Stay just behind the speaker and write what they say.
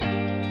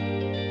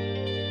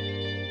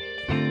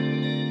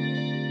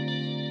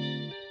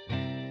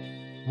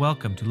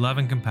Welcome to Love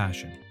and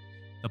Compassion,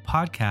 the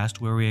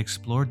podcast where we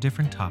explore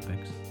different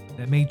topics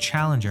that may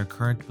challenge our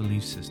current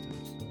belief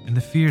systems and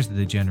the fears that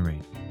they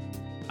generate.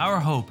 Our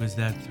hope is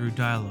that through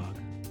dialogue,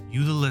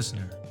 you, the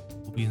listener,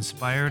 will be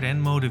inspired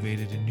and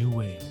motivated in new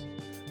ways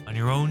on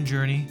your own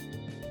journey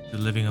to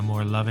living a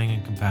more loving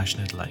and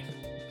compassionate life.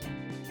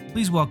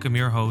 Please welcome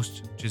your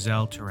host,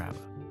 Giselle Taraba.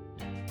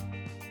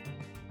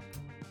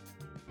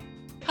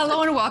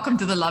 Hello and welcome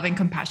to the Love and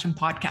Compassion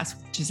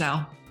podcast with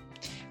Giselle.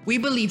 We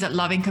believe that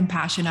love and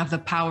compassion have the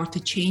power to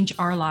change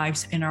our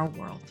lives and our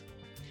world.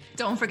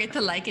 Don't forget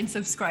to like and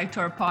subscribe to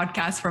our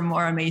podcast for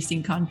more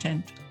amazing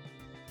content.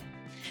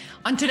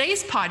 On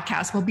today's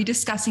podcast, we'll be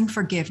discussing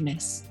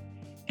forgiveness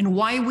and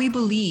why we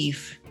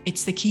believe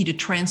it's the key to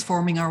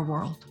transforming our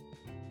world.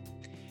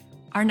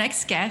 Our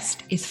next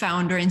guest is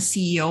founder and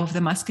CEO of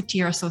the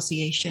Musketeer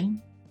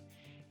Association,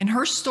 and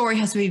her story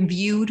has been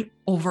viewed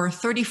over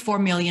 34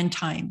 million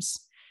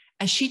times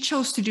as she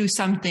chose to do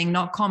something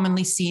not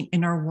commonly seen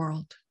in our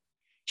world.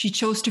 She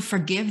chose to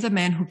forgive the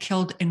man who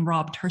killed and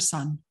robbed her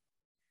son.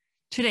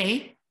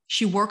 Today,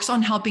 she works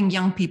on helping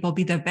young people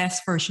be the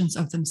best versions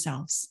of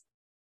themselves.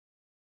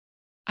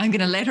 I'm going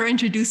to let her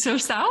introduce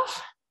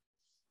herself.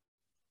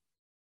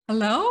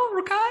 Hello,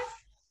 Rukai.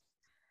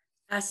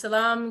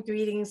 Assalam,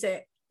 greetings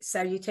and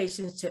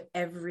salutations to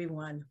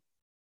everyone.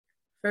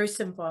 First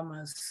and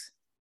foremost,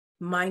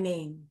 my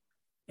name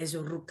is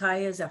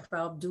Ruqayya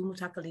Zafar Abdul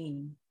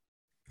Mutakalim.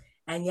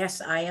 And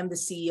yes, I am the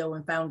CEO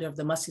and founder of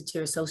the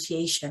Musketeer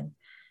Association.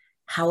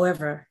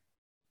 However,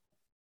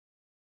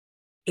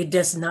 it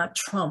does not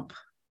trump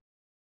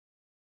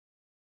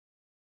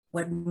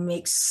what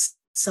makes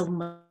so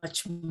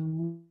much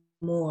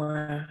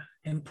more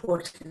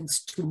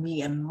importance to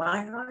me and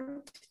my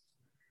heart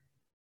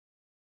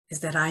is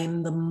that I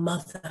am the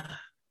mother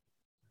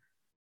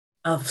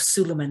of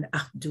Suleiman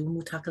Abdul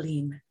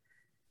Mutakalim.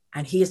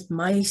 And he is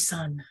my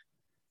son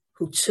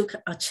who took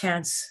a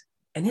chance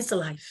in his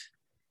life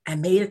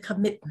and made a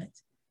commitment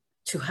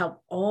to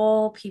help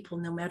all people,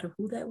 no matter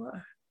who they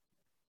were.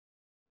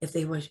 If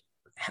they were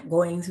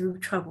going through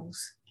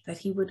troubles, that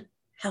he would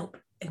help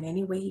in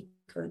any way he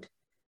could,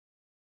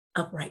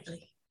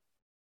 uprightly.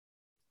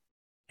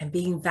 And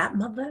being that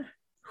mother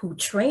who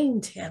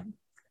trained him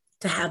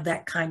to have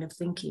that kind of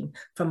thinking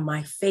from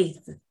my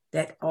faith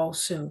that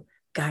also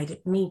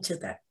guided me to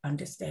that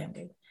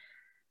understanding,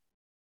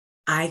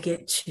 I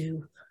get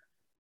to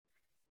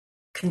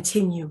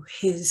continue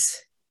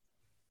his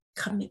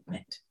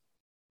commitment.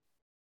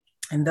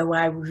 And though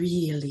I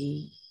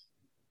really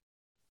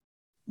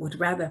would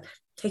rather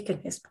take in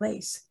his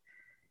place,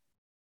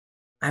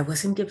 I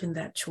wasn't given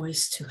that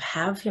choice to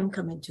have him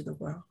come into the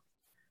world,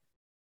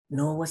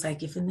 nor was I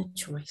given the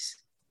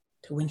choice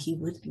to when he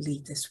would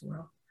leave this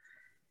world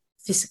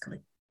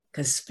physically,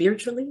 because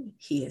spiritually,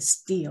 he is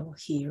still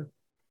here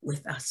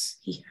with us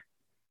here,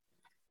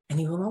 and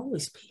he will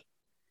always be.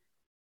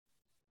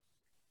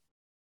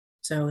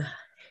 So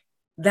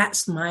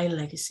that's my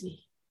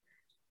legacy.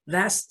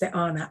 That's the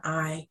honor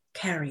I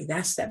carry.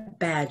 That's that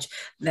badge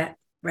that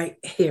right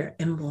here,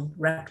 emblem,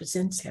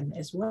 represents him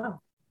as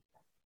well.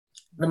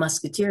 The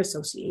Musketeer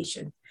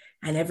Association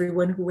and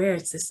everyone who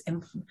wears this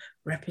emblem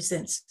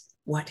represents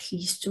what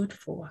he stood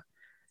for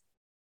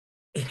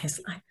in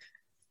his life.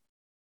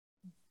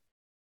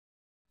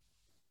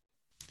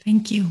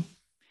 Thank you.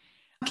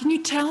 Can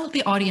you tell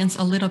the audience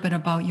a little bit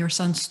about your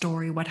son's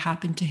story, what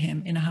happened to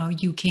him, and how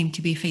you came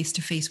to be face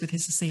to face with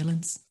his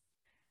assailants?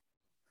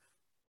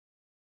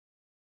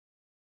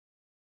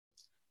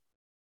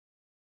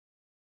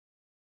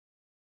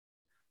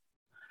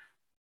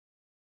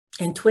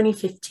 In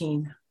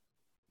 2015,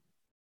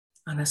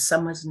 on a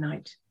summer's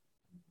night,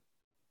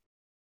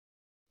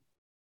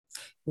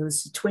 it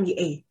was the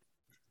 28th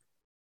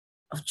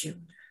of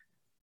June.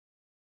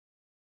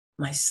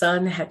 My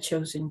son had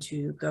chosen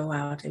to go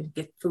out and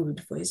get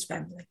food for his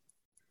family.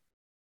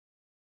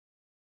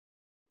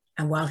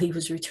 And while he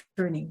was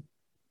returning,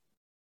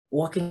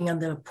 walking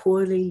under a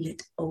poorly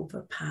lit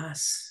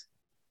overpass,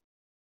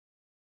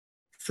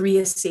 3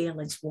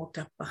 assailants walked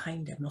up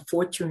behind him, a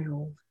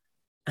 14-year-old,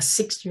 a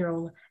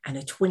 16-year-old, and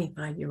a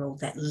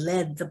 25-year-old that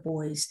led the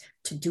boys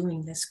to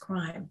doing this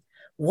crime,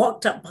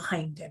 walked up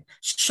behind him,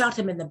 shot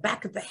him in the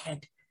back of the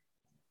head.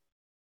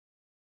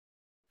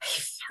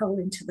 He fell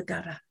into the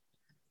gutter.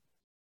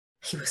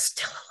 He was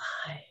still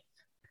alive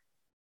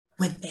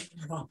when they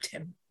robbed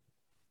him.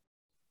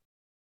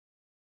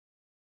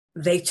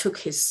 They took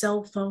his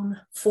cell phone,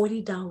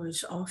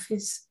 $40 off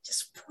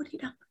just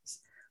 $40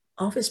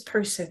 off his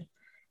person,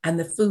 and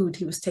the food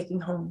he was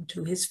taking home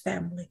to his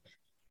family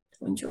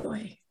to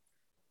enjoy.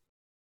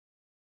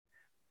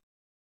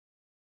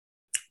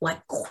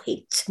 What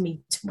quaked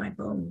me to my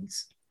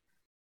bones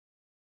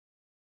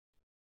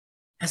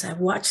as I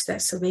watched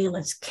that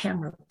surveillance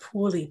camera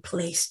poorly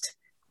placed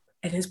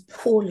and is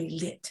poorly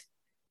lit,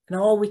 and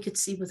all we could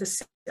see was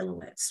the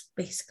silhouettes,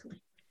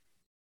 basically,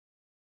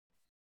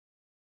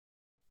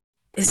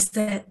 is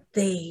that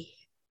they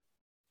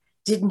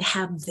didn't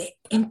have the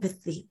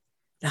empathy,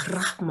 the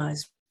rahma,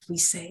 as we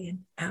say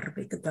in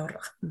Arabic, the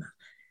rahma,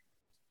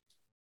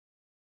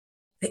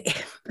 the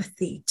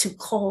empathy to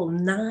call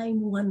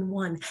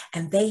 911,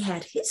 and they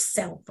had his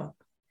cell phone.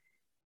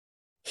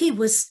 He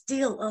was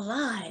still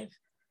alive.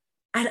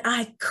 And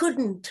I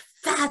couldn't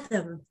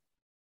fathom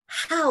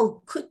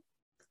how could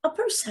a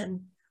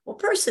person or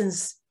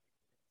persons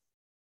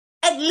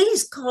at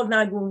least call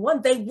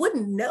 911. They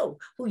wouldn't know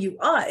who you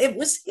are. It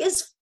was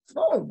his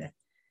phone.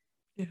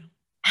 Yeah.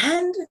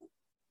 And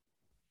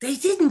they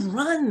didn't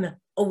run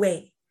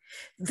away.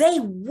 They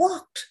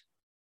walked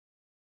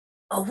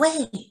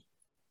away.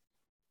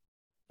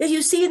 That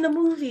you see in the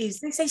movies,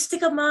 they say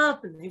stick them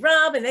up and they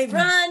rob and they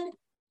run.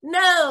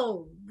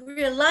 No,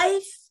 real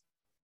life,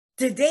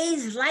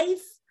 today's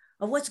life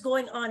of what's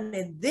going on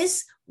in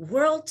this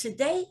world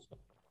today,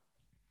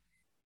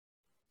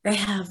 they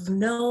have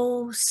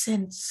no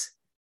sense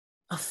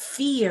of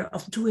fear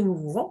of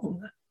doing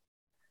wrong.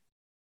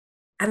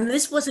 And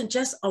this wasn't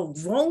just a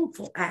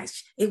wrongful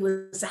act, it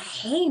was a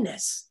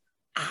heinous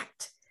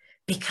act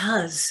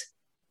because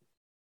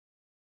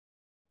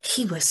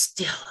he was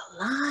still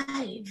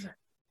alive.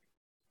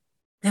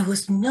 There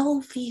was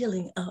no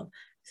feeling of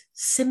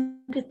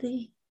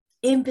sympathy,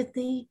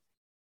 empathy,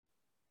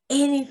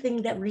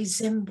 anything that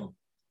resembled.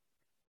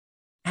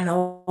 And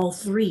all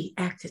three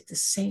acted the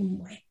same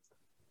way.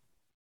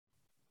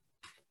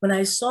 When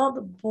I saw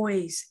the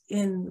boys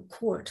in the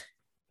court,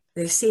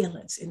 the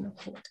assailants in the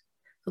court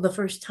for the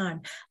first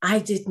time, I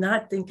did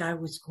not think I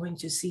was going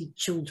to see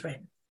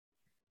children.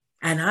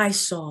 And I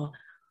saw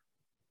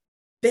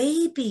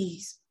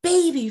babies,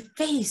 baby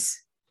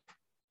face.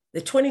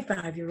 The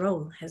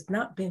 25-year-old has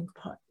not been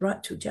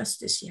brought to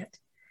justice yet,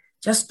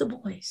 just the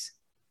boys.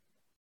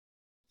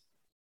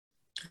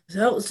 So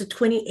that was the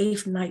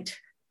 28th night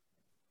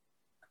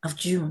of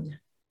June.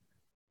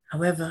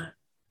 However,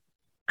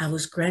 I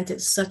was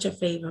granted such a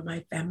favor,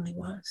 my family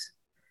was,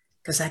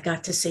 because I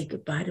got to say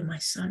goodbye to my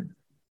son.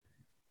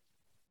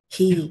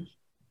 He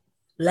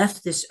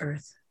left this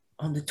earth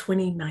on the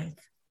 29th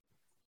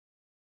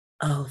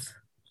of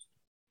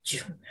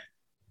June.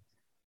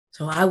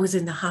 So I was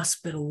in the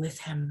hospital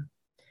with him,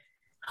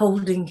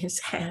 holding his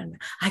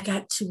hand. I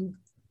got to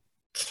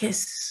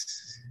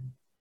kiss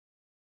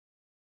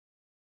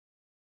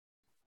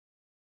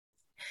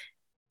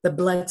the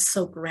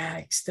blood-soaked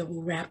rags that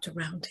were wrapped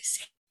around his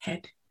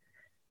head.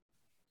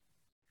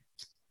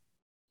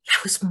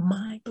 That was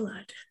my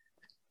blood.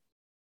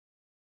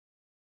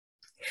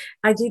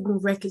 I didn't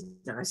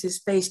recognize his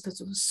face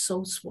because it was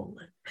so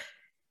swollen.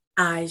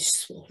 Eyes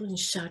swollen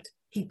shut.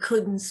 He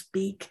couldn't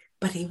speak,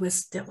 but he was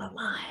still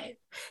alive.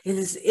 It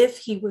is as if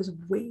he was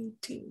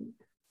waiting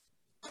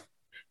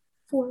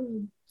for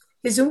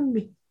his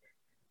Umi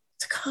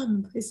to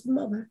come, his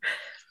mother.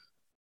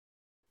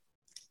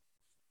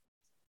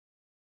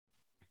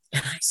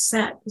 And I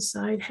sat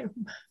beside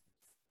him,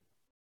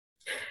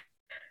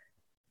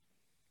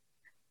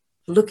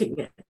 looking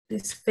at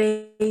his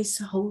face,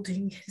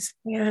 holding his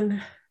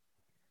hand,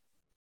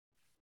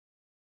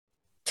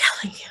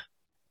 telling him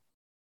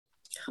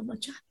how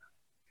much I love him.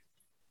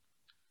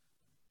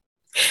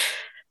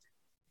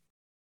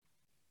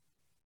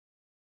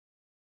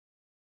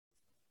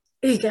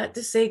 He got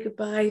to say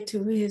goodbye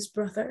to his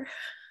brother,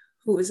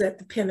 who was at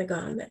the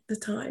Pentagon at the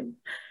time.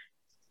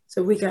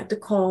 So we got to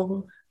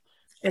call,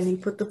 and he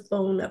put the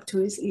phone up to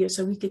his ear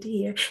so he could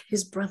hear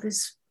his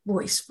brother's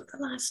voice for the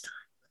last time.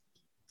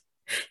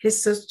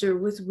 His sister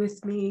was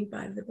with me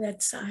by the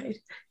bedside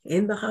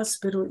in the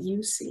hospital at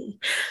UC.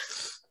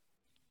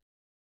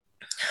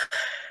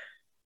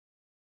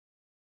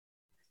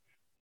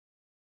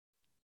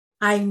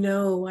 I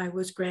know I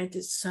was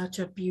granted such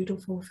a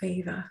beautiful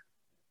favor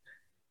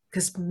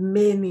because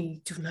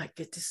many do not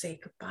get to say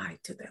goodbye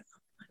to their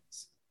loved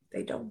ones.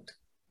 They don't.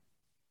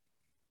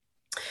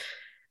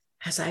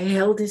 As I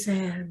held his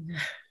hand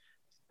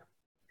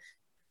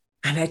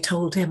and I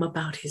told him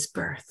about his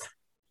birth,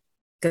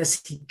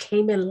 because he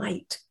came in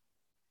light.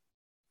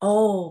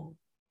 All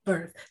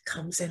birth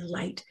comes in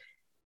light,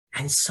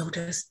 and so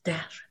does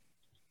death.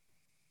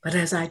 But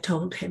as I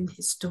told him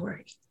his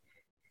story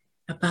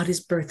about his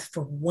birth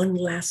for one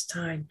last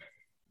time,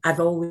 I've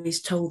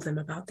always told them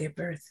about their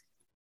birth.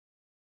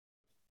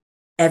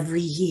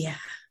 Every year,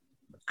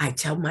 I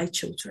tell my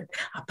children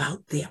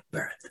about their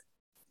birth.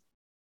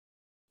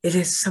 It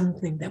is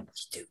something that we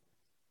do.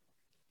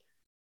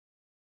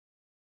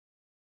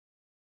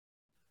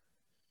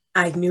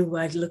 I knew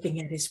by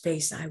looking at his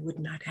face, I would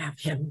not have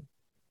him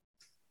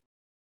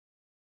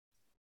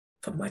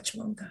for much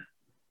longer.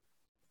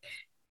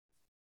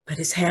 But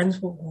his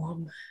hands were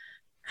warm.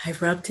 I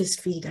rubbed his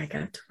feet. I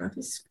got to rub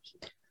his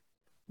feet.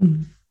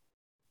 Mm.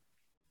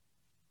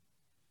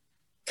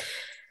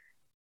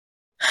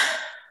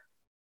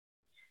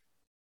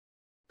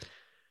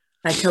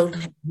 I told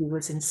him he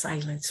was in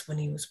silence when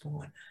he was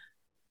born.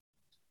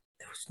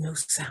 There was no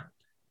sound,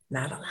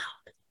 not allowed.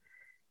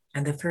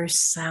 And the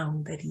first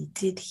sound that he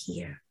did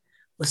hear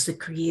was the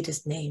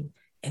Creator's name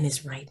in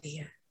his right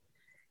ear,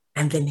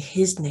 and then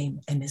his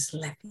name in his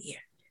left ear.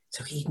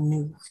 So he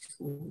knew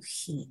who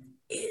he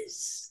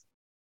is.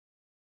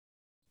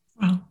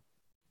 Wow.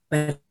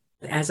 But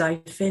as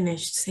I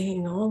finished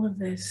saying all of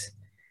this,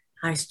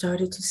 I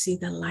started to see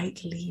the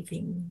light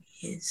leaving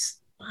his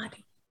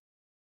body.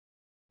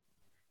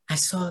 I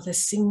saw the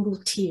single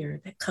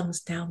tear that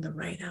comes down the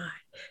right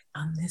eye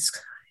on this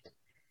side.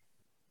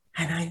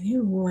 And I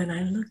knew when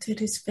I looked at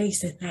his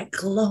face and that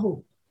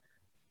glow,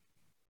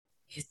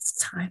 its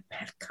time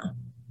had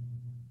come.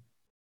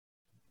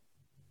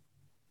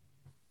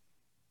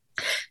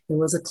 There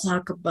was a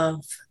clock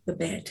above the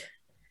bed,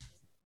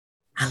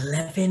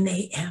 11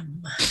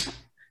 a.m.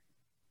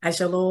 I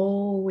shall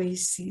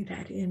always see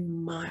that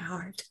in my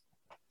heart,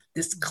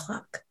 this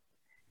clock,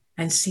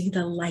 and see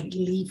the light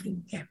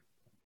leaving him.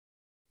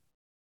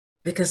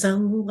 Because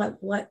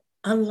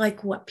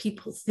unlike what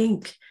people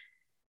think,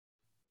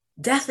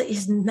 death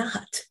is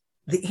not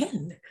the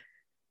end.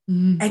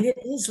 And it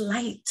is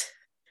light.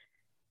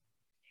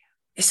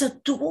 It's a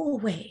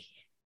doorway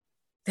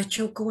that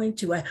you're going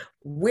to.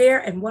 Where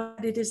and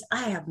what it is,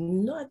 I have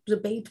not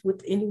debated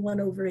with anyone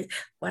over it.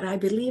 What I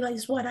believe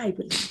is what I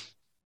believe.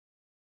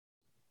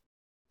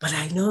 But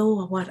I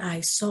know what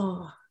I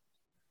saw,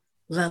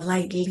 the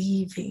light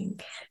leaving.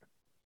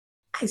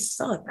 I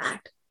saw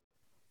that.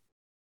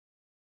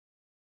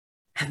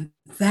 And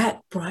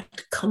that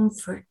brought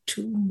comfort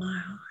to my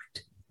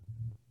heart.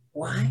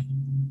 Why?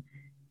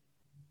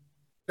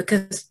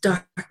 Because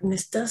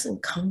darkness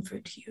doesn't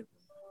comfort you,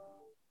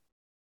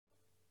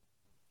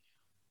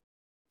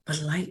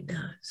 but light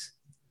does.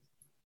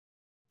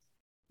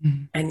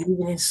 And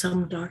even in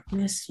some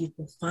darkness, you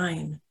will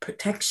find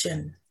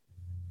protection.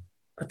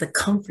 But the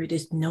comfort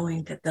is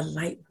knowing that the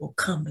light will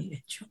come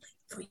eventually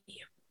for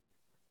you.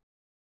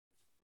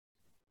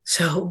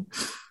 So,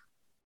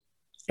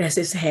 as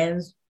his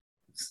hands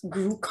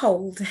grew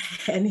cold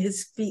and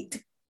his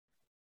feet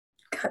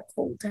got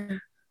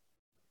colder,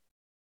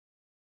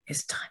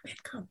 his time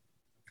had come.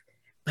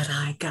 But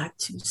I got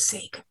to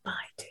say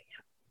goodbye to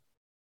him.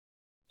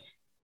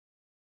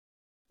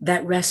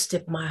 That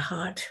rested my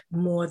heart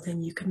more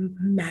than you can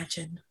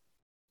imagine.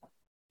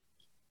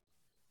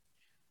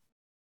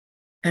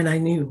 And I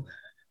knew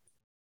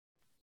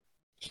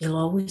he'll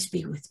always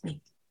be with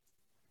me.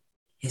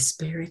 His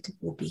spirit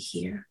will be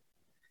here.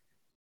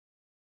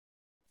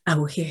 I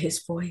will hear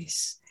his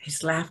voice,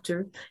 his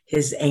laughter,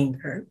 his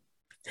anger.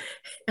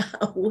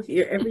 I will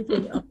hear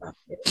everything about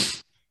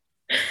it.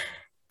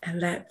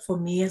 And that for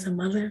me as a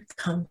mother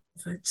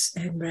comforts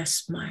and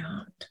rests my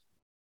heart.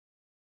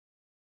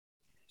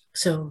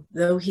 So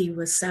though he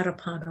was sat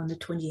upon on the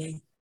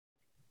 28th,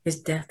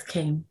 his death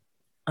came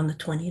on the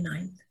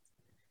 29th.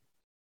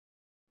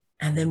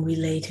 And then we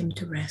laid him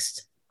to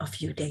rest a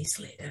few days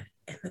later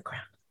in the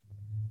ground.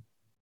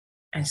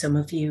 And some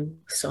of you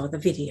saw the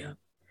video.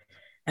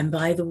 And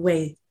by the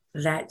way,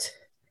 that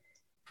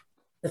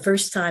the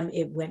first time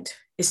it went,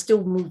 it's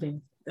still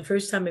moving. The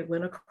first time it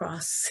went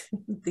across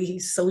the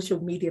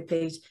social media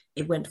page,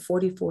 it went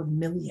 44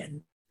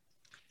 million.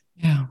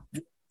 Yeah.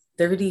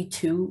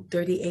 32,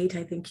 38,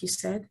 I think you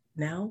said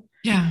now.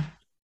 Yeah.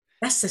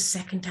 That's the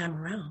second time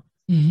around.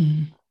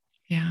 Mm-hmm.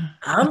 Yeah.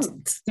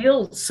 I'm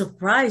still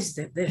surprised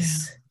at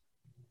this.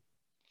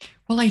 Yeah.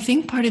 Well, I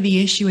think part of the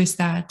issue is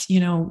that, you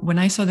know, when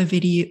I saw the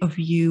video of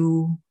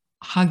you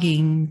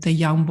hugging the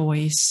young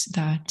boys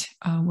that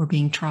were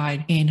being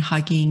tried and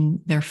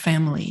hugging their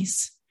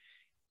families,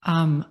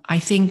 I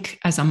think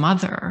as a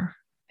mother,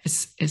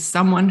 as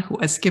someone who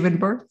has given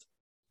birth,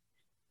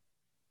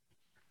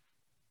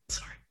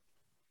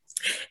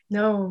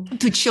 no,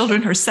 to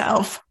children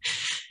herself,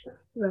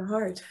 the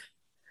heart.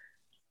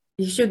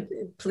 You should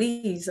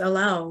please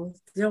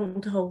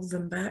don't hold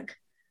them back.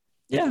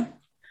 Yeah.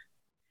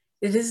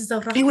 It is the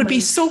Rahman. It would be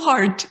so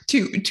hard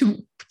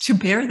to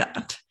bear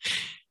that.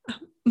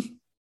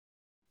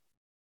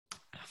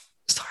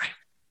 Sorry.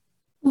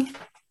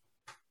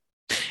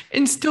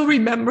 And still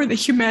remember the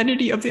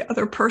humanity of the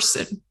other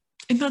person.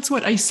 And that's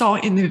what I saw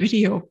in the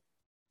video,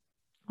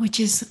 which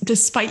is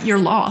despite your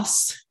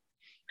loss,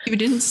 you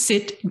didn't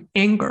sit in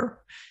anger.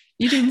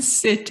 You didn't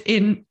sit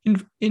in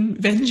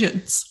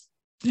vengeance.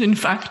 In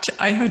fact,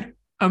 I had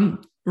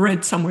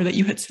read somewhere that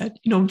you had said,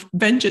 you know,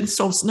 vengeance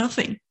solves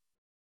nothing.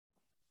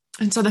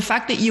 And so the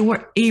fact that you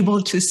were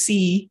able to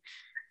see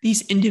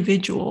these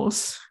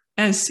individuals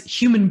as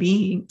human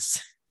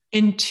beings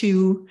and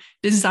to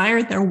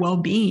desire their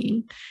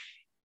well-being,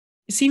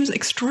 it seems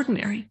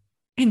extraordinary.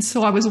 And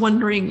so I was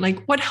wondering,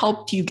 like, what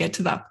helped you get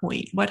to that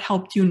point? What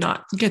helped you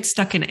not get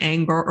stuck in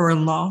anger or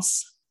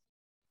loss?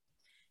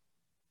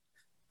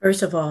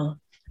 First of all,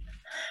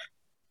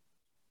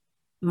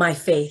 my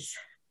faith,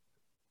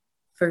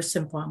 first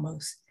and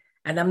foremost.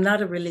 And I'm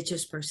not a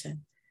religious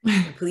person.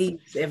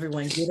 Please,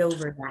 everyone, get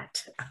over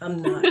that.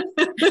 I'm not.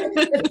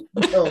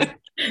 No,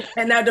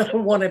 and I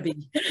don't want to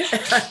be.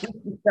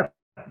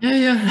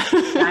 Yeah.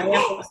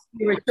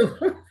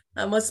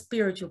 I'm a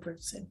spiritual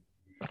person.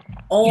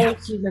 All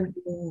human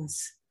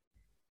beings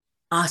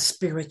are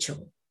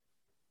spiritual.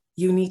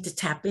 You need to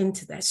tap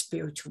into that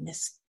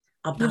spiritualness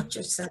about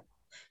yourself.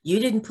 You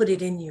didn't put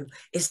it in you.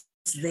 It's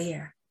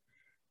there.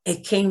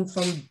 It came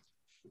from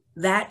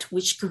that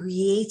which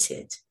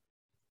created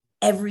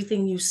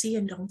everything you see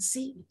and don't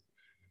see.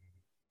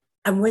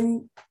 And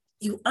when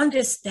you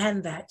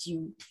understand that,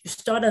 you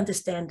start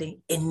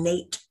understanding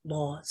innate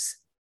laws.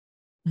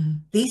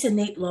 These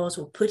innate laws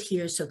were put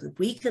here so that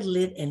we could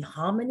live in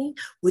harmony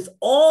with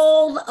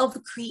all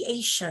of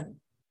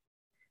creation.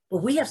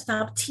 But we have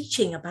stopped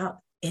teaching about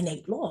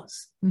innate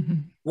laws.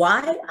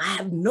 Why? I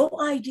have no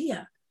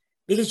idea.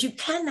 Because you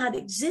cannot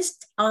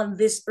exist on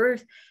this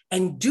earth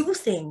and do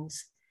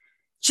things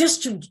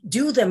just to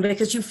do them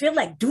because you feel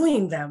like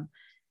doing them.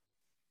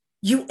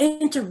 You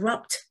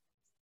interrupt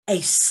a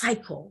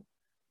cycle,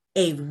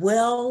 a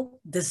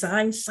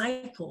well-designed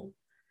cycle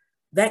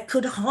that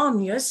could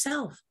harm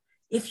yourself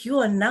if you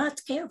are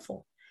not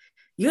careful.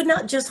 You're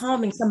not just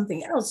harming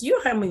something else,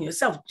 you're harming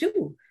yourself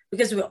too,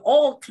 because we're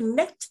all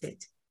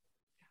connected.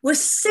 We're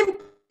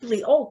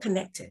simply all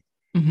connected.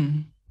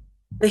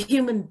 The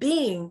human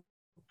being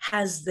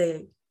has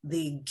the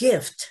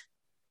gift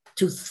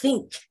to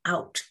think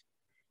out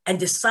and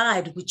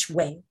decide which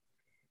way.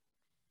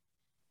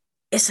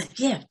 It's a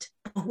gift,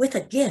 but with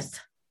a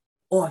gift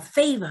or a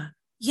favor,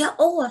 you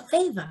owe a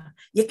favor.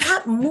 You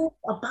can't move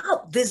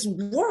about this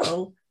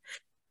world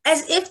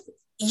as if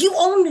you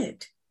own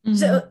it.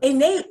 So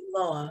innate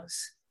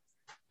laws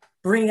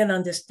bring an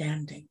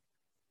understanding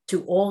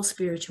to all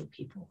spiritual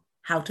people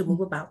how to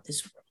move about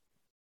this world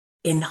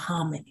in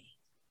harmony.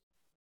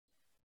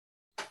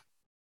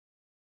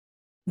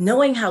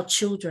 Knowing how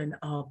children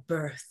are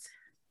birthed,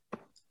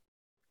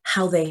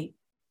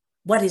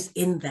 what is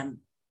in them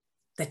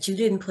that you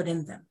didn't put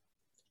in them,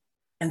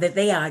 and that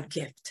they are a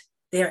gift.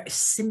 They are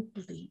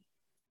simply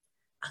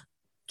a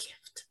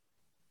gift.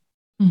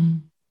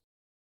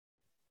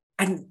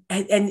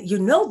 And you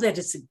know that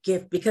it's a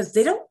gift because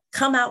they don't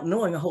come out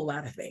knowing a whole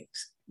lot of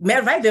things.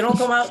 Matter of fact, they don't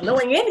come out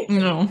knowing anything.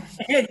 No.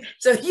 And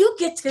so you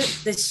get to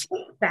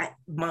shape that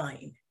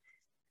mind.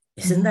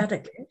 Isn't that a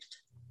gift?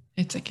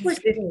 It's a gift. Yes,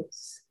 it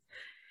is.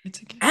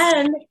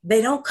 And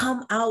they don't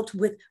come out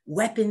with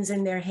weapons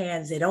in their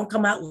hands. They don't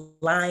come out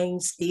lying,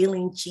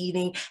 stealing,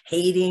 cheating,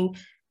 hating.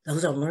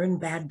 Those are learned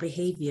bad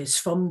behaviors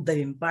from the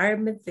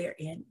environment they're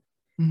in.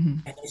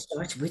 And it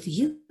starts with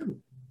you.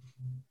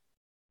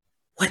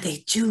 What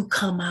they do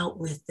come out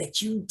with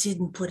that you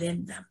didn't put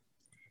in them.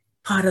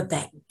 Part of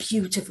that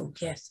beautiful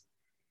gift.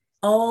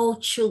 All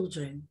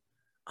children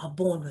are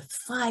born with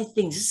 5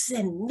 things. This is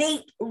an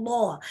innate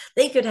law.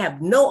 They could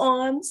have no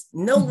arms,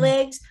 no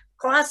legs,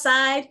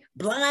 cross-eyed,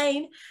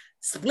 blind,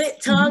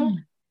 split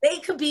tongue. They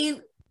could be,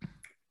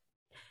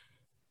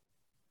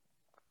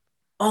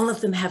 all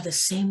of them have the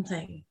same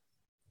thing.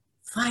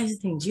 5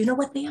 things. You know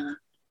what they are?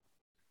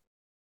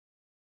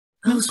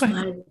 Those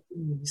 5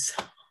 things.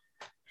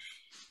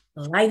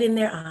 Light in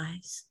their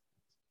eyes,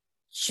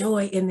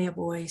 joy in their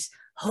voice,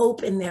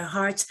 hope in their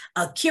hearts,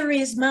 a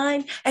curious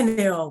mind, and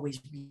they're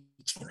always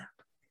reaching up.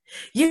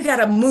 You got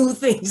to move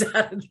things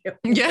out of there.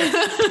 Yeah.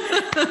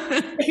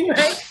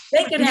 Right?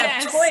 They can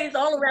have toys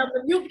all around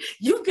them.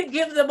 You could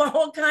give them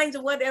all kinds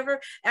of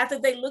whatever. After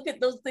they look at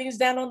those things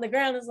down on the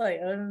ground, it's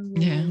like,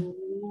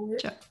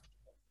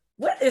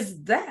 what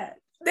is that?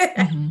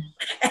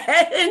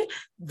 And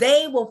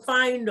they will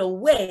find a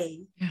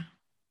way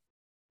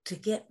to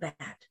get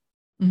that.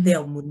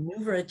 They'll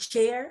maneuver a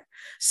chair,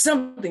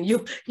 something.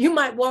 You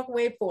might walk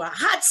away for a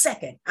hot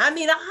second. I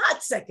mean, a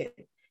hot second.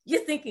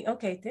 You're thinking,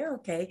 okay, they're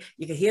okay.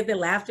 You can hear their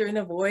laughter in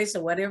their voice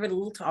or whatever, the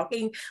little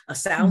talking or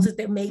sounds that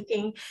they're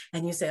making.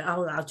 And you say,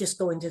 oh, I'll just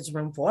go into this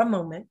room for a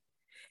moment.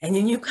 And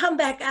then you come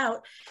back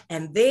out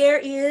and there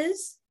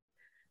is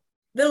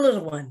the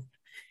little one.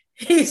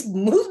 He's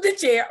moved the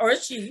chair or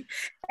she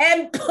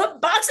and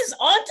put boxes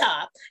on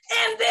top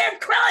and they're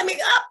climbing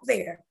up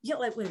there. You're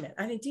like, wait a minute,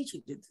 I didn't teach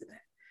you to do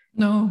that.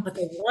 No. But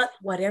they want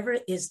whatever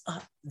is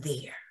up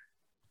there.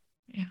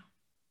 Yeah.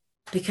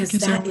 Because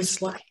that is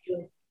what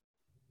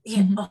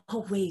you're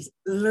always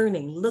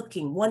learning,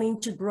 looking,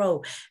 wanting to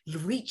grow.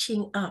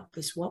 Reaching up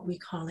is what we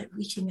call it,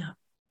 reaching up.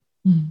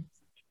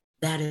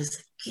 That is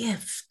a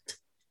gift.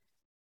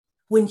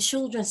 When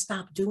children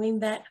stop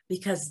doing that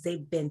because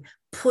they've been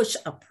pushed,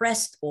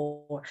 oppressed,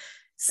 or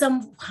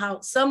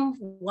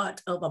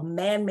somewhat of a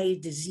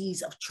man-made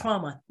disease of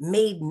trauma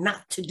made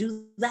not to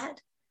do that,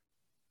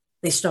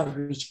 they start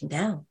reaching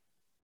down,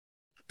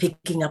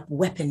 picking up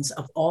weapons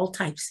of all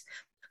types,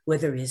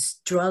 whether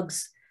it's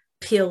drugs,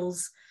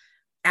 pills,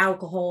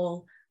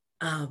 alcohol,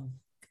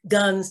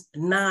 guns,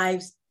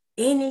 knives,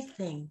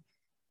 anything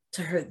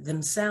to hurt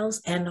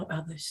themselves and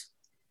others,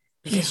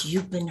 because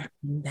you've been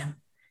hurting them.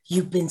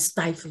 You've been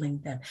stifling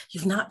them.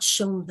 You've not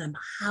shown them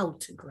how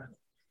to grow.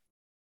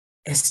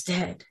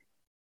 Instead,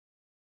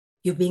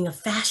 you're being a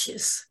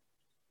fascist.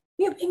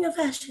 You're being a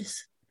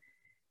fascist.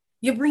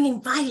 You're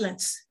bringing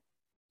violence.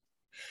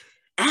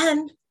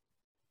 And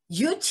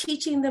you're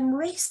teaching them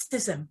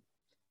racism,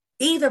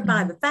 either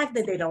by the fact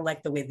that they don't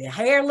like the way their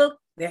hair,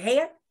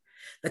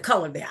 the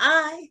color of their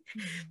eye,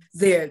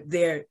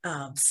 their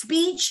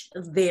speech,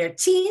 their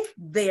teeth,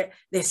 their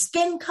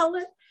skin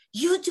color.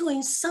 You're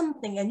doing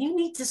something and you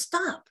need to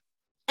stop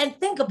and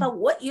think about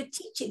what you're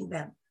teaching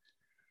them.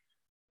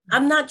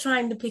 I'm not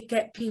trying to pick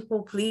at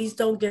people. Please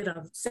don't get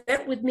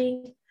upset with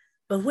me.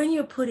 But when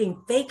you're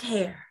putting fake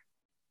hair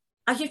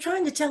Are you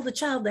trying to tell the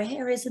child the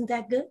hair isn't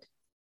that good?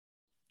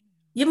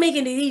 You're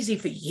making it easy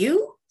for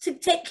you to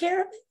take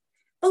care of it?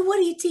 But what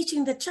are you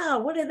teaching the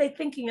child? What are they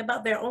thinking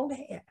about their own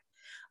hair?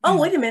 Oh,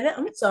 wait a minute.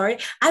 I'm sorry.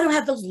 I don't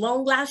have those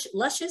long,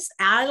 luscious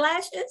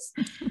eyelashes.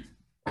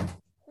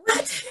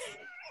 What?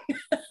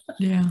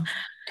 Yeah.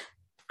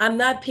 I'm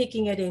not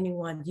picking at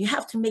anyone. You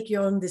have to make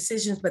your own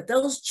decisions, but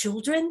those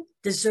children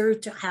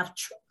deserve to have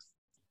truth,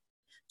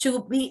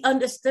 to be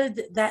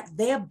understood that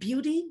their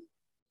beauty,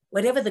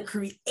 whatever the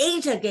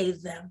Creator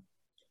gave them,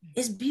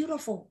 is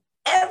beautiful.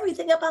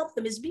 Everything about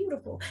them is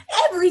beautiful.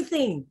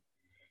 Everything.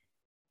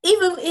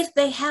 Even if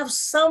they have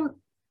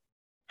some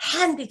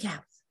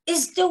handicaps,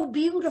 it's still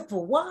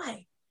beautiful.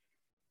 Why?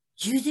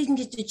 You didn't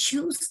get to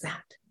choose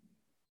that.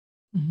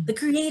 Mm-hmm. The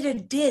Creator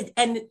did,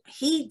 and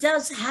He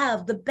does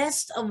have the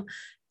best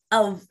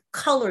of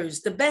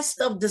colors, the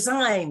best of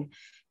design.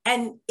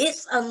 And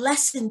it's a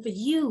lesson for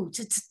you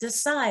to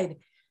decide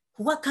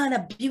what kind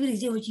of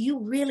beauty are you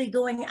really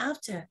going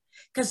after,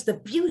 because the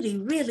beauty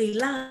really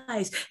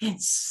lies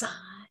inside.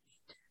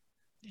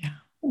 Yeah.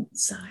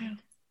 Inside. Yeah.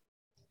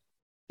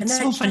 It's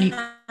so funny.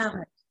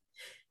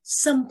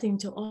 Something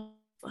to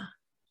offer,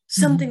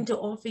 something to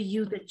offer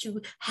you that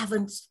you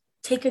haven't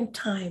taken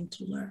time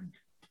to learn.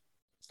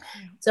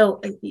 Yeah. So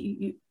it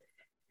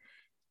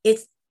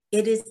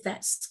is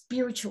that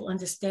spiritual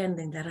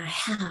understanding that I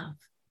have,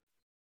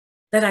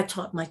 that I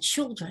taught my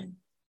children.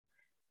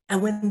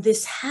 And when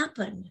this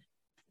happened,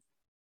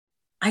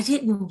 I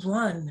didn't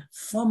run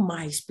from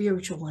my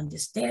spiritual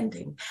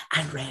understanding.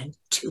 I ran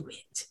to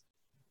it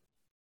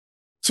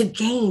to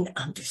gain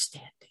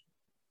understanding.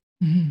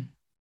 Mm-hmm.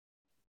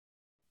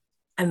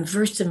 And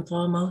first and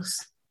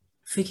foremost,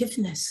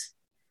 forgiveness.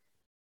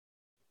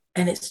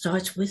 And it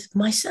starts with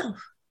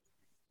myself.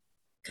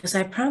 Because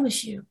I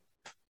promise you,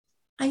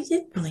 I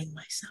did blame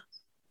myself.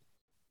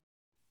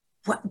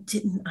 What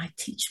didn't I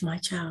teach my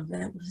child?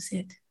 That was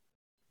it.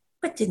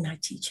 What didn't I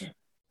teach him?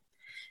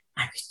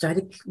 I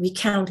started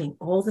recounting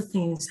all the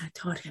things I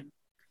taught him,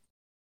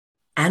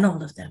 and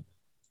all of them,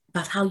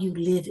 about how you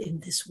live in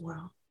this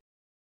world.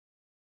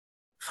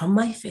 From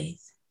my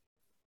faith,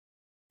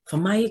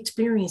 from my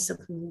experience of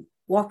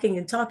walking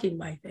and talking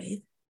my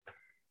faith,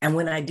 and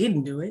when I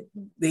didn't do it,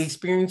 the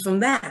experience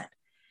from that.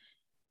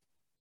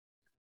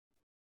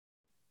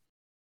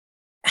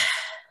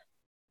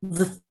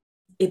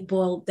 It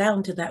boiled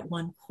down to that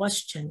one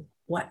question: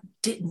 what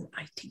didn't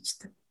I teach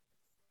them?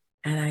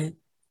 And I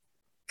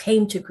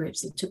came to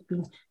grips. It took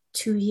me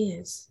 2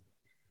 years.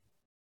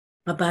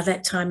 But by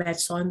that time, I had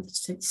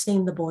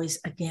seen the boys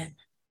again.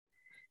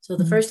 So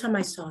the first time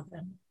I saw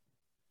them,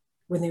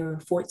 when they were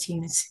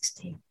 14 and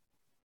 16,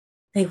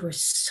 they were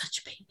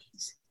such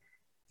babies.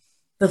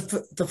 The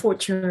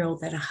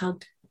 14-year-old that I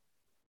hugged,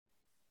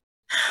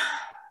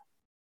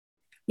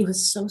 he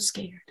was so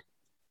scared.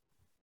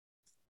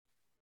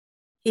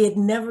 He had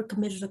never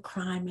committed a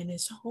crime in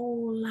his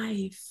whole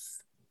life.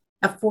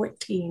 At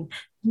 14,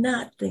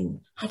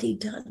 nothing had he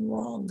done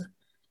wrong.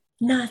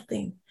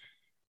 Nothing.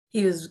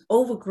 He was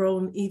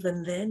overgrown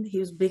even then. He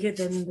was bigger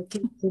than the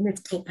kids in his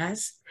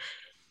class.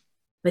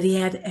 But he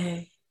had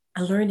a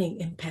learning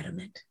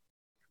impediment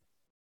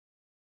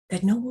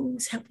that no one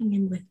was helping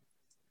him with.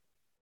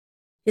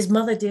 His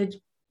mother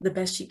did the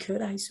best she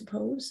could, I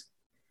suppose.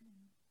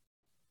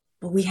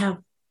 But we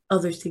have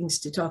other things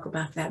to talk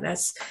about that.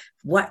 That's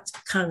what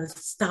kind of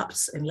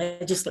stops and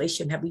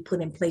legislation have we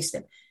put in place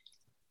that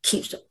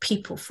keeps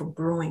people from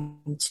growing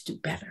to do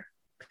better.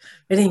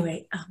 But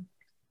anyway,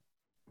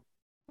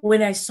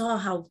 when I saw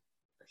how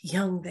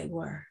young they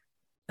were,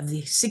 of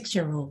the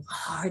 6-year-old,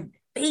 hard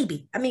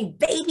baby,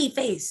 baby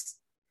face,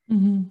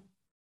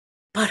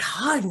 but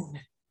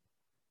hardened.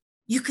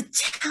 You could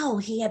tell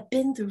he had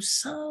been through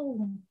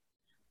some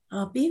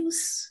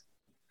abuse.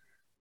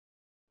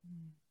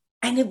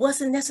 And it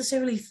wasn't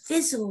necessarily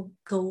physical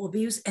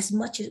abuse as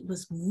much as it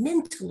was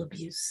mental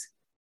abuse,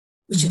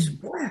 which is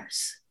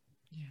worse.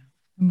 Yeah,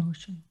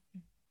 emotional.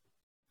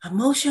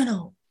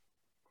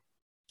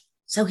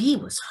 So he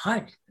was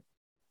hard.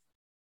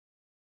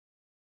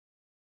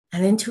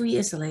 And then 2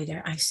 years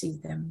later, I see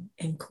them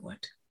in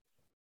court.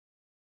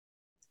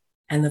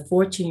 And the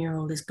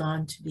 14-year-old is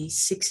gone to be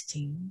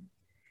 16.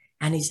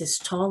 And he's as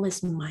tall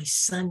as my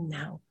son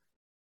now.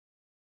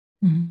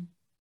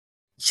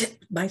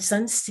 My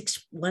son's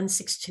 6'1",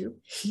 6'2".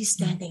 He's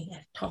standing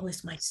as tall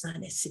as my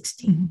son at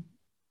 16.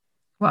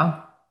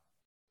 Wow.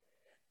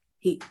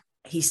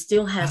 He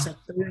still has a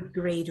 3rd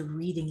grade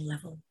reading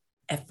level.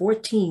 At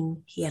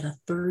 14, he had a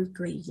 3rd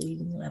grade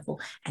reading level.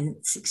 And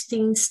at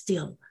 16,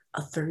 still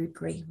a 3rd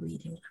grade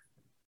reading level.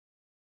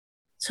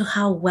 So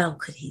how well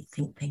could he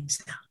think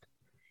things out?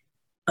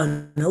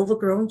 An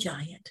overgrown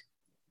giant,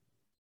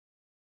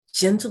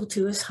 gentle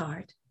to his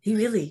heart. He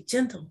really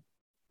gentle.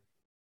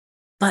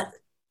 But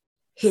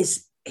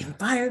his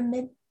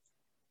environment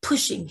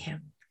pushing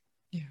him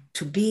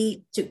to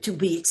be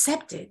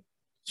accepted,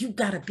 you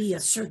got to be a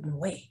certain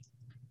way.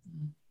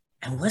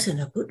 And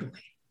wasn't a good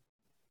way.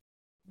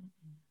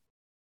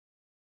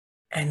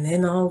 And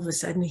then all of a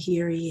sudden,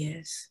 here he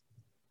is.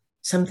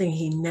 something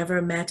he never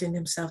imagined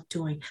himself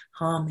doing,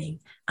 harming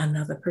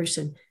another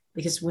person.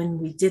 Because when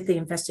we did the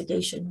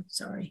investigation,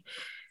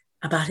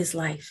 about his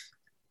life,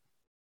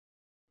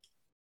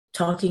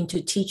 talking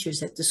to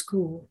teachers at the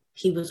school,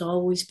 he was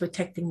always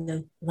protecting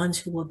the ones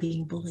who were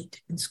being bullied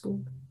in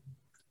school.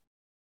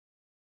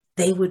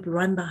 They would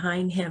run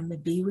behind him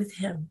and be with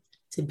him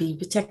to be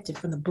protected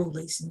from the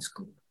bullies in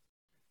school.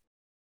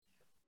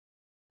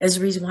 That's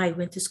the reason why he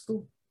went to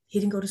school. He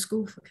didn't go to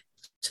school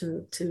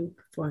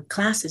for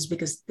classes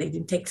because they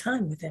didn't take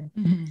time with him.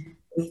 Mm-hmm.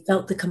 We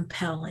felt the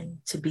compelling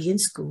to be in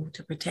school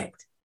to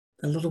protect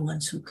the little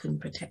ones who couldn't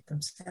protect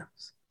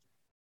themselves.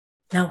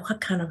 Now, what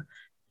kind of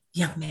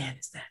young man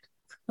is that?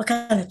 What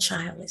kind of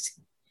child is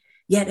he?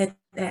 Yet at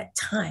that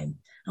time,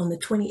 on the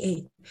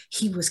 28th,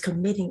 he was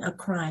committing a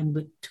crime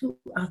with 2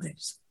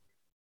 others.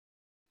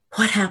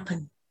 What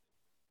happened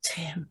to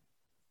him?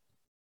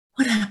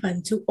 What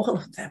happened to all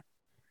of them?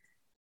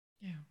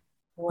 Yeah.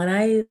 When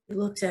I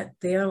looked at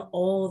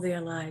all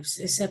their lives,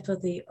 except for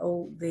the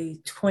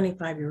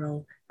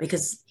 25-year-old,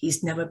 because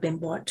he's never been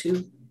brought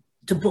to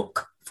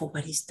book for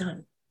what he's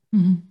done.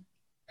 Mm-hmm.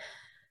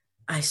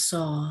 I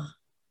saw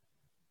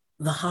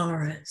the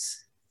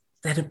horrors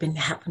that have been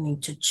happening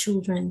to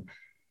children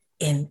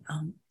in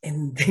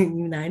the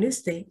United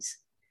States,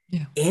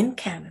 in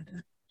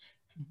Canada,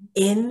 mm-hmm.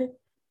 in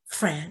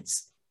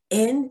France,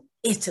 in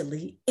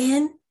Italy,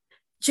 in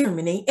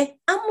Germany. And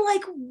I'm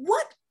like,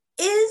 what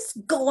is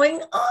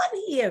going on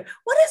here?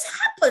 What has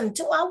happened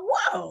to our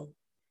world?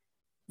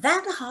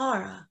 That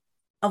horror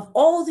of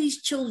all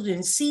these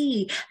children,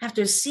 sea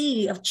after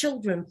sea of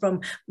children,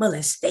 from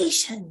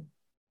molestation,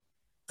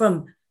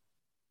 from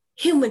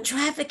human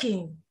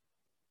trafficking,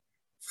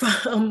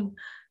 from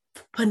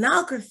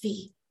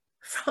pornography,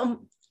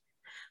 from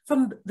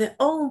their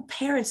own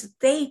parents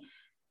that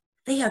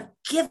they are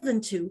given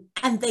to,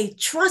 and they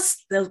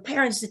trust those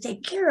parents to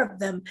take care of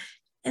them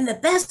in the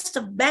best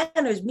of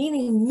manners,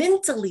 meaning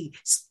mentally,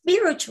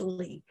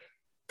 spiritually.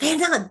 They're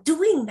not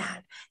doing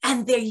that,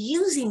 and they're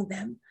using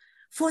them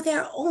for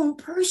their own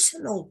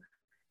personal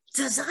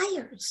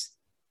desires.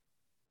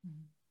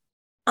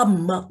 A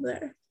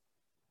mother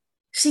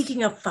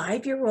seeking a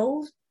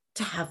 5-year-old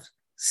to have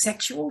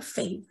sexual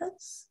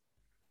favors.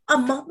 A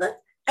mother,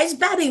 it's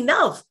bad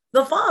enough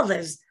the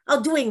fathers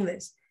are doing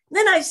this.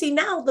 Then I see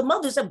now the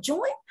mothers have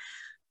joined.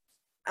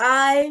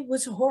 I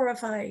was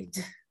horrified.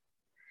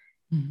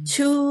 Mm-hmm.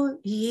 2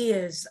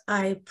 years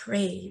I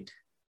prayed,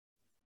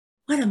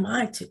 what am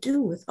I to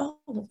do with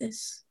all of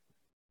this?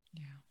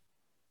 Yeah.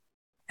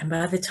 And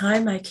by the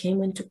time I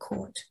came into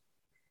court,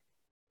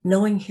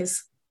 knowing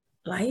his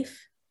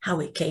life,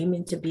 how it came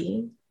into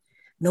being,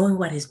 knowing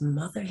what his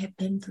mother had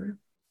been through,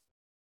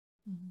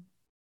 mm-hmm.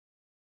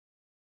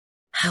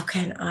 how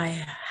can I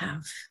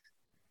have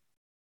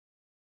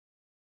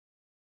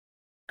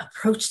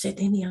approached it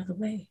any other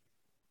way?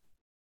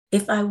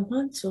 If I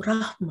want to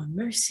rahmah,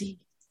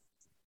 mercy,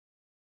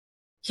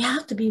 you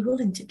have to be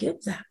willing to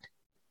give that.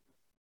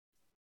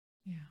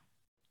 Yeah.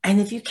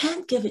 And if you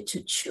can't give it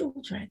to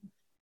children,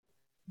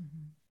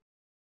 mm-hmm.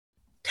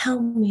 tell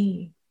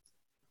me,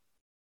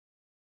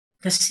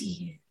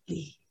 Gasili,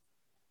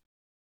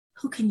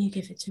 who can you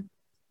give it to?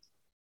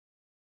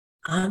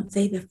 Aren't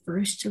they the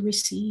first to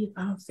receive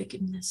our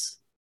forgiveness,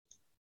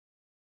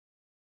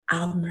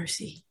 our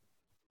mercy,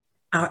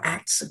 our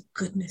acts of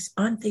goodness?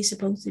 Aren't they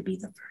supposed to be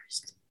the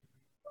first?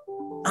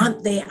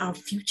 Aren't they our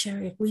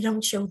future? If we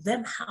don't show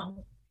them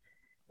how,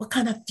 what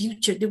kind of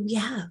future do we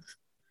have?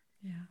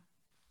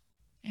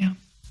 Yeah.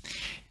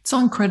 It's so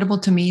incredible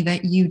to me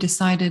that you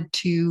decided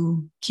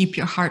to keep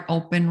your heart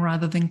open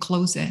rather than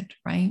close it,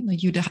 right?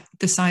 Like you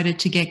decided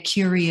to get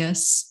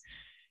curious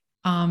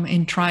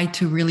and try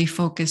to really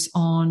focus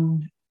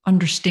on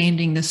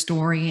understanding the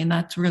story. And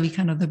that's really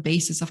kind of the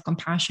basis of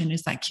compassion,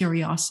 is that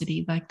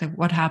curiosity, like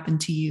what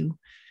happened to you.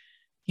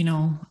 You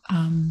know,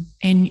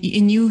 and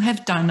you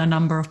have done a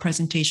number of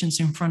presentations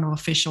in front of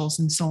officials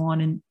and so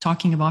on, and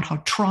talking about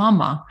how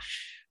trauma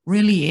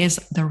really is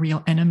the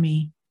real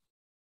enemy.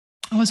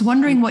 I was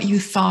wondering what you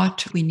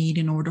thought we need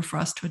in order for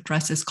us to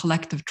address this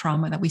collective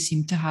trauma that we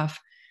seem to have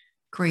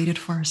created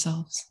for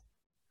ourselves.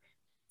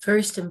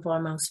 First and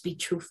foremost, be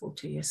truthful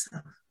to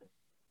yourself.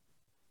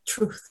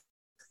 Truth.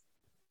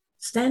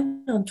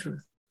 Stand on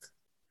truth.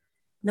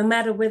 No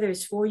matter whether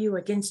it's for you or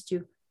against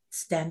you,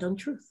 stand on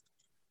truth.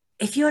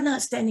 If you're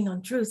not standing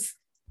on truth,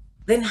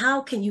 then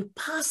how can you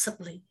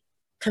possibly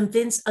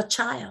convince a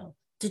child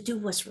to do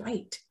what's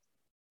right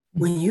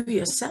when you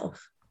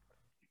yourself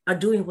are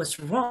doing what's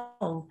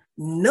wrong,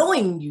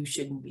 knowing you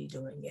shouldn't be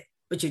doing it,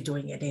 but you're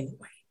doing it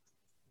anyway?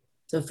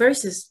 So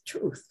first is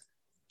truth.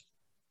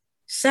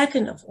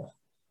 Second of all,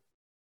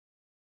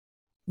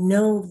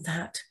 know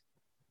that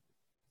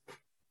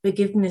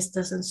forgiveness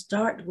doesn't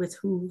start with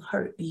who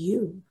hurt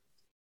you.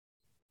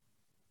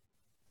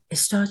 It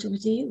starts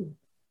with you.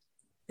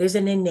 There's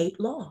an innate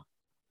law.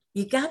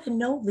 You got to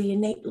know the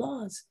innate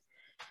laws.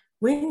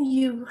 When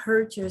you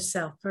hurt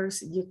yourself,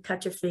 first you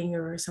cut your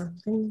finger or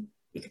something,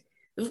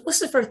 what's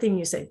the first thing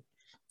you say?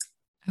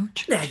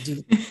 Ouch. What did I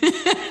do?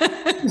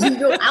 You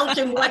go, ouch,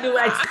 and what do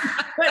I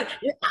I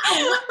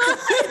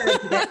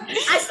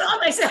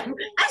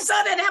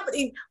saw that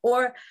happening,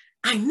 or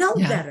I know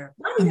better.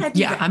 Why did I do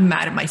that? I'm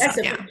mad at myself.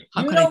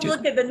 You don't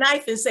look at the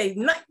knife and say,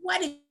 why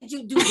did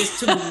you do this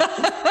to me?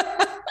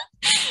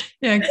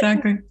 Yeah,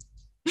 exactly.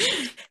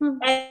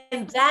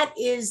 And that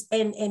is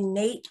an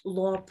innate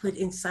law put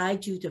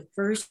inside you to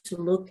first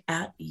look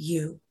at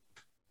you.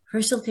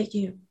 First look at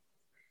you.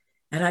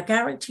 And I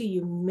guarantee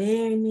you,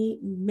 many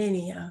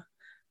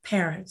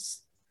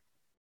parents,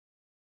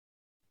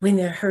 when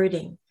they're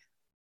hurting,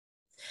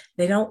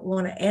 they don't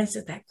want to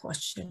answer that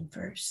question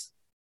first.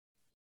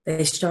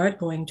 They start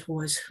going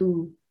towards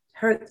who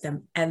hurt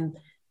them, and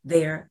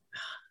they're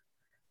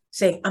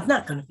saying, I'm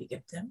not going to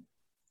forgive them.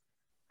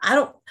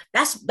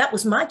 That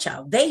was my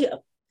child. They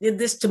did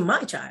this to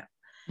my child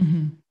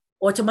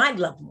or to my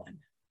loved one.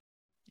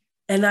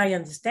 And I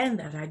understand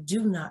that. I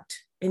do not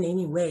in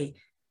any way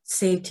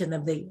say to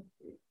them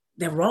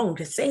they're wrong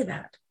to say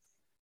that.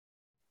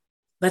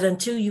 But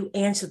until you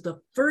answer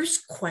the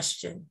first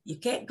question, you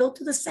can't go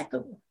to the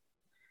second one.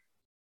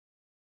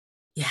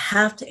 You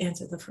have to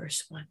answer the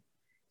first one.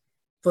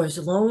 For as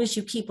long as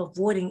you keep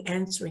avoiding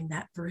answering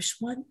that first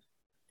one,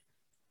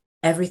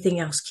 everything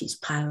else keeps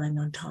piling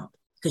on top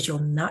because you'll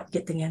not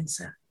get the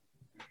answer.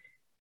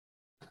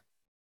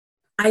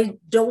 I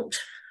don't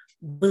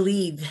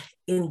believe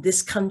in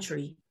this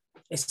country,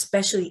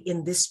 especially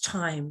in this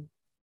time,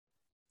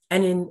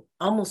 and in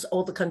almost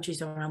all the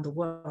countries around the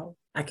world.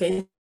 I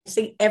can't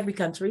say every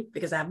country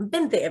because I haven't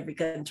been to every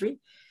country,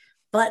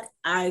 but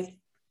I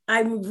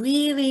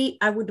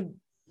would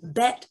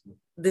bet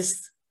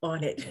this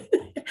on it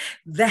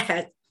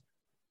that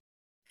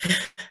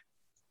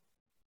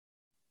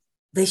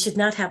they should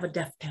not have a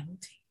death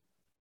penalty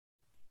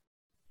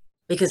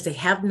because they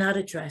have not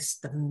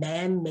addressed the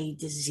man-made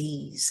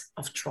disease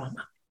of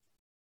trauma.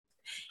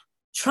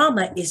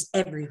 Trauma is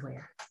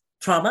everywhere.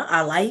 Trauma,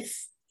 our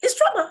life, is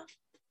trauma.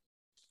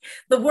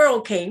 The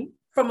world came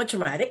from a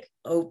traumatic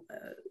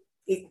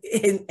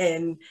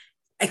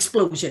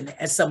explosion,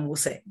 as some will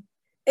say.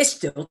 It's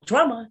still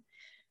trauma.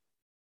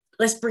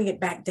 Let's bring it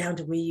back down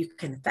to where you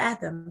can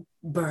fathom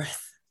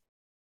birth.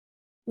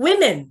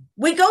 Women,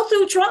 we go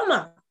through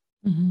trauma.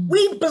 Mm-hmm.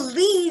 We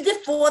bleed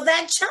for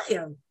that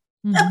child.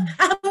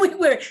 Mm-hmm.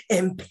 We're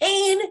in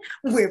pain,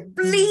 we're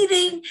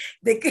bleeding,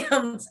 that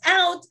comes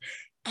out.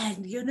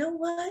 And you know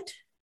what?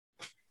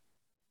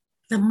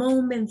 The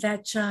moment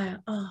that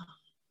child,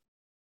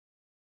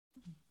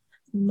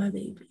 my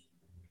baby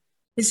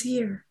is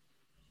here,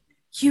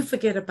 you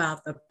forget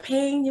about the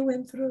pain you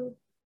went through.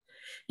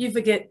 You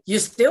forget you're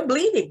still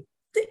bleeding.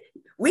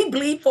 We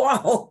bleed for a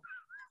whole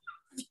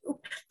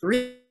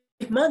 3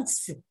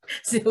 months,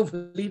 still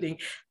bleeding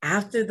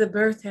after the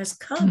birth has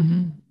come.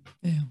 Mm-hmm.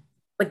 Yeah.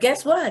 But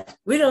guess what?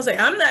 We don't say,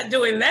 I'm not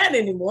doing that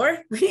anymore.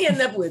 We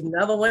end up with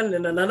another one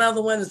and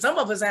another one. Some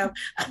of us have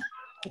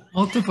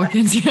multiple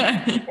kids.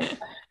 Yeah.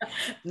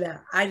 No,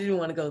 I didn't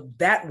want to go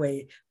that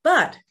way,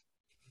 but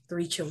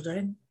 3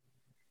 children.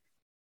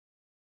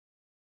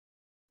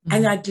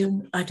 Mm-hmm.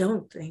 And I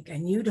don't think,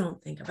 and you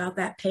don't think about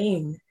that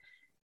pain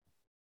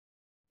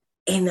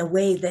in a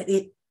way that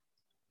it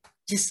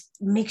just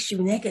makes you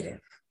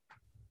negative.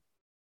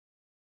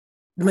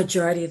 The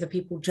majority of the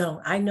people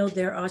don't. I know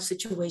there are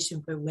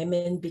situations where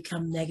women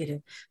become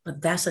negative,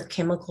 but that's a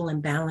chemical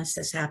imbalance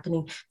that's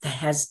happening that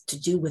has to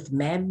do with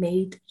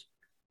man-made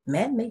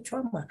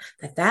trauma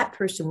that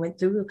person went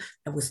through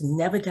that was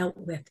never dealt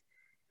with.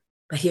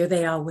 But here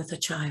they are with a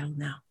child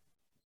now.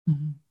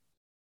 Mm-hmm.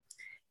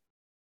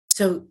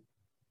 So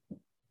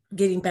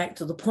getting back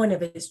to the point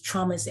of it is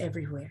trauma is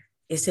everywhere.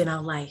 It's in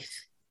our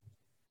life.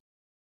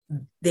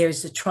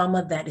 There's a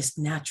trauma that is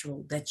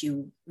natural that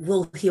you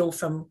will heal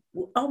from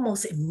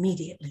almost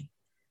immediately.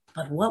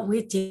 But what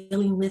we're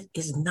dealing with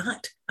is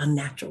not a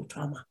natural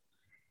trauma.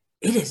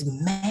 It is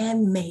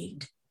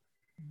man-made.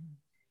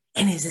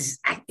 And it is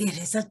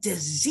a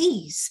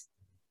disease.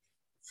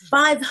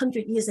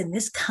 500 years in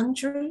this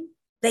country,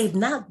 they've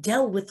not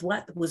dealt with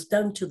what was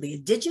done to the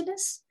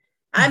indigenous.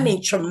 I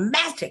mean,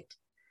 traumatic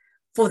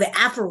for the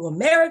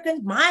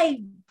Afro-Americans,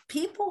 my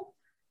people.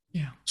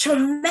 Yeah.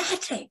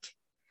 Traumatic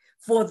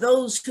for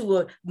those who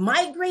are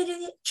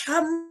migrated,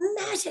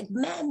 traumatic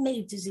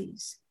man-made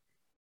disease.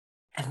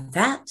 And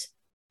that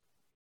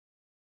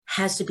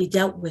has to be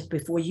dealt with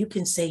before you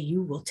can say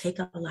you will take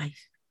a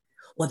life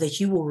or that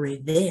you will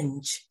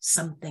revenge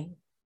something.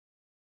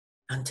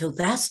 Until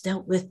that's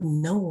dealt with,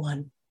 no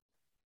one.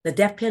 The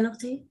death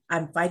penalty,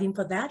 I'm fighting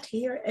for that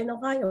here in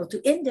Ohio to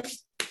end it.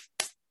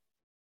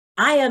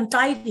 I am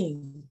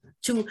fighting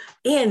to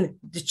end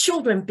the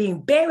children being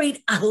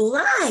buried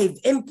alive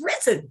in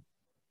prison.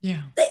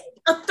 Yeah.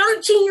 A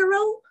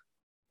 13-year-old,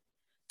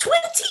 20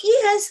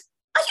 years?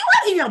 Are you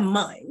out of your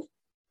mind?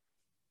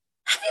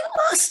 Have you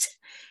lost?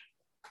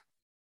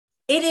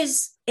 It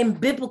is in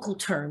biblical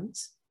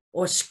terms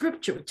or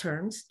scriptural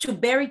terms to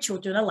bury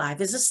children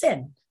alive is a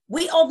sin.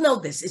 We all know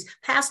this. It's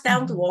passed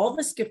down through all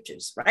the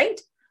scriptures, right?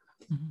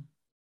 Mm-hmm.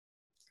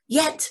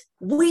 Yet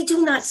we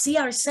do not see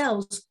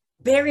ourselves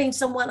burying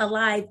someone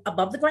alive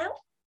above the ground.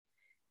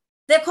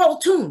 They're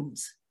called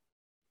tombs.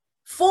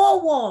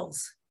 4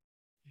 walls.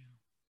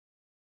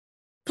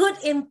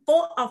 Put in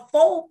a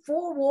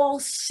four-wall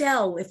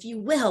shell, if you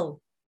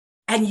will,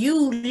 and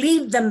you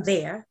leave them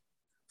there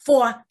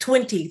for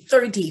 20,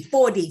 30,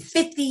 40,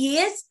 50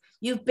 years,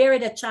 you've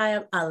buried a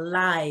child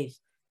alive.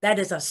 That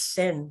is a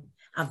sin.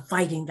 I'm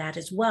fighting that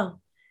as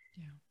well.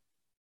 Yeah.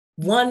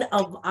 One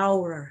of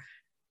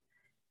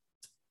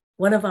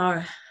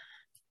our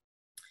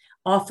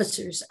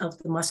officers of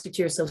the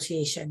Musketeer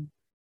Association,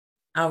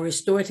 our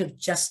Restorative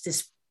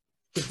Justice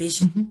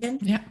Division,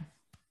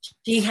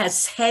 she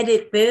has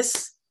headed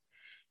this,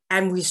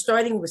 and we're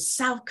starting with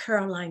South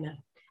Carolina,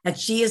 and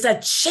she is a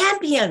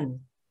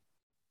champion.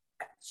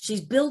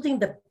 She's building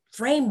the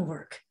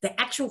framework, the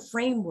actual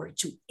framework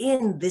to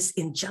end this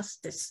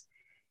injustice.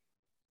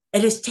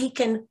 It has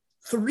taken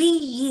 3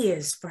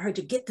 years for her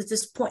to get to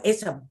this point.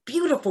 It's a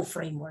beautiful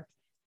framework,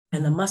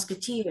 and the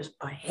Musketeers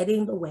are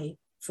heading the way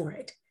for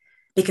it,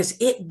 because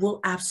it will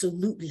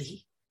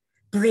absolutely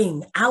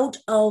bring out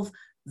of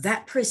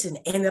that prison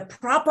in a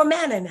proper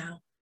manner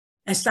now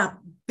and stop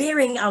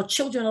burying our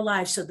children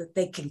alive so that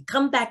they can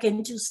come back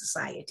into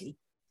society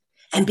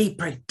and be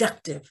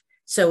productive.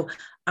 So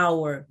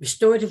our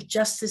Restorative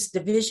Justice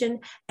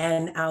Division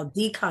and our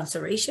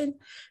Decarceration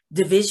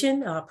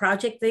Division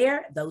project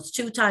there, those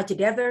two tied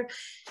together,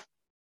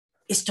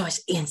 it starts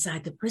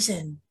inside the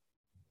prison,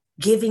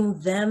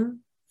 giving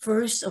them,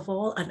 first of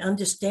all, an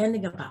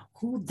understanding about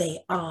who they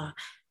are,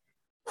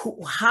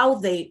 how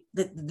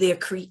their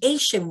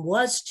creation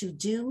was to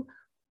do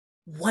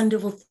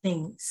wonderful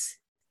things.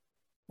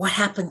 What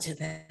happened to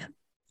them?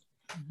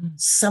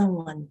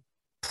 Someone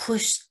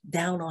pushed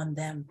down on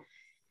them,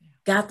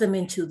 got them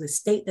into the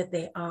state that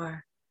they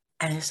are,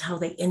 and it's how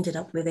they ended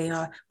up where they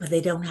are, but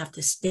they don't have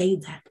to stay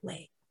that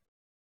way.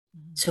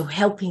 So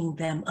helping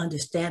them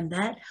understand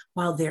that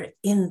while they're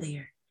in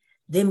there,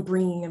 then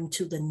bringing them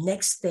to the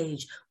next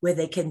stage where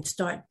they can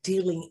start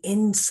dealing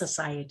in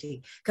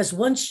society. Because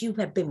once you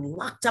have been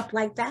locked up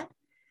like that,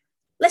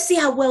 let's see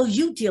how well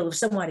you deal if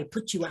somebody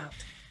put you out.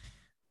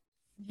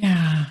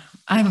 Yeah,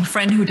 I have a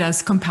friend who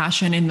does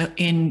compassion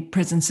in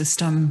prison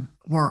system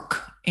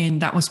work.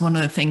 And that was one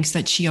of the things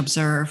that she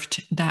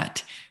observed,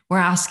 that we're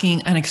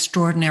asking an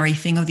extraordinary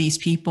thing of these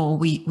people.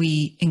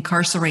 We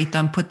incarcerate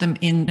them, put them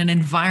in an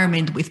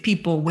environment with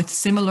people with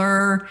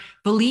similar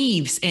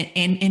beliefs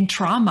in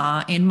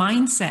trauma, in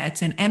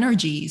mindsets and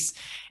energies.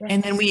 Yes.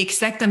 And then we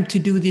expect them to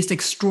do this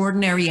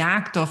extraordinary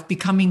act of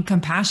becoming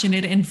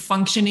compassionate and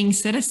functioning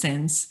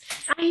citizens.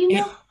 I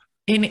know.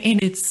 And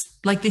it's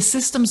like the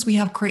systems we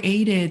have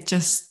created,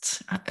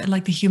 just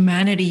like the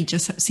humanity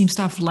just seems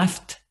to have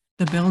left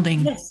the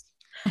building. Yes.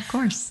 Of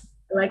course.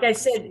 Like I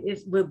said,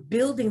 we're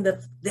building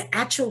the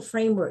actual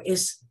framework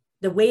is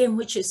the way in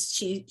which is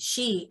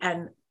she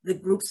and the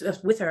groups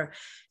with her,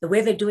 the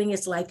way they're doing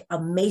is like a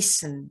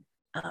masonry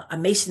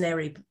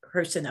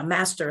person, a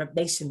master of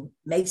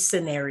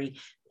masonry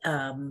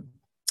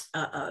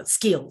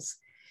skills.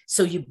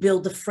 So you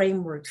build the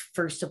framework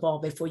first of all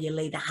before you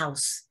lay the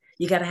house.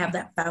 You got to have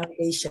that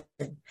foundation,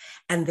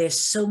 and they're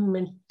so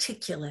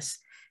meticulous.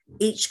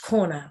 Each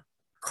corner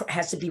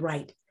has to be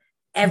right,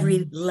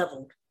 every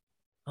level.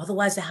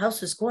 Otherwise, the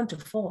house is going to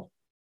fall.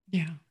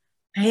 Yeah.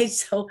 Right.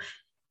 So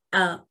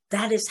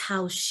that is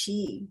how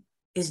she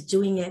is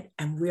doing it.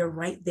 And we're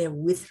right there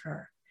with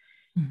her.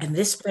 And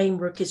this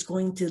framework is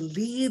going to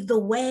lead the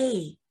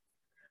way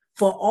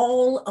for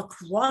all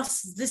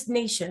across this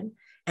nation.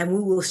 And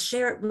we will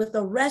share it with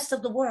the rest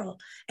of the world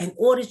in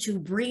order to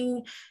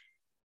bring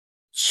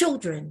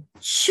children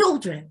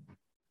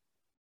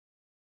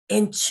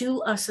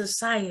into a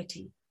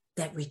society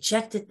that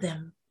rejected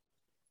them,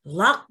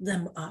 locked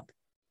them up,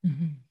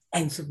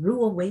 and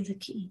threw away the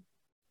key.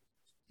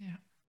 Yeah.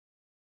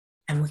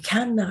 And we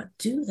cannot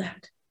do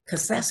that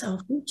because that's our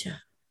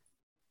future.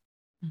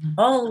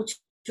 All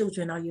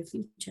children are your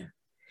future.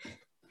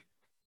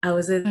 I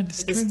was at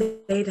the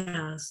State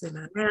House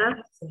and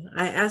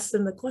I asked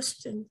them the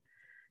question.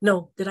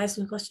 No, did I ask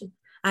them the question?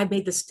 I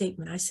made the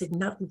statement. I said,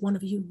 not one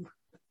of you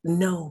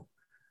know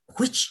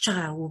which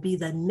child will be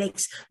the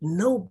next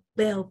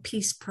Nobel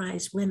Peace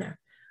Prize winner,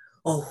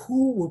 or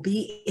who will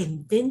be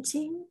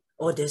inventing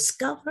or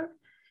discover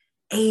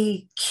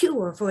a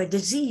cure for a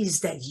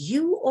disease that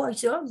you or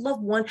your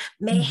loved one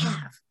may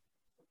have.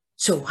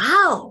 So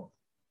how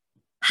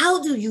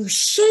do you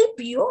shape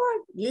your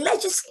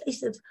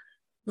legislative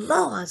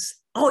laws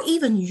or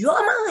even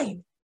your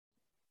mind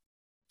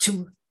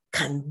to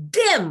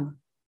condemn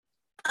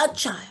a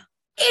child,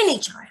 any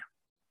child?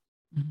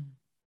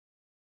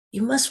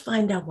 You must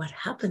find out what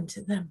happened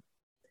to them,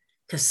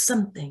 because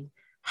something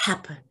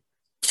happened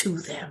to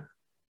them.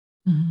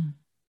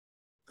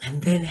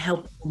 And then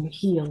help them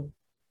heal,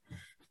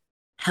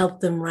 help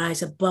them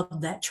rise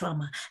above that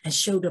trauma, and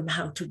show them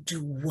how to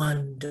do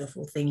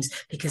wonderful things,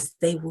 because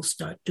they will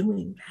start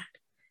doing that.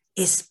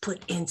 It's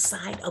put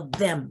inside of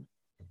them.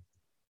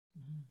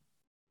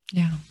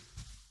 Yeah.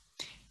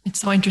 It's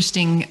so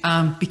interesting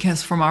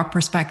because from our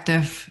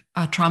perspective,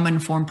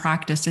 trauma-informed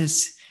practice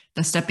is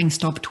the stepping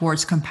stone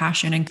towards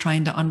compassion and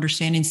trying to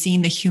understand and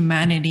seeing the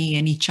humanity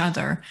in each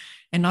other.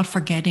 and not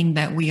forgetting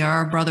that we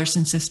are brothers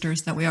and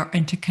sisters, that we are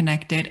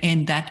interconnected,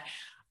 and that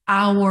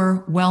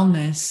our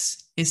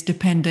wellness is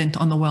dependent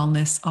on the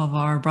wellness of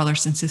our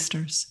brothers and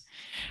sisters.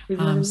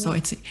 So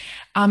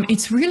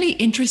it's really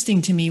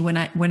interesting to me when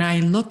I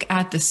look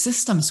at the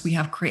systems we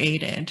have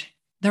created.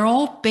 They're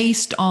all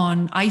based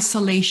on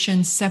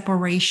isolation,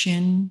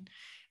 separation,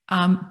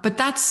 but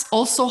that's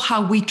also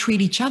how we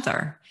treat each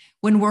other.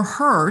 When we're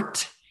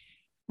hurt,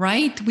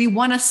 right? We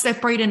want to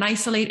separate and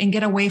isolate and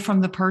get away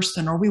from the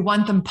person, or we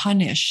want them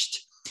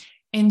punished.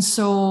 And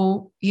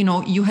so,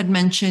 you had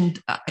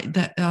mentioned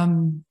that.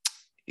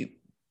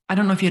 I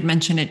don't know if you had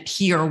mentioned it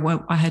here or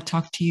what I had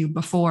talked to you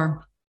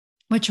before,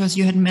 which was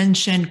you had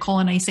mentioned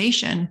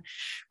colonization.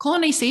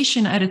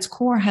 Colonization at its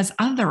core has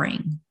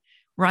othering,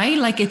 right?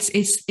 Like it's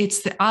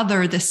the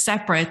other, the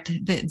separate,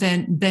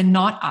 the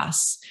not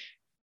us.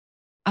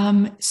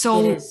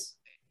 So it is.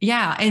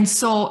 Yeah. And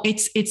so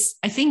it's,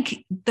 I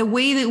think the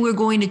way that we're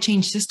going to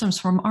change systems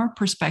from our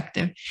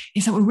perspective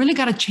is that we really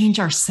got to change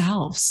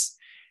ourselves.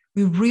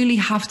 We really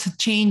have to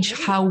change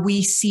how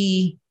we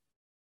see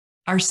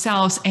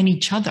ourselves and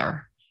each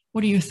other.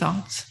 What are your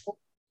thoughts?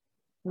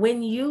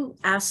 When you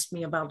asked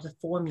me about the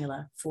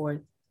formula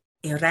for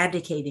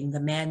eradicating the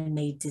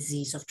man-made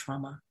disease of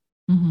trauma,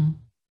 mm-hmm.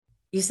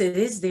 You said,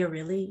 is there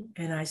really?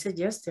 And I said,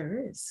 yes,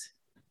 there is.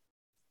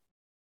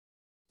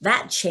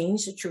 That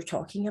change that you're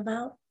talking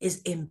about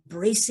is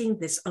embracing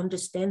this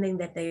understanding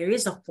that there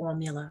is a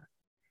formula,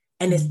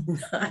 and it's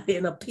not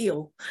in a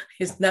pill.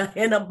 It's not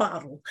in a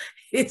bottle.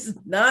 It's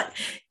not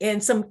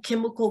in some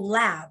chemical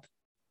lab.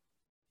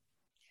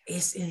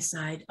 It's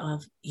inside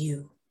of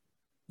you.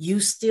 You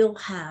still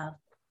have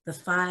the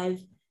 5,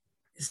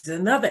 this is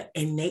another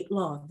innate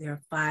law. There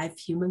are 5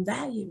 human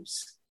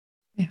values.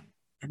 Yeah.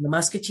 And the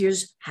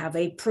Musketeers have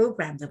a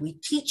program that we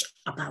teach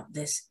about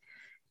this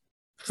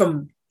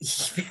from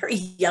very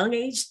young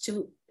age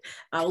to,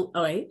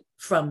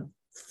 from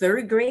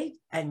 3rd grade.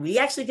 And we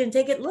actually can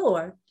take it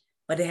lower,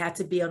 but it had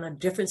to be on a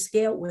different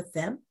scale with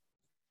them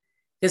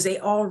because they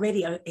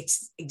already are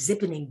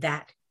exhibiting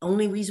that.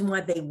 Only reason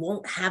why they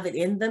won't have it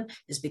in them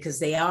is because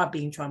they are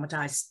being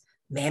traumatized.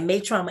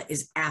 Man-made trauma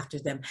is after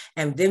them.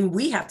 And then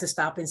we have to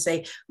stop and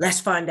say,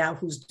 let's find out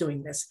who's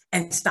doing this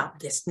and stop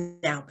this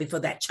now before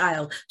that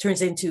child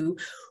turns into,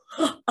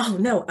 oh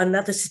no,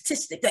 another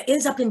statistic that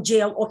ends up in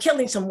jail or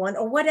killing someone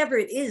or whatever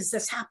it is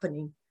that's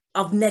happening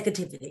of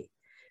negativity.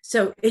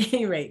 So at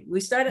any rate, we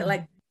started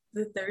like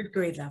the 3rd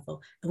grade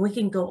level, and we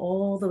can go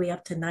all the way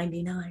up to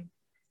 99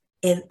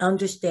 in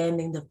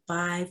understanding the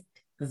 5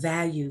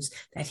 values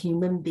that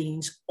human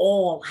beings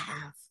all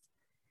have.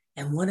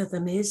 And one of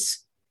them is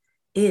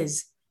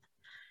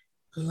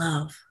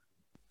love,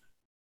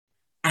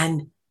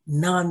 and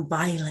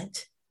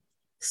nonviolent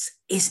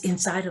is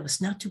inside of us.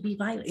 Not to be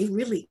violent, it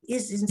really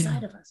is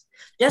inside of us.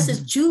 Just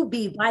as to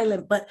be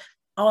violent, but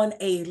on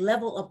a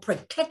level of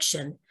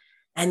protection.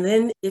 And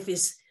then if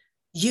it's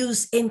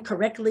used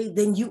incorrectly,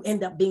 then you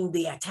end up being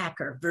the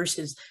attacker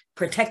versus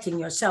protecting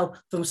yourself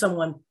from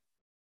someone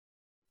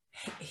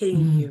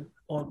hitting you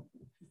or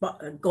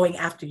going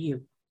after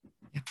you.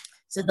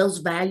 So those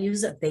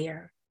values are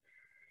there.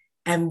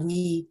 And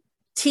we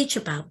teach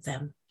about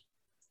them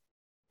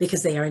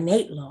because they are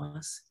innate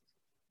laws.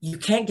 You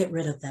can't get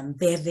rid of them.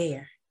 They're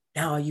there.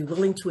 Now, are you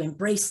willing to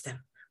embrace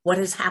them? What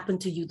has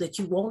happened to you that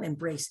you won't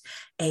embrace?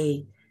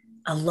 A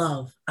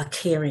love, a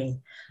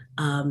caring,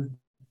 a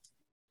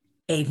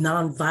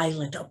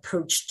nonviolent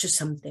approach to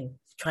something,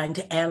 trying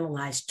to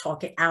analyze,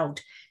 talk it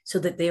out so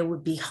that there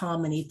would be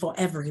harmony for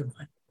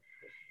everyone.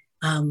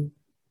 The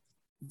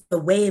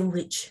way in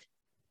which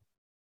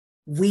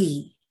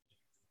we,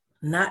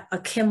 not a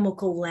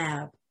chemical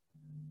lab,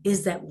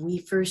 is that we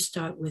first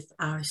start with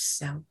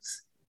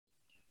ourselves.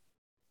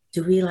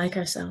 Do we like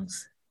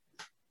ourselves?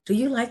 Do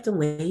you like the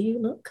way you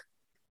look?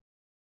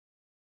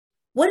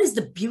 What is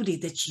the beauty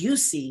that you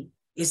see?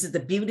 Is it the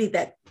beauty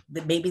that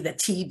maybe the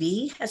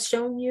TV has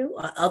shown you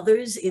or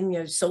others in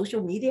your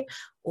social media?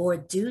 Or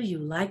do you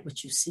like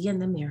what you see in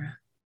the mirror?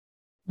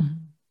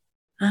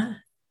 Huh?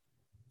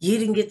 You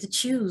didn't get to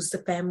choose the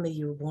family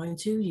you were born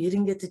to. You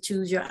didn't get to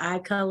choose your eye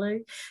color.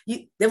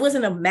 There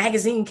wasn't a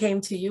magazine came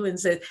to you and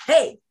said,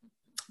 hey,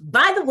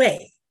 by the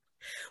way,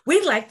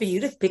 we'd like for you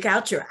to pick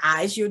out your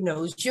eyes, your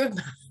nose, your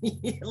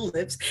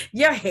lips,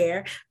 your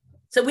hair,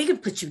 so we can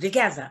put you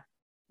together.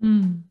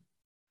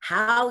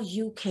 How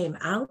you came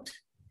out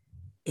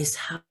is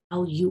how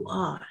you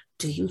are.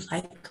 Do you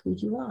like who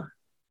you are?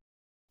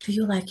 Do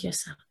you like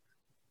yourself?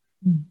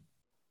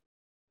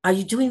 Are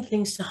you doing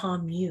things to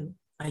harm you?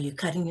 Are you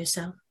cutting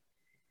yourself?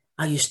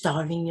 Are you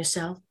starving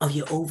yourself? Are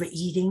you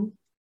overeating?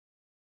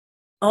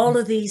 All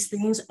of these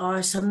things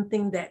are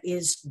something that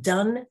is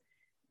done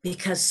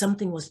because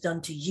something was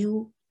done to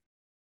you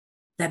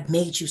that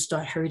made you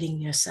start hurting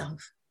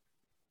yourself.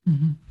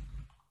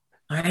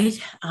 All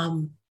right.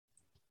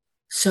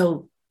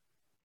 So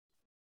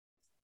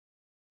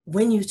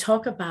when you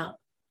talk about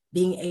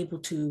being able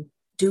to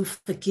do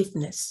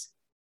forgiveness,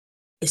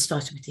 it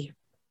starts with you.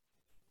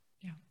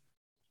 Yeah.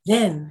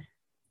 Then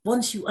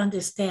once you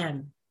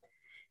understand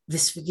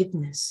this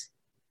forgiveness,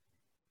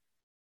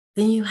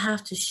 then you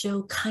have to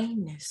show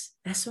kindness.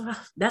 That's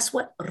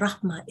what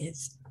rahmah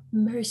is,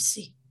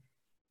 mercy.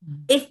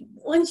 If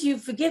once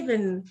you've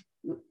forgiven,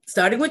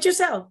 starting with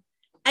yourself,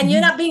 and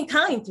you're not being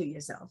kind to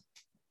yourself,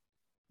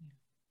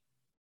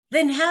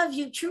 then have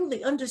you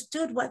truly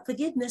understood what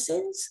forgiveness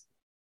is?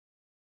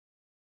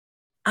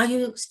 Are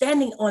you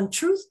standing on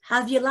truth?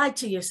 Have you lied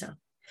to yourself?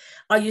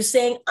 Are you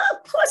saying, oh,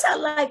 of course I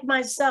like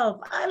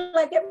myself. I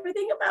like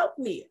everything about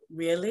me.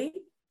 Really?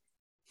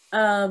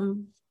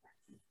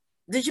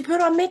 Did you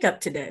put on makeup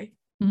today?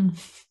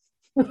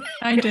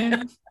 I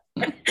did.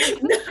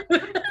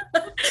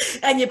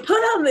 And you put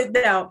on the,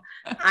 now,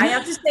 I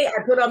have to say,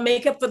 I put on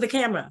makeup for the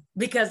camera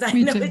because I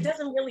know it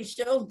doesn't really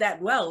show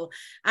that well.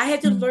 I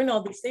had to learn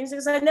all these things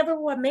because I never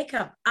wore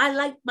makeup. I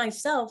like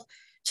myself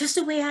just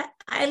the way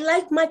I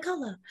like my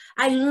color.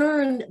 I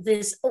learned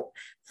this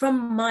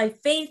from my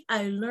faith.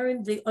 I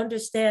learned to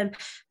understand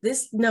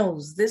this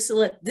nose, this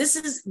lip. This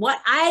is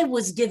what I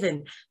was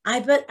given.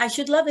 I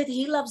should love it.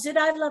 He loves it.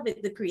 I love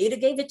it. The Creator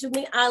gave it to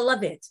me. I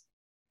love it.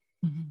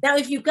 Now,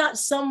 if you've got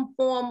some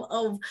form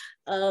of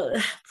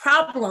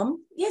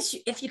problem, yes,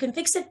 if you can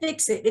fix it,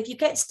 fix it. If you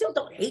can't, still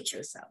don't hate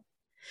yourself.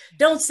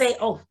 Don't say,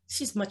 oh,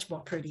 she's much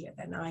more prettier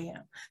than I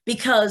am,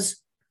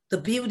 because the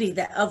beauty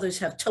that others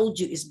have told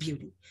you is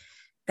beauty.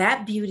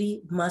 That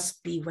beauty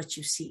must be what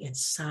you see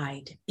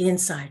inside,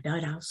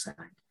 not outside.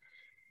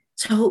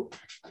 So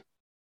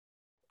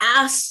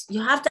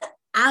you have to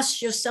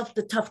ask yourself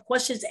the tough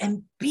questions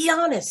and be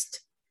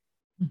honest.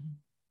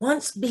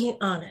 Once being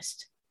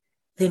honest,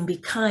 then be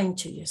kind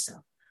to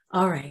yourself.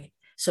 All right,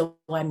 so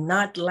I'm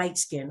not light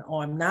skinned,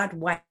 or I'm not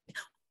white,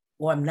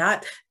 or I'm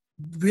not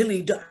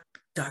really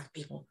dark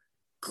people.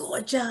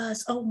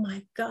 Gorgeous. Oh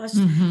my gosh,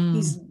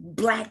 he's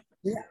black.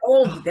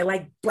 Oh, they're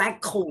like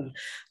black coal.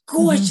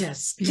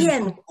 Gorgeous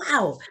skin.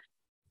 Wow.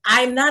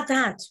 I'm not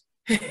that.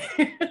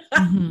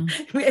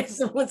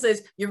 Someone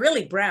says, you're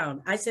really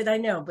brown. I said, I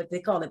know, but they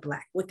call it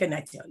black. What can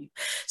I tell you?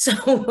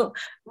 So,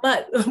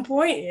 but the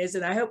point is,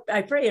 and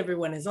I pray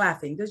everyone is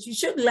laughing, because you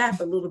should laugh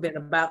a little bit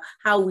about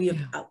how we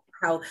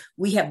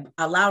have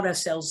allowed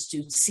ourselves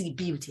to see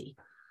beauty.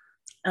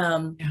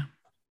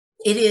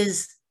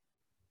 It's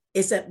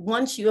that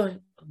once you're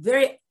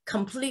very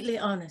completely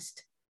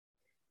honest,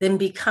 then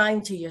be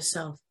kind to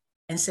yourself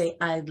and say,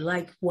 I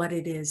like what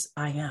it is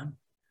I am.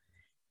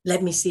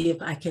 Let me see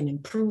if I can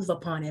improve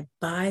upon it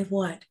by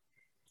what?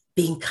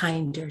 Being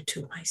kinder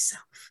to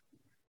myself.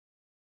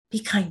 Be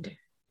kinder.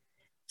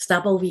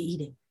 Stop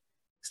overeating.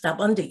 Stop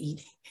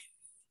undereating.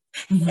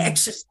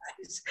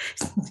 Exercise.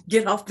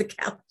 Get off the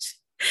couch.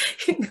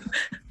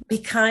 Be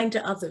kind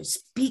to others.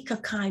 Speak a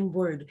kind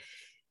word.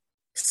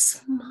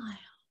 Smile.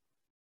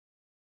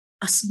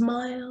 A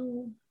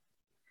smile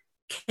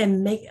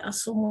can make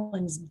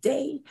someone's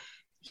day.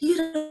 You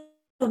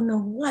don't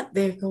know what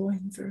they're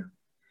going through.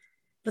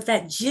 But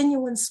that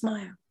genuine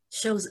smile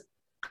shows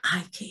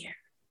I care.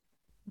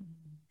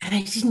 And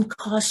it didn't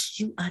cost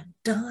you a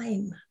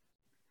dime.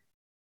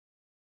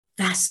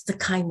 That's the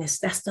kindness.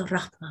 That's the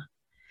rahmah.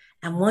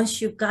 And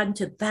once you've gotten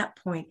to that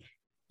point,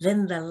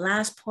 then the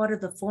last part of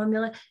the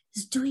formula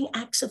is doing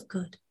acts of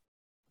good.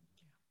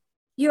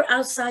 You're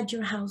outside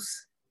your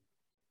house.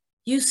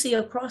 You see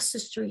across the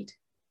street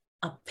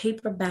a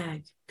paper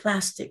bag,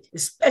 plastic,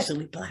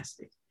 especially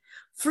plastic,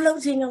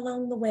 floating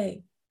along the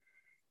way.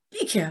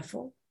 Be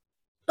careful.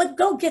 But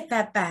go get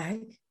that bag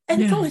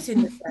and throw it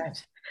in the trash,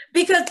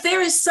 because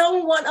there is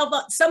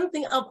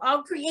something of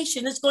our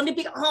creation that's going to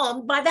be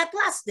harmed by that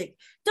plastic.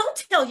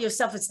 Don't tell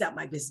yourself it's not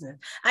my business.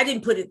 I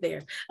didn't put it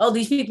there. Oh,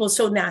 these people are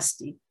so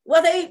nasty.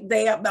 Well,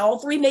 they all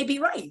three may be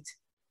right,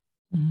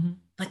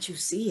 but you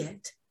see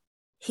it.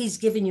 He's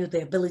given you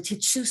the ability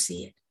to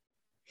see it.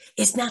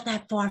 It's not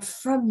that far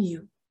from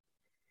you.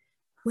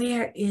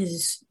 Where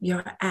is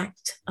your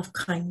act of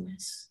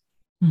kindness,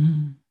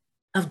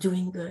 of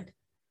doing good?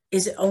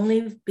 Is it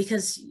only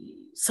because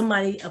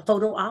a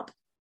photo op,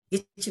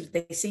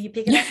 they see you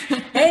pick it up?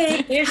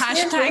 Hey, here's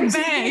hashtag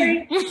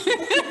bang.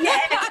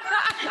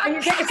 And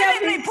you take a selfie,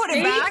 they put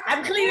it back.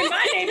 I'm cleaning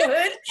my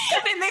neighborhood.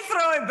 Then they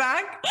throw it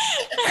back.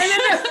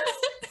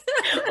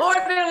 Or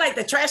they're like,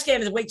 the trash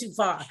can is way too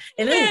far.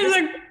 And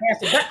then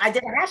I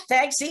did a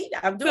hashtag, see,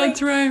 I'm doing.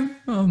 That's right.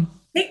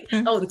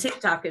 And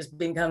TikTok has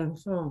become,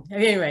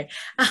 anyway.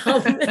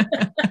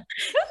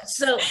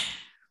 So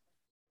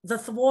the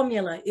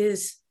formula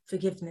is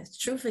forgiveness,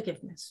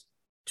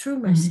 true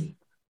mercy,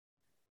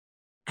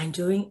 and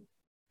doing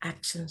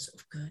actions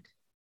of good.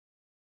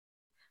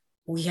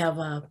 We have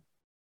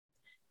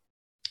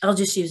I'll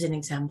just use an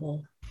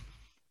example.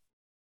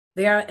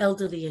 There are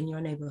elderly in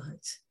your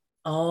neighborhoods,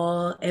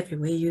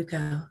 everywhere you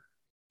go,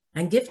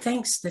 and give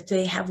thanks that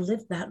they have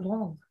lived that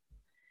long.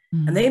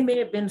 And they may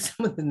have been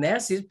some of the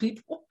nastiest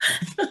people.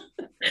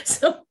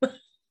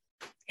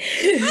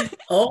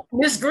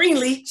 Miss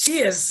Greenlee, she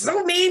is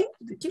so mean.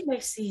 But you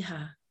may see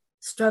her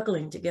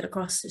struggling to get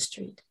across the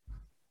street.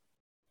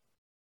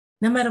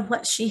 No matter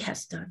what she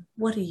has done,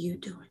 what are you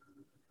doing?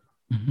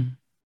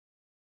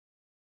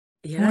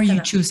 Who are you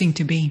choosing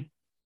to be?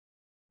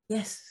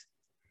 Yes.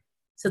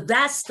 So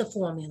that's the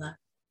formula.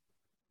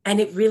 And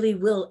it really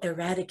will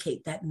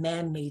eradicate that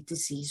man-made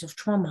disease of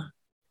trauma.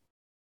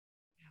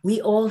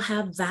 We all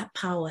have that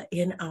power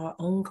in our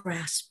own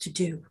grasp to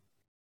do.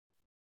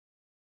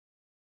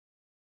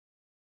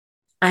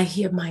 I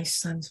hear my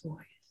son's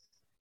voice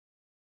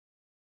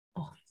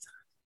all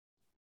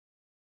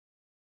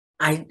the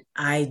time.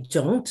 I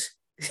don't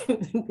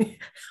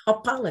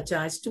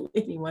apologize to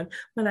anyone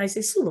when I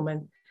say,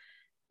 Suleiman,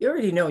 you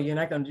already know you're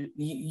not going to do,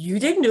 you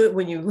didn't do it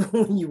when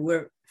you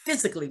were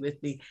physically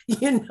with me.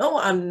 You know,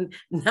 I'm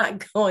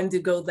not going to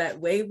go that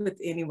way with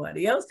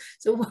anybody else.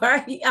 So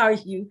why are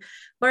you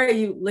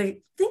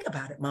like, think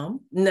about it,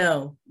 Mom.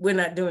 No, we're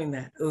not doing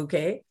that.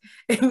 Okay.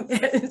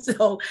 And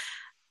so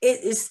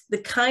it is the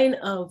kind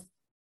of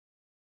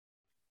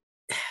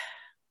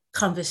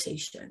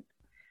conversation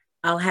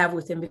I'll have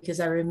with him, because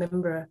I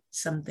remember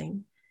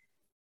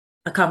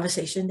a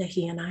conversation that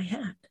he and I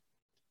had.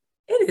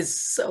 It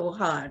is so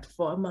hard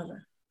for a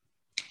mother.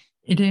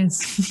 It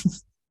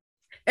is.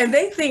 And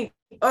they think,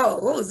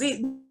 oh,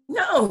 see,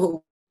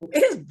 no,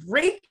 it's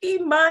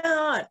breaking my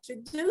heart to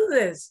do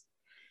this.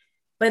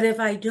 But if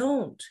I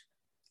don't,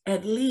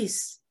 at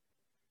least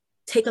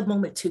take a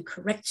moment to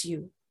correct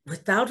you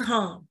without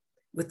harm,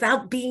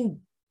 without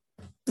being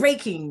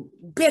breaking,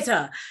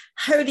 bitter,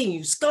 hurting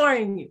you,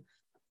 scarring you,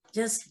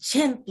 just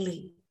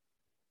gently,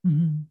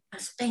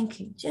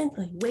 spanking,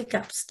 gently, wake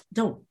up.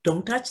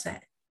 Don't touch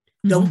that.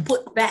 Don't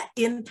put that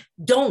in.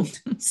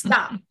 Don't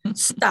stop.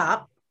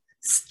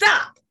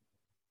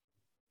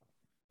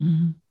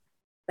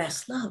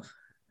 That's love.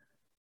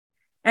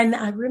 And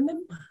I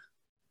remember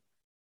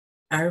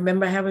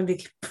having to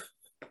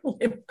pull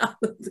him out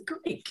of the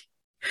creek.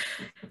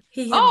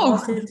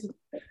 Yes,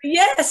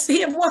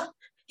 he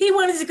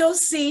wanted to go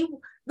see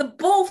the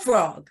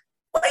bullfrog.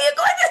 What are you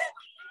going to do?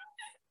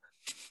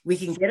 We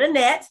can get a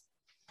net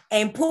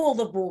and pull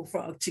the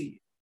bullfrog to you.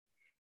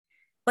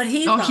 But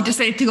he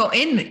decided to go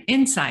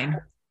inside.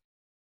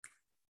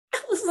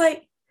 I was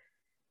like,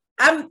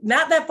 I'm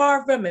not that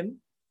far from him.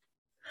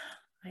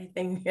 I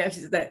think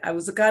that I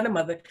was the kind of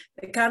mother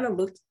that kind of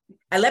looked.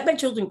 I let my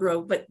children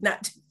grow, but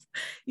not,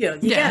 you were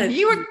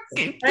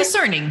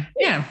discerning.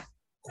 Yeah.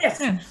 Yes.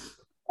 Yeah.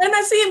 And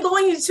I see him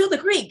going into the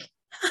creek.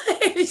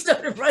 He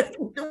started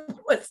running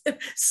towards him.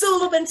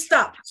 Suleiman,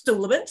 stop.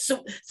 Suleiman,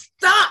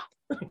 stop.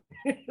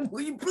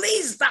 Will you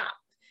please stop?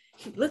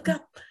 Look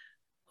up.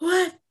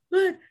 What?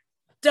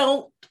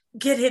 Don't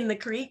get in the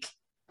creek.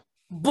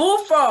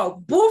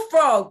 Bullfrog.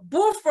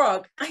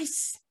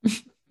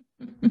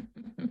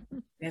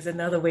 There's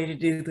another way to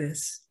do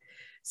this.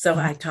 So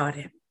I taught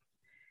him.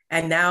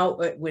 And now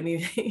when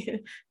he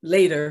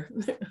later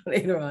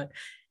on,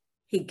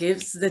 he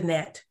gives the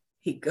net,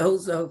 he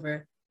goes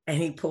over and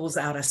he pulls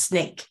out a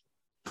snake.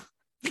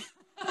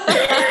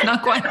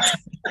 Not quite.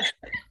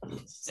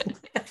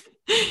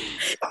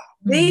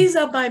 These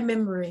are my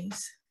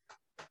memories.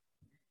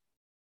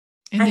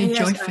 And they're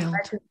joy-filled.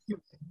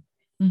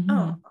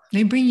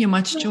 They bring you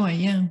much joy,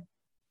 yeah.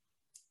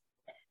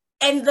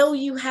 And though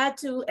you had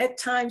to at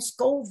times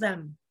scold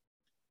them,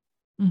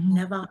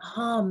 never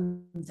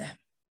harm them,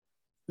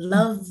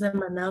 love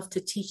them enough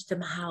to teach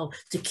them how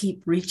to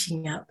keep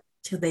reaching up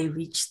till they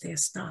reach their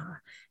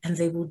star, and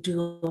they will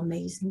do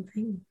amazing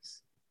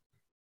things.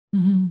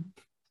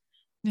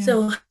 Yeah.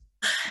 So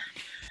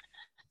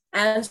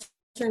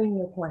answering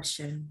your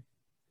question,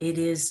 it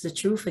is the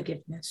true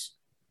forgiveness,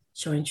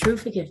 showing true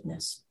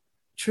forgiveness,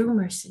 true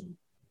mercy,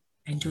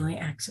 and doing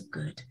acts of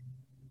good,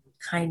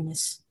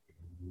 kindness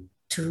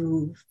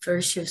to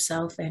first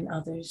yourself and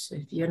others.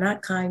 If you're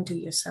not kind to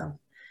yourself,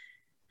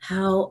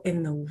 how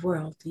in the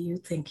world do you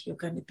think you're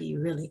going to be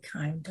really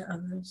kind to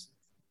others?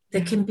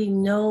 There can be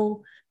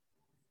no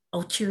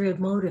ulterior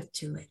motive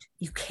to it.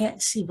 You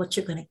can't see what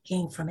you're going to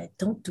gain from it.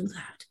 Don't do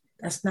that.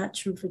 That's not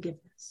true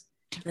forgiveness.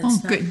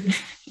 Good.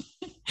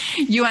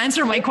 You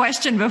answered my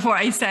question before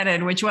I said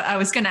it, which I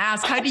was going to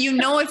ask. How do you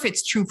know if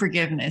it's true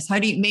forgiveness?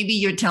 Maybe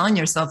you're telling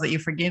yourself that you're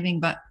forgiving,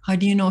 but how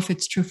do you know if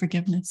it's true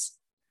forgiveness?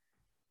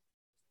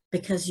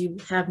 Because you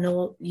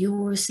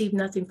will receive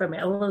nothing from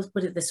it. Let's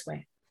put it this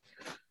way.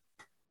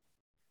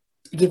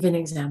 Give an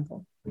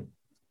example.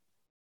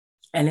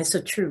 And it's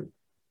a truth.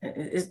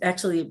 It's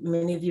actually,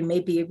 many of you may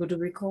be able to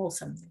recall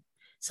something.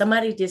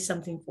 Somebody did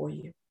something for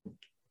you.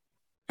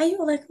 And you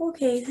were like,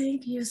 okay,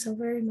 thank you so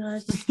very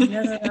much.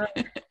 Yeah.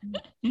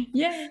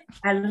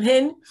 And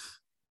then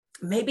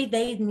maybe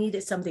they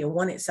needed something or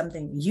wanted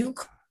something. You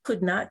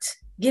could not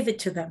give it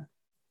to them.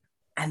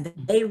 And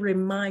they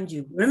remind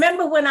you,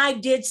 remember when I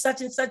did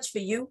such and such for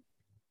you?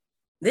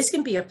 This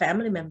can be a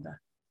family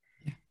member.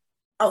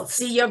 Oh,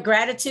 see your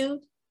gratitude?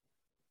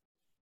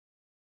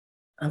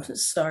 I'm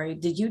sorry.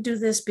 Did you do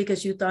this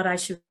because you thought I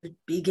should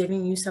be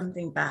giving you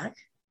something back?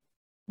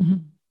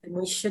 And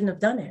we shouldn't have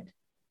done it.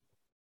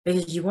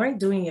 Because you weren't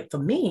doing it for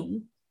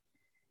me.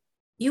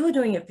 You were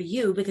doing it for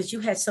you because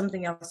you had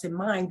something else in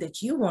mind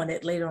that you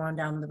wanted later on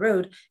down the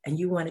road, and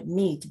you wanted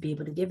me to be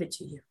able to give it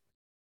to you.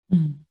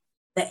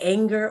 The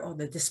anger or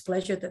the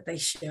displeasure that they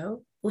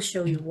show will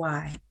show you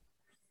why.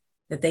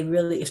 That they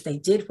really, if they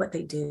did what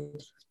they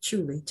did,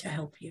 truly to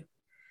help you.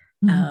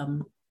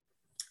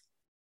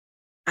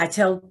 I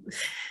tell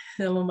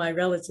some of my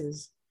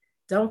relatives,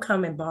 don't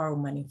come and borrow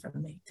money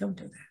from me. Don't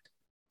do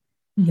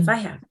that. If I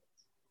have it,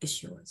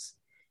 it's yours.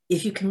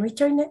 If you can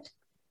return it,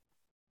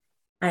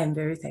 I am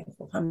very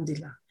thankful.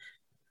 Alhamdulillah.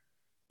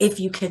 If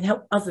you can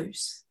help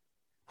others,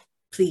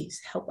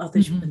 please help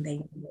others when they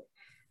need it.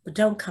 But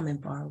don't come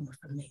and borrow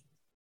from me.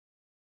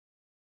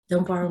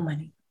 Don't borrow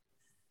money.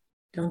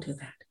 Don't do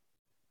that.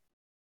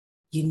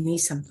 You need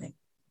something,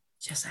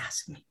 just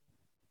ask me.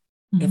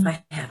 If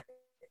I have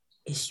it,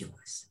 it's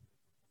yours.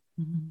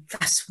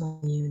 That's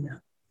when you know.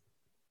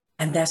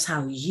 And that's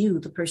how you,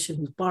 the person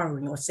who's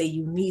borrowing, or say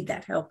you need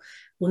that help,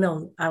 will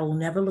know, I will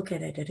never look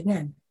at it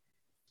again.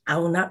 I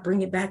will not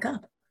bring it back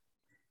up.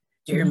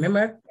 Do you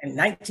remember in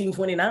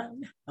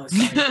 1929? Oh,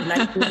 sorry,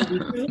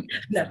 1992,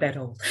 not that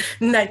old.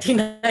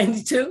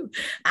 1992,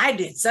 I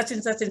did such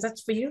and such and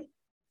such for you.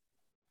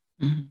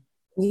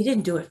 You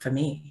didn't do it for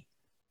me.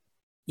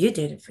 You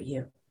did it for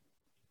you.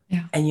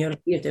 Yeah. And you're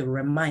here to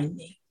remind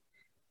me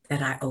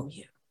that I owe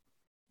you.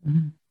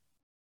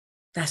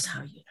 That's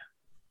how you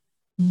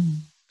know.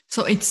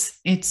 So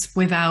it's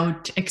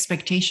without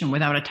expectation,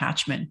 without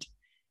attachment.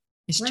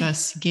 It's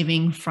just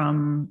giving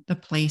from the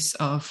place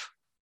of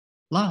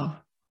love.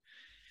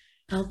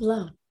 Of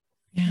love.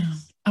 Yeah.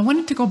 Yes. I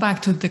wanted to go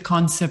back to the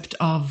concept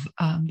of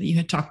that you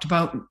had talked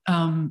about.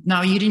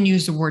 Now, you didn't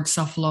use the word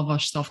self-love or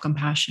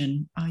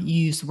self-compassion.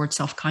 You used the word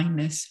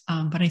self-kindness.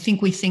 But I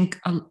think we think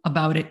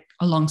about it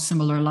along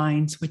similar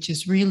lines, which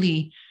is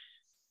really,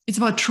 it's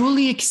about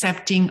truly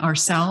accepting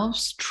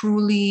ourselves,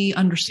 truly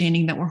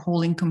understanding that we're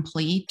whole and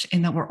complete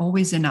and that we're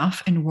always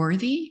enough and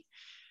worthy.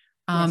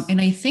 And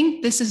I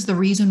think this is the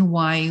reason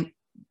why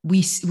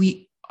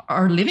we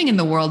are living in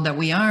the world that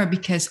we are,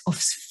 because of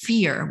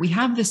fear. We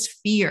have this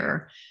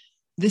fear,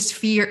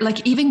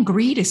 like even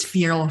greed is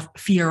fear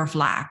of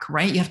lack,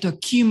 right? You have to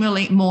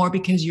accumulate more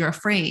because you're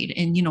afraid.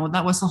 And,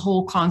 that was the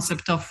whole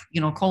concept of,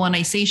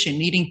 colonization,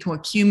 needing to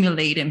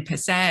accumulate and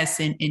possess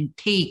and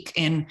take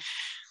and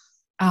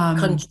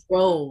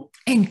control.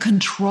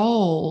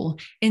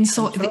 And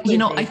so,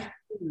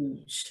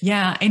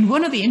 and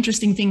one of the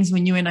interesting things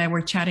when you and I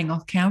were chatting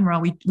off camera,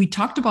 we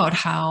talked about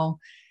how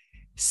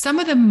some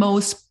of the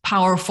most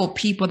powerful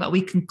people that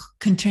we can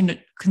continue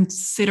to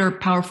consider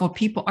powerful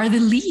people are the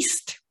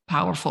least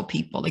powerful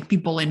people, like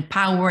people in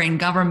power in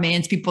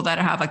governments, people that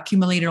have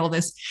accumulated all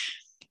this,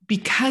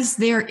 because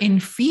they're in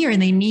fear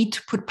and they need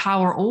to put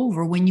power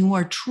over. When you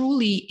are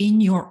truly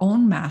in your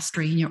own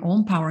mastery, in your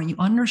own power, and you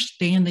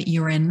understand that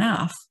you're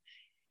enough,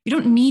 you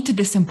don't need to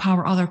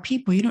disempower other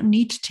people. You don't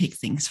need to take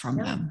things from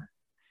them.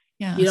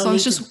 Yeah. You don't need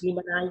it's just to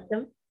demonize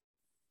them.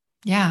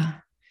 Yeah.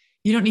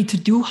 You don't need to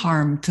do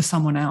harm to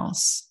someone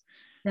else.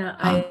 Now,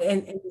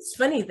 and it's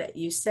funny that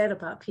you said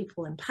about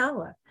people in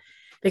power,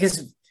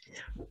 because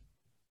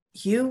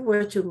you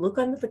were to look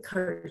under the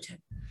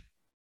curtain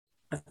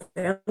of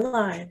their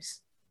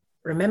lives.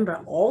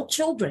 Remember, all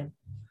children,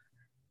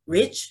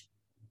 rich,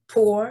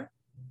 poor,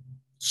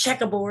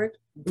 checkerboard,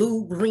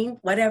 blue, green,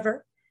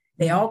 whatever,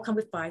 they all come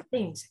with 5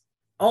 things.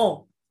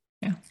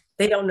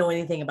 They don't know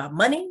anything about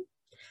money.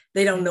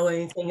 They don't know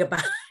anything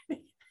about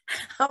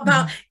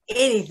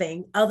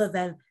anything other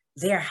than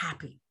they're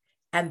happy.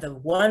 And the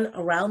one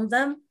around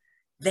them,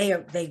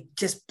 they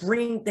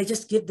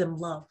just give them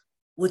love.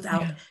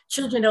 Without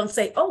children don't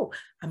say, "Oh,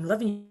 I'm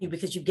loving you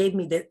because you gave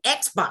me the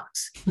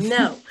Xbox."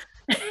 No.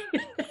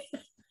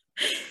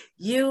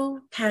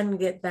 You can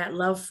get that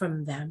love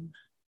from them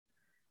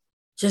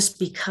just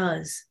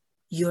because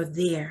you're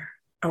there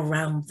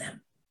around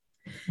them.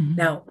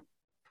 Now,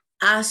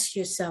 ask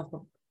yourself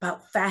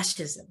about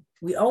fascism.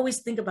 We always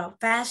think about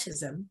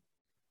fascism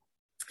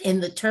in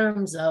the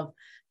terms of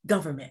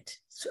government,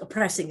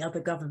 oppressing other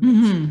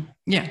governments.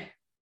 Yeah.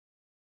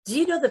 Do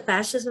you know that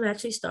fascism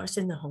actually starts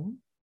in the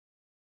home?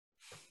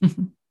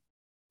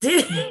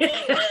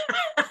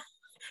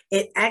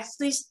 It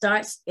actually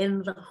starts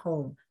in the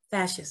home,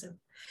 fascism.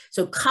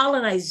 So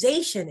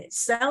colonization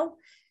itself,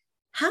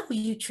 how are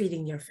you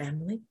treating your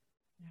family?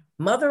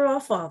 Mother or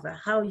father,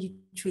 how are you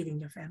treating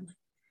your family?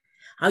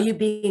 Are you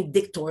being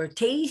dictatorial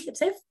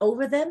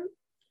over them?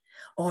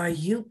 Or are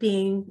you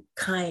being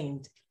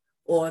kind,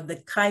 or the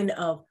kind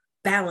of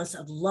balance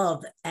of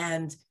love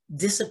and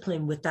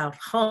discipline without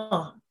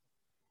harm,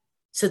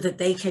 so that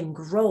they can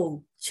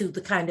grow to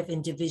the kind of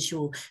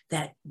individual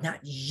that not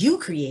you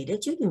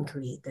created? You didn't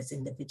create this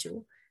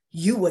individual.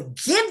 You were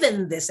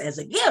given this as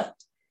a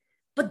gift.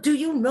 But do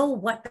you know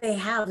what they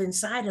have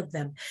inside of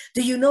them?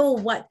 Do you know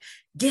what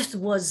gift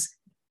was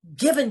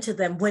given to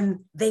them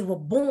when they were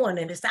born,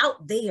 and it's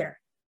out there?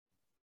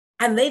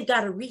 And they've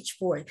got to reach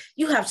for it.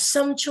 You have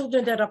some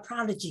children that are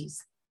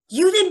prodigies.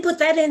 You didn't put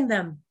that in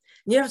them.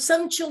 You have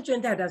some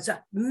children that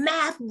are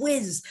math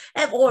whiz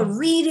or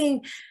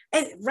reading,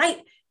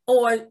 right?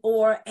 Or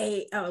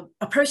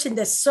a person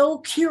that's so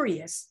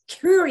curious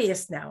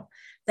now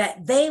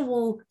that they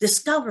will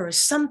discover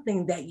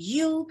something that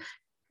you're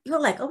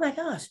like, oh my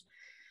gosh,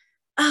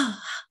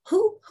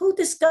 who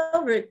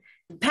discovered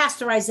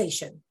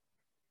pasteurization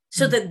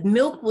so that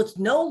milk was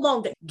no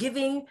longer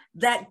giving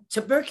that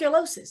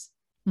tuberculosis,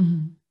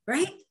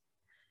 right?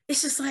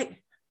 It's just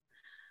like,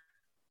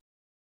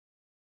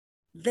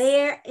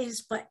 there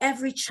is for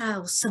every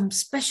child some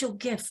special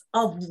gift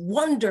of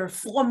wonder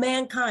for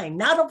mankind,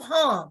 not of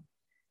harm.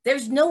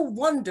 There's no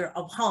wonder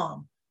of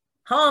harm.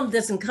 Harm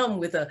doesn't come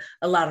with a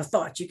lot of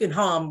thought. You can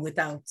harm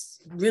without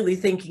really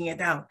thinking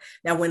it out.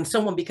 Now, when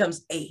someone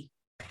becomes a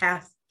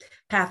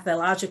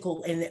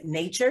pathological in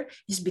nature,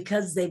 is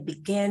because they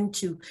begin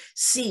to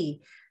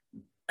see,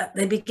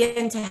 they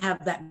begin to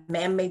have that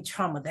man-made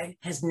trauma that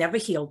has never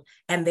healed,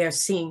 and they're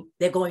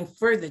going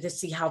further to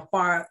see how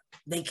far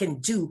they can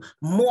do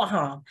more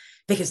harm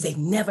because they've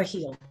never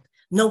healed.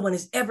 No one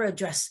has ever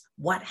addressed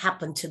what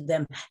happened to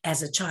them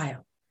as a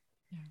child.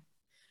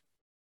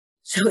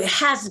 So it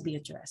has to be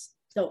addressed.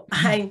 So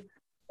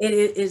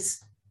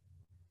it's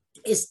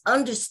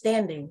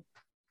understanding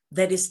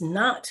that it's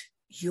not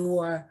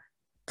your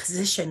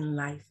position in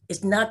life.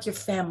 It's not your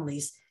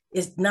family's.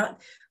 It's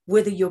not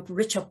whether you're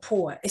rich or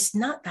poor. It's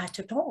not that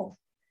at all.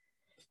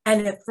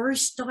 And it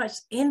first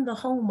starts in the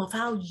home of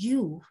how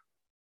you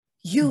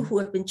who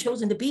have been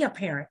chosen to be a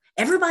parent.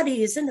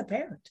 Everybody isn't a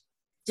parent.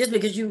 Just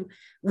because you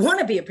want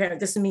to be a parent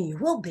doesn't mean you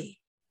will be.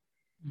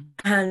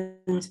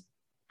 And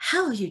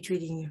how are you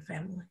treating your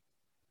family?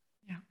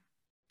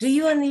 Do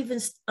you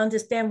even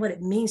understand what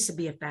it means to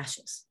be a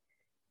fascist?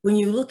 When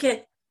you look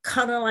at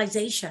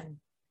colonization,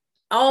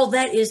 all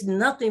that is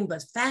nothing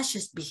but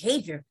fascist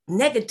behavior,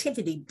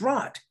 negativity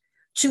brought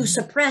to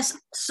suppress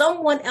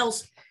someone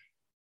else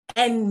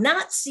and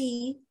not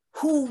see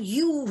who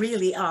you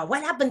really are.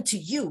 What happened to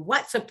you?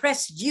 What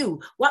suppressed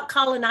you? What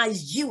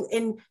colonized you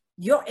in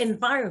your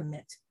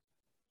environment?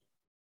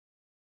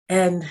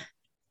 And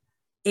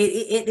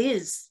it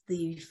is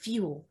the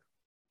fuel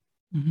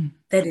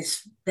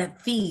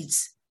that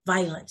feeds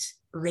violence,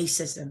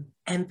 racism,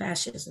 and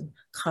fascism,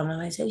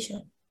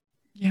 colonization.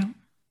 Yeah.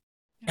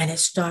 And it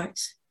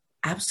starts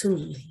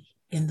absolutely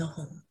in the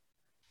home.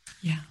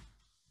 Yeah.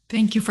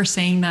 Thank you for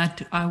saying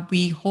that.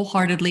 We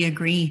wholeheartedly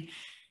agree.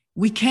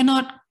 We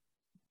cannot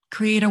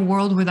create a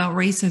world without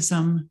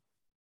racism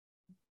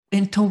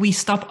until we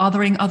stop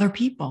othering other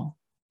people.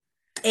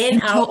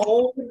 Our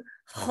own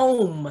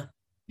home.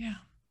 Yeah.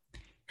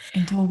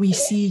 Until we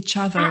see each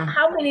other.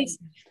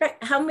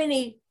 How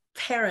many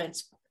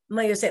parents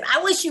may have said,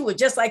 I wish you were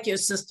just like your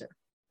sister,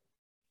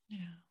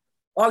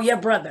 or your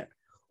brother,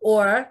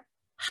 or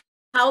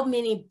how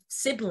many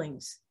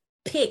siblings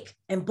pick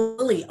and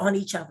bully on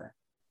each other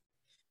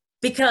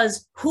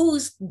because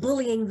who's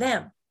bullying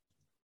them?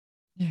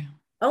 Yeah.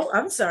 Oh,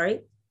 I'm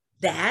sorry.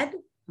 Dad,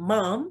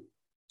 mom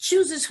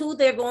chooses who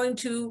they're going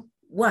to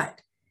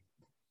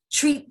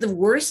treat the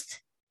worst,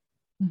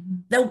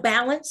 no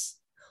balance,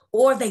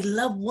 or they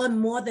love one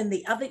more than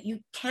the other.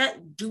 You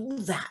can't do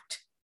that.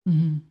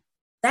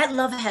 That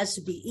love has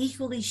to be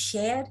equally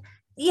shared.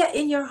 Yeah,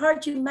 in your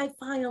heart, you might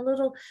find a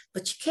little,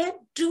 but you can't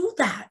do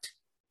that.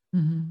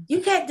 You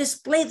can't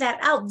display that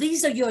out.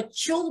 These are your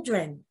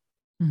children.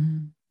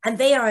 And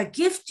they are a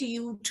gift to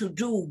you to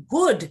do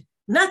good,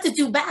 not to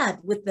do bad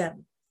with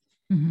them.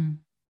 You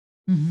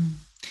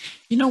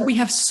know, we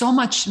have so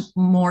much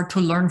more to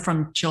learn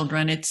from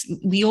children.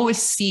 We always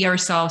see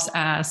ourselves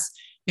as,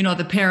 you know,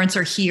 the parents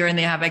are here and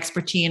they have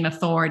expertise and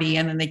authority,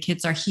 and then the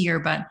kids are here.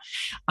 But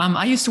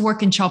I used to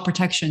work in child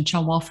protection,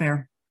 child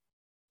welfare.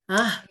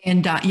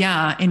 And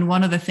and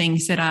one of the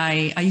things that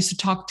I used to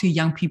talk to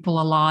young people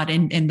a lot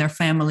and their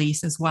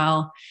families as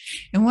well.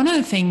 And one of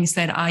the things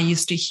that I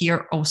used to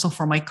hear also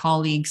from my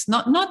colleagues,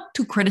 not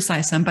to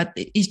criticize them, but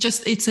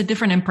it's a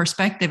different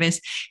perspective, is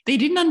they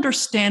didn't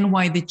understand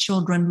why the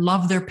children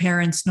love their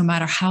parents no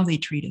matter how they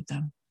treated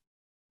them.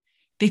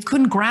 They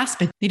couldn't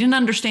grasp it. They didn't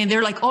understand.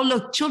 They're like, oh,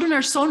 look, children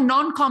are so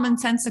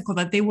non-commonsensical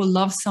that they will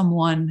love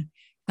someone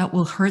that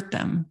will hurt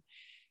them.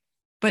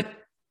 But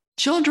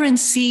children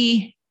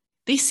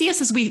they see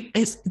us as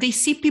they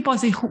see people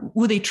as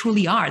who they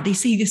truly are. They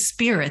see the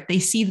spirit. They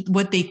see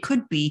what they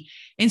could be.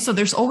 And so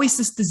there's always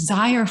this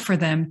desire for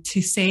them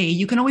to say,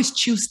 you can always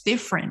choose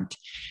different,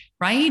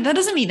 right? That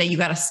doesn't mean that you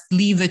got to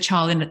leave the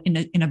child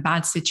in a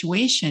bad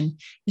situation.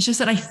 It's just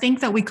that I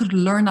think that we could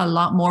learn a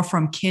lot more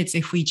from kids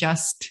if we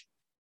just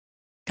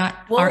got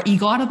our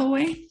ego out of the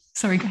way.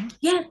 Sorry, go ahead.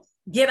 Yeah,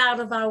 get out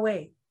of our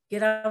way.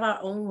 Get out of our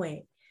own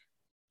way.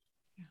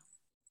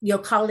 Your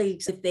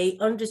colleagues, if they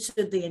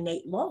understood the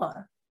innate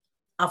law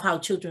of how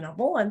children are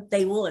born,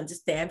 they will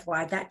understand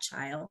why that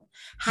child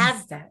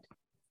has that.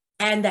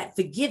 And that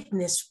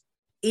forgiveness,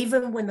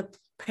 even when the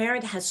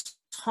parent has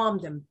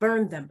harmed them,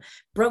 burned them,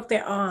 broke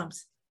their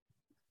arms,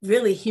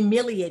 really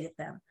humiliated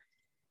them.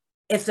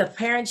 If the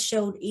parent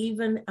showed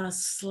even a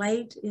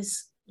slight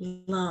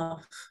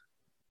love,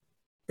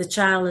 the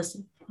child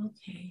is,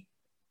 okay,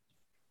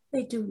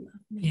 they do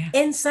love me. Yeah.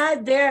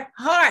 Inside their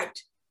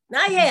heart,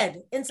 not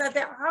head, inside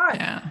their heart,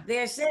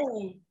 they're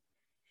saying,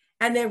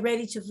 and they're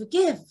ready to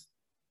forgive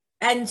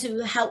and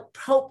to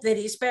hope that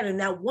it's better.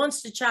 Now,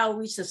 once the child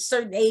reaches a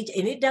certain age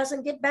and it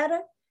doesn't get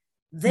better,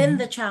 then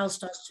the child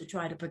starts to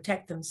try to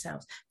protect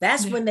themselves.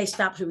 That's when they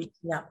stop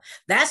reaching out.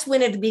 That's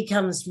when it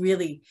becomes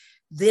really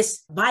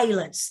this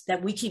violence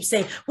that we keep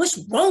saying, what's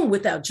wrong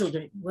with our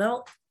children?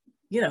 Well,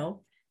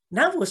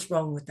 not what's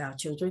wrong with our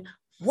children.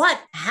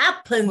 What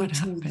happened What to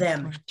happened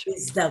them to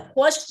is the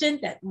question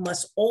that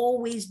must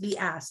always be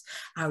asked.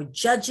 Our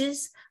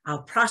judges,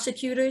 our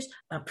prosecutors,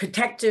 our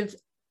protective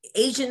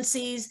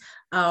agencies,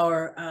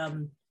 our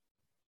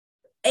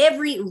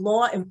every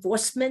law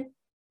enforcement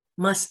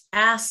must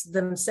ask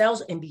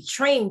themselves and be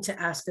trained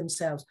to ask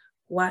themselves,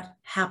 what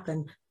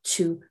happened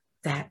to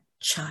that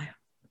child?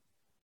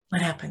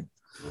 What happened?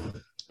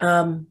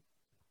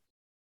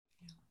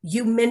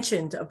 You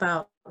mentioned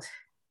about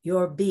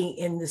your being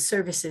in the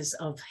services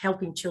of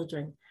helping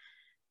children.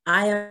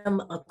 I am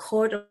a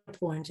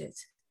court-appointed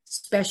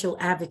special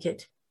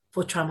advocate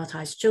for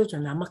traumatized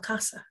children. I'm a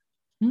CASA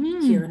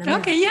here in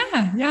America. Okay,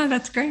 yeah,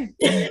 that's great.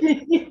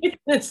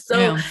 So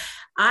Yeah.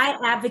 I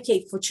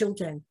advocate for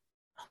children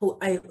who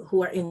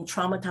are in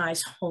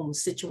traumatized home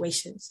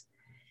situations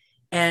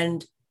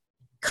and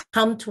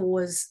come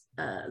towards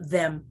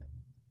them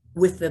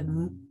with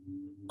the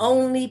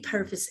only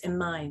purpose in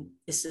mind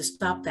is to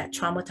stop that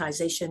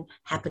traumatization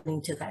happening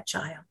to that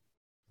child.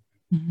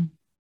 Mm-hmm.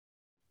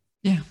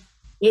 Yeah.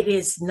 It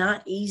is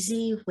not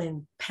easy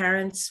when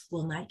parents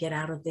will not get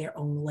out of their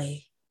own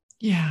way.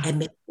 Yeah.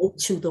 And admit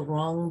to the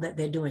wrong that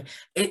they're doing.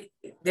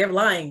 They're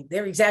lying,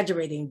 they're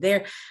exaggerating,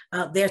 they're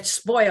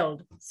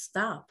spoiled.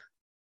 Stop.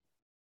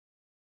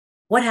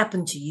 What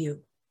happened to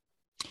you?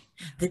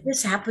 Did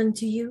this happen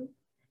to you?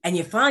 And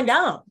you find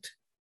out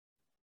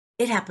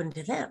it happened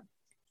to them.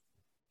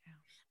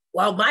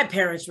 Well, my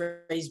parents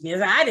raised me.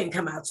 I didn't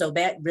come out so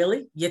bad.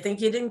 Really? You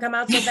think you didn't come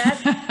out so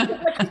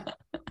bad?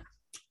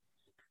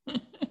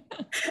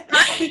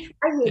 I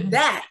hear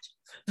that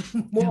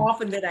more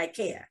often than I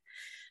care.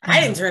 I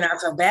didn't turn out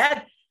so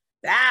bad.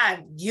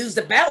 I used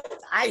a belt.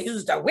 I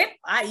used a whip.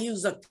 I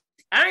used a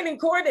ironing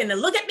cord. And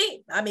look at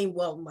me. I mean,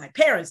 well, my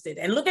parents did.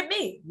 And look at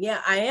me.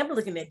 Yeah, I am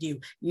looking at you.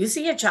 You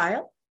see a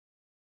child?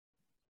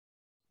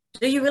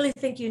 Do you really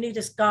think you need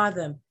to scar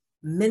them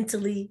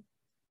mentally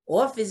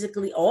or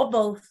physically or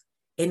both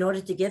in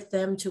order to get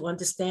them to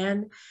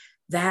understand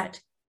that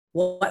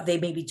what they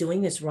may be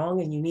doing is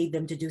wrong and you need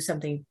them to do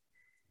something?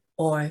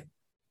 Or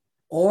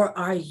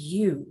are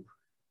you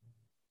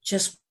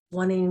just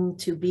wanting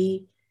to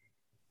be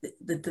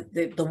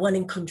the one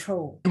in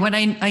control? What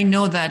I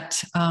know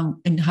that,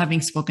 and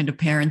having spoken to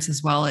parents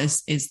as well,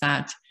 is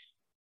that,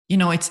 you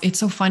know, it's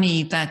so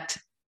funny that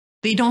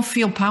they don't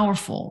feel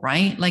powerful,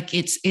 right? Like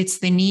it's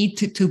the need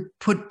to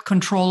put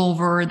control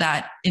over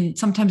that. And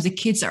sometimes the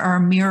kids are a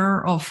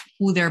mirror of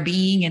who they're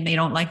being and they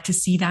don't like to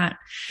see that.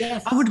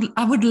 Yes.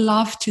 I would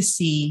love to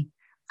see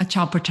a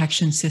child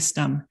protection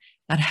system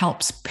that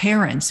helps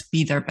parents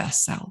be their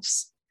best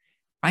selves,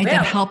 right? Well,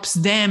 that helps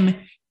them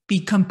be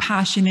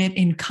compassionate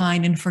and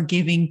kind and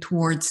forgiving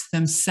towards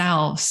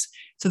themselves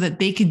so that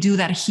they could do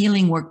that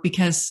healing work.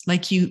 Because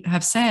like you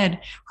have said,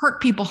 hurt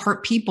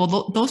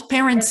people. Those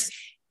parents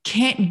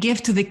can't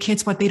give to the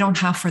kids what they don't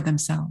have for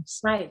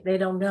themselves. Right. They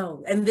don't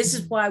know. And this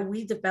is why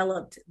we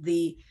developed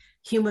the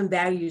Human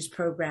Values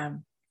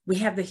Program. We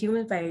have the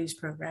Human Values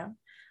Program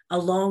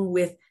along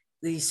with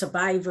the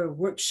Survivor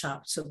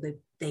Workshop. So that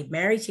they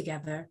marry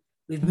together.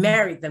 We've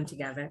married them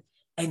together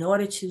in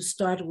order to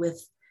start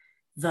with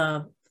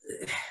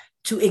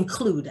to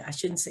include, I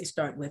shouldn't say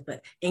start with,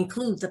 but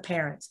include the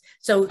parents.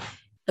 So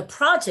the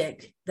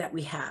project that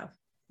we have,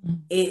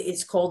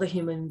 it's called the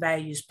Human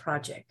Values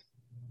Project.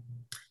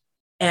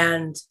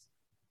 And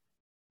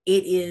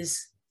it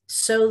is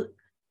so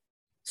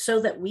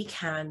that we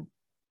can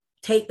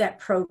take that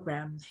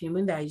program,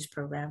 Human Values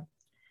Program,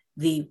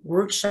 the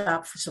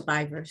workshop for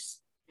survivors,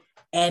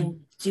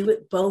 and do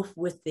it both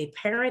with the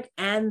parent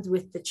and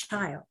with the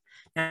child.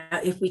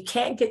 Now, if we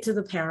can't get to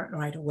the parent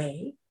right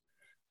away,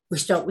 we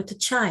start with the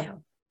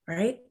child,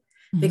 right?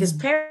 Because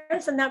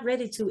parents are not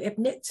ready to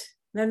admit.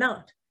 They're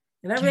not.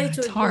 They're not ready to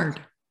admit. It's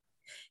hard.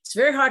 It's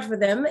very hard for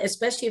them,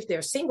 especially if they're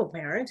a single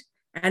parent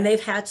and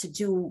they've had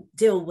to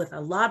deal with a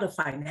lot of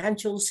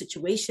financial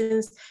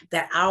situations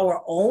that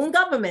our own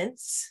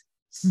governments,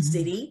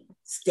 city,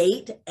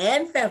 state,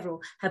 and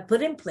federal, have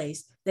put in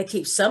place that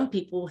keep some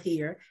people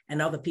here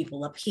and other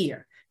people up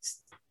here.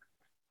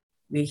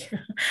 We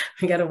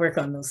got to work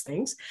on those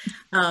things.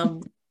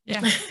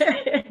 Yeah.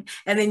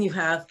 And then you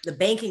have the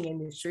banking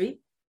industry.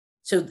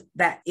 So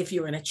that if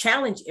you're in a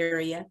challenge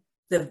area,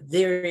 the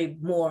very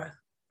more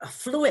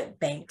affluent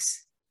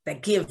banks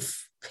that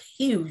give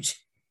huge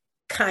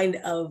kind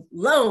of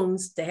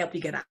loans to help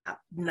you get a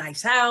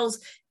nice house,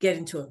 get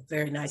into a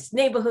very nice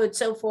neighborhood,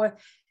 so forth,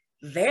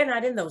 they're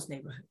not in those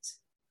neighborhoods.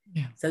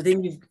 Yeah. So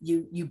then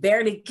you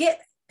barely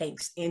get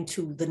banks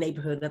into the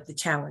neighborhood of the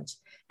challenge.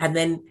 And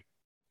then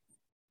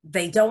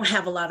they don't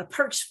have a lot of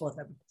perks for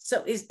them.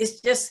 So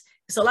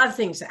it's a lot of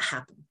things that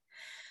happen.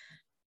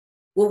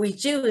 What we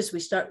do is we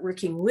start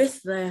working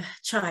with the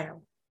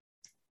child,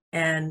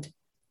 and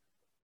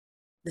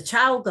the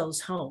child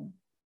goes home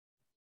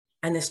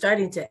and they're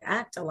starting to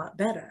act a lot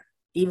better.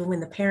 Even when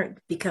the parent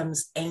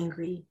becomes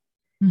angry,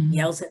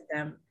 yells at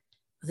them,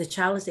 the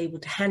child is able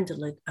to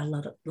handle it a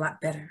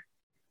lot better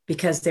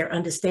because they're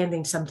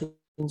understanding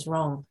something's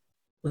wrong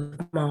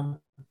with mom,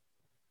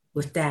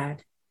 with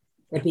dad.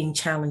 They're being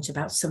challenged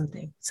about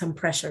something, some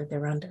pressure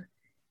they're under.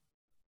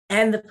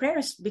 And the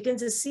parents begin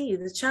to see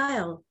the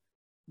child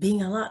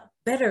being a lot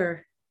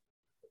better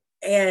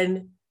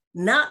and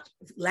not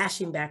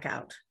lashing back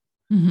out.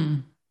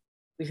 Mm-hmm.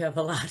 We have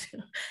a lot.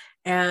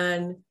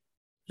 And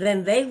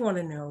then they want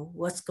to know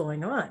what's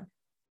going on.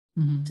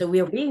 Mm-hmm. So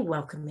we are being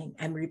welcoming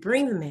and we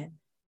bring them in.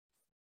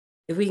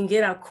 If we can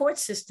get our court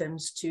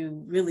systems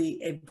to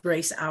really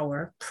embrace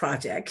our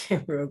project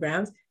and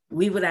programs,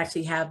 we would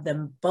actually have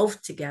them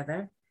both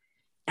together,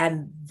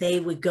 and they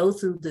would go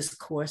through this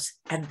course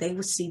and they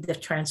would see the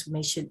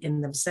transformation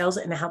in themselves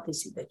and how they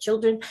see their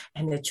children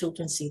and their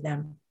children see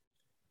them.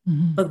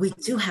 Mm-hmm. But we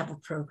do have a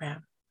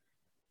program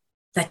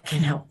that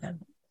can help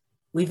them.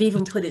 We've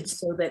even put it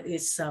so that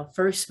it's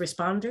first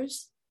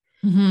responders.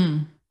 Mm-hmm.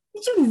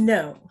 Did you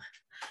know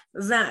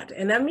that?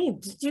 And I mean,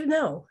 did you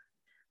know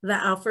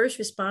that our first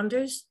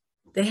responders,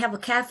 they have a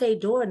cafe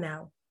door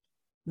now?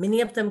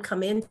 Many of them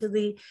come into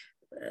the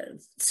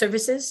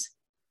services,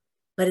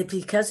 but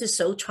because it's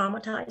so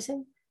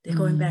traumatizing, they're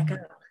going back out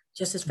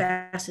just as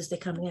fast as they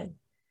come in.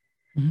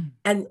 Mm-hmm.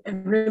 And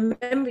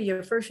remember,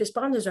 your first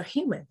responders are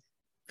human.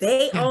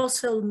 They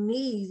also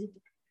need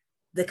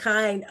the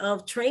kind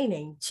of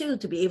training too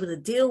to be able to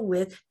deal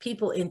with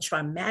people in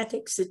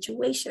traumatic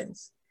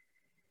situations.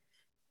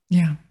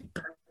 Yeah.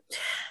 But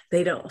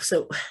they don't.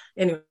 So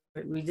anyway,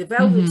 we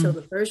develop it so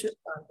the first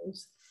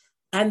responders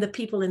and the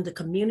people in the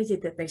community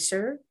that they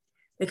serve,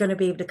 they're going to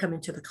be able to come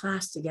into the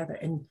class together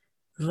and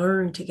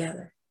learn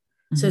together.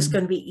 So it's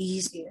going to be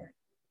easier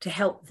to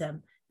help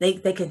them. They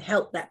can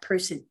help that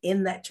person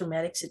in that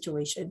traumatic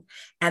situation,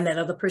 and that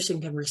other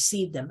person can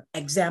receive them.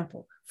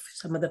 Example,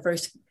 some of the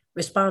first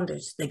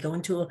responders, they go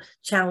into a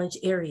challenge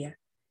area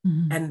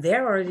and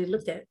they're already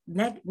looked at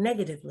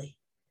negatively.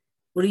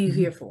 What are you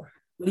here for?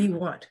 What do you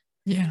want?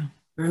 Yeah.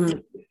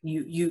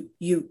 You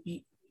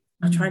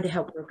are trying to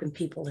help broken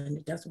people and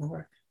it doesn't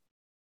work.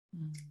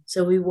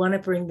 So we want to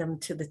bring them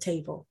to the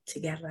table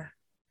together.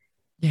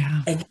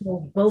 Yeah. And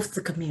both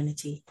the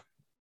community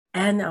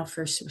and our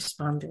first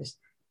responders,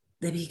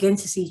 they begin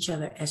to see each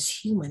other as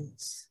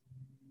humans.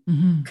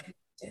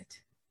 Connected.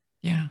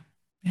 Yeah.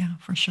 Yeah,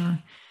 for sure.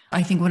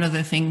 I think one of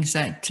the things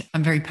that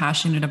I'm very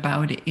passionate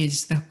about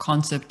is the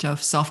concept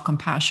of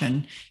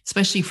self-compassion,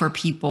 especially for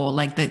people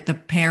like the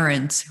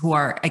parents who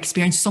are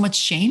experiencing so much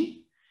shame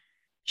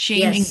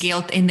and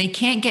guilt, and they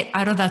can't get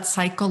out of that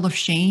cycle of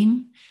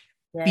shame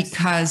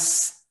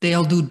because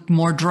they'll do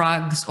more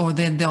drugs, or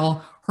then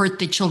they'll hurt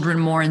the children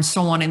more and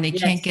so on, and they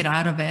can't get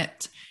out of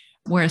it.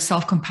 Where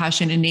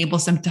self-compassion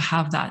enables them to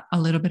have that, a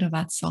little bit of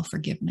that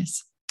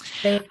self-forgiveness.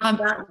 They've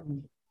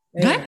forgotten.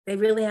 They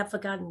really have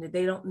forgotten it.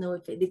 They don't know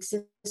if it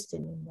exists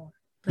anymore.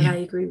 But I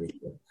agree with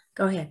you.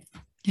 Go ahead.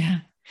 Yeah.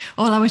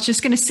 Well, I was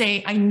just going to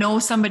say, I know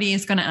somebody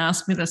is going to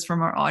ask me this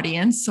from our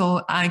audience.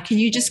 So can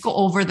you just go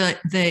over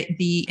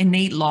the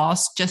innate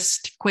laws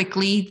just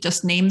quickly,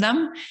 just name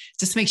them,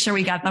 just make sure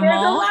we got them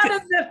all? There's a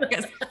lot of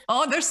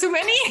them. There's so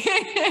many.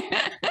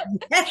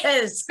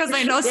 Yes. Because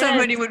I know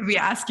somebody would be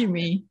asking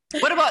me,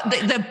 what about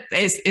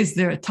is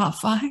there a top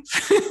 5?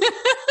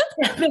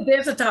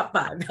 There's a top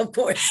 5, of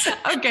course.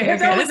 Okay.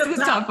 This is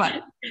the top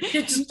 5.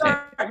 To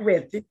start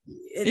with.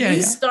 At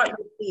least start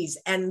with these,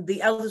 and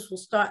the others will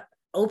start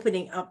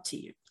opening up to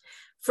you.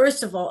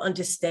 First of all,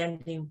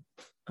 understanding,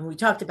 and we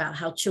talked about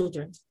how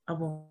children are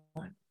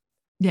born.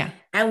 Yeah.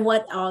 And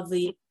what are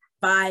the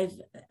 5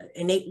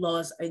 innate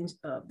laws,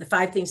 the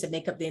 5 things that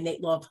make up the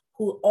innate law of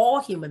who all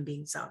human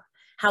beings are,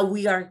 how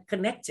we are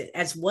connected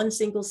as one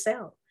single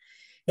cell.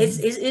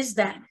 Is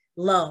that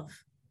love,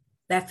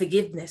 that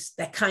forgiveness,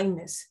 that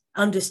kindness,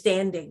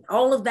 understanding,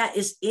 all of that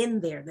is in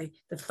there.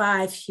 The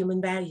 5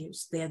 human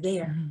values, they're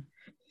there.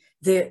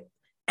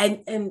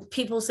 And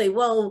people say,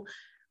 well,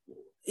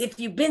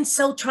 if you've been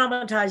so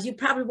traumatized, you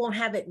probably won't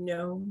have it.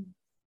 No,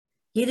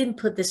 you didn't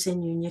put this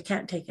in you and you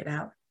can't take it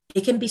out.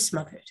 It can be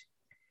smothered.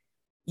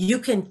 You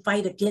can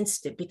fight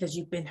against it because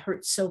you've been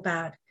hurt so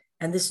bad.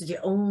 And this is the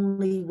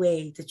only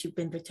way that you've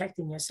been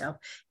protecting yourself,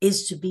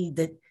 is to be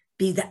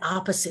the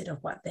opposite of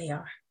what they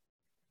are.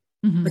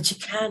 But you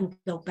can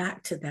go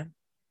back to them,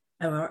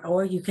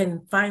 or you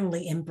can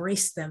finally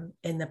embrace them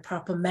in the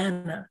proper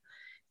manner.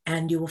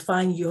 And you will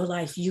find your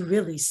life, you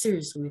really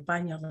seriously will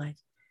find your life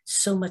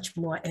so much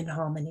more in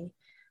harmony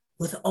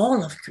with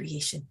all of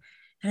creation.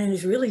 And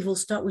it really will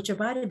start with your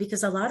body,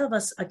 because a lot of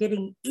us are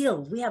getting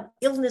ill. We have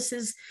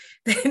illnesses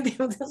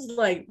that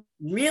like,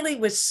 really,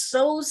 we're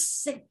so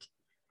sick.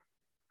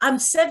 I'm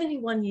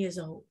 71 years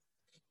old.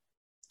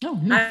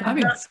 Oh,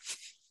 fabulous.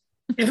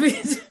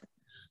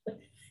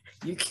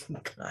 You can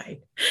kind.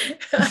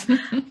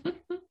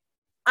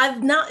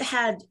 I've not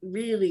had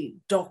really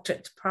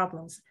doctored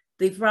problems.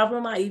 The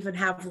problem I even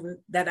have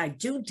that I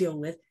do deal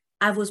with,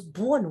 I was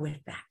born with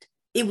that.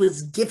 It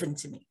was given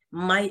to me.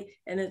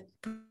 And a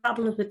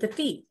problem with the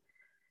feet.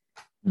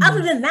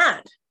 Other than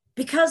that,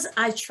 because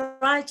I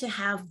try to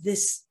have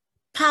this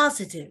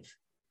positive,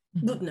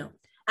 no,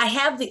 I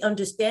have the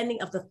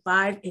understanding of the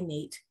 5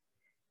 innate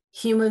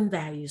human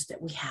values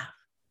that we have,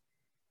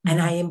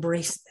 and I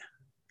embrace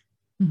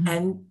them.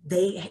 And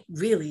they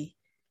really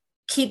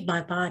keep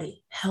my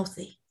body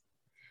healthy,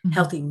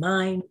 healthy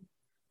mind,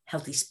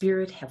 healthy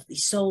spirit, healthy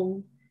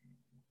soul,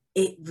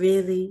 it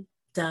really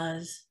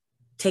does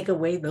take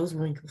away those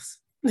wrinkles.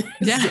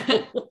 Yeah.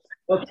 So,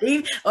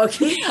 okay. I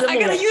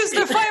gotta use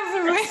the 5.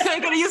 I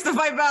gotta use the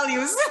 5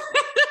 values.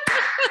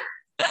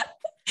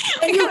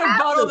 And I gotta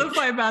bottle the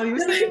 5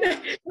 values.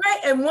 Right.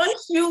 And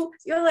once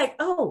you're like,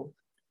 oh,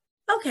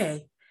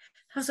 okay.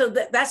 So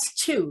that's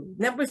 2.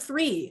 Number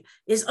 3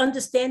 is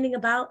understanding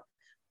about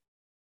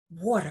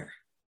water.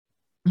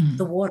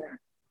 The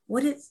water.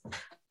 Why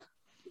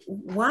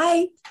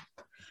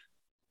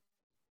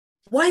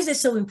is it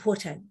so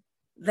important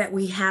that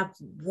we have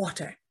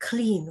water,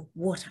 clean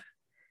water?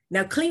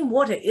 Now, clean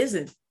water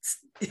isn't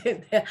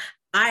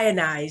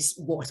ionized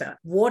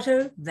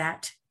water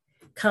that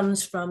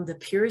comes from the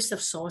purest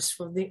of source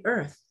from the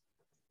earth,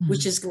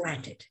 which is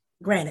granite,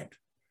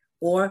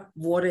 or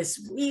water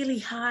is really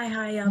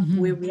high up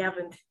where we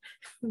haven't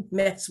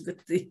messed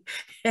with the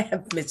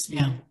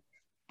atmosphere.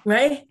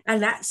 Right?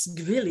 And that's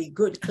really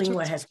good. Clean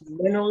water has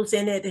minerals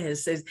in it.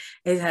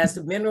 It has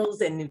the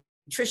minerals and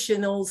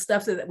nutritional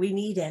stuff that we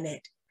need in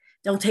it.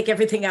 Don't take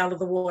everything out of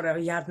the water,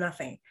 you have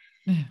nothing.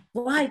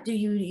 Why do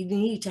you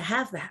need to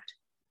have that?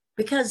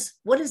 Because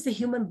what is the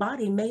human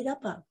body made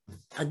up of?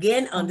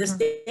 Again,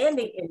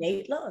 understanding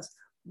innate laws.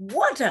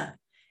 Water.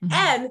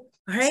 And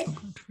right,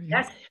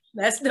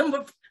 that's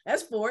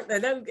 4.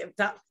 Then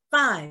top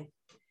 5.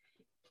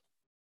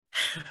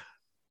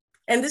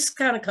 And this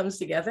kind of comes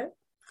together.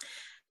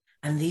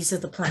 And these are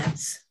the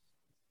plants,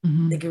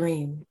 the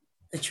green,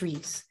 the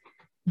trees.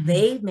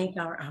 They make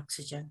our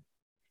oxygen.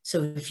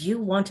 So if you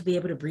want to be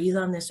able to breathe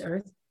on this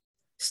earth,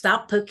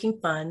 stop poking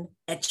fun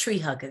at tree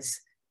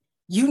huggers.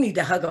 You need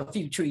to hug a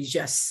few trees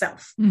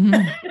yourself.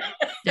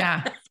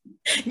 Yeah.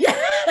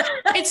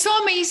 It's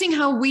so amazing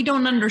how we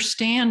don't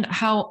understand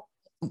how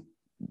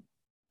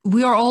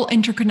we are all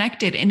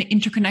interconnected and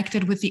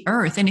interconnected with the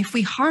earth. And if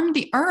we harm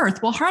the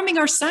earth, we're harming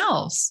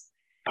ourselves.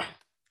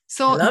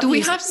 So do we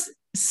have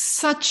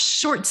such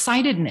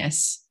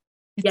short-sightedness?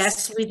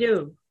 Yes, we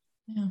do.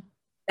 Yeah.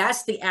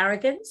 That's the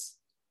arrogance.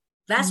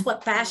 That's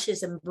what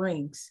fascism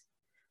brings.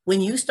 When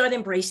you start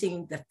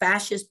embracing the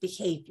fascist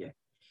behavior,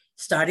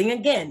 starting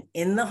again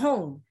in the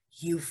home,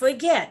 you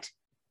forget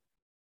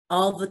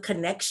all the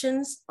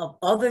connections of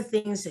other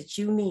things that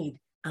you need.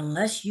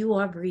 Unless you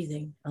are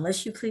breathing,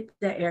 unless you keep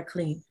that air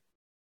clean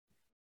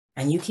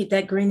and you keep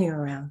that greening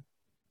around,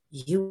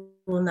 you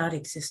will not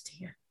exist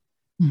here.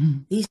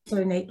 These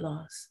are innate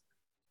laws.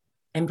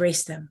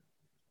 Embrace them.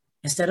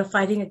 Instead of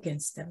fighting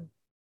against them,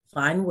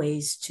 find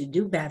ways to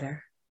do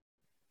better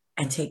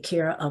and take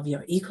care of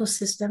your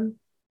ecosystem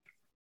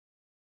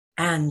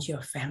and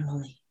your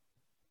family.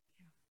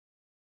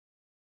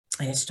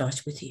 And it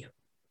starts with you.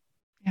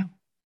 Yeah.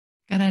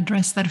 Gotta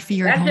address that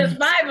fear. That's just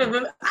 5 of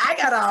them. I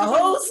got a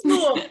whole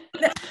school.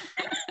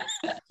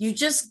 You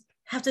just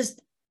have to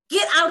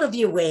get out of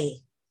your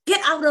way.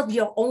 Get out of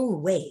your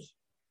own way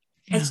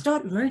and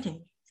start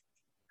learning.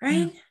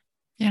 Right?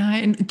 Yeah.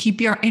 And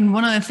and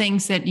one of the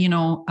things that,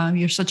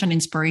 you're such an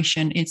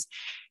inspiration is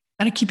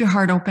gotta keep your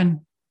heart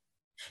open.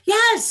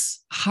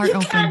 Yes. Heart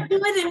open. You can't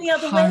do it any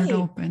other way. Heart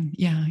open.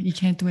 Yeah. You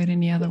can't do it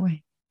any other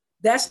way.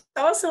 That's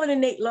also an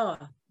innate law.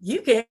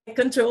 You can't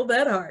control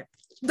that heart.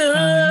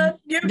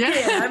 You can.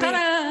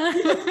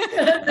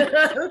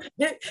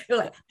 You're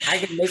like, I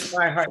can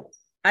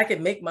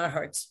make my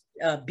heart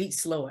beat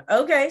slower.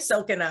 Okay,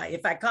 so can I.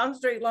 If I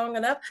concentrate long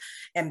enough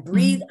and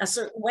breathe a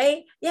certain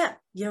way,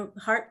 your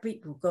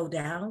heartbeat will go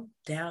down.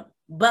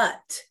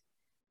 But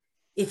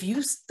if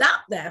you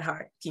stop that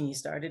heart, can you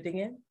start it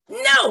again?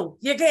 No,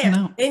 you can't.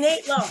 No.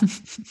 Innate law.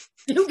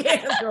 You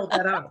can't control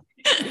that heart.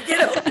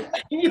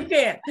 You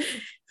can't.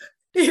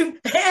 And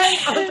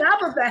on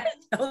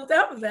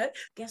top of that,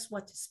 guess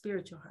what the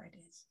spiritual heart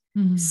is?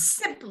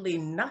 Simply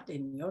not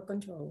in your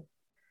control.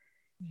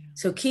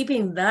 So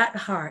keeping that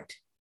heart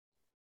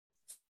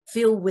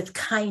filled with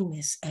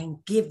kindness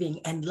and giving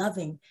and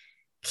loving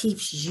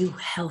keeps you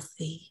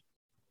healthy,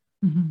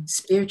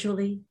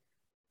 spiritually,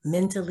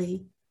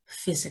 mentally,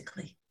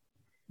 physically.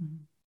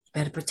 You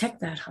better protect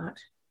that heart.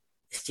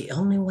 It's the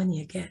only one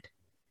you get.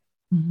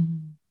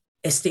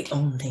 It's the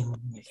only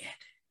one you get.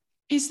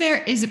 Is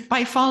it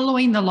by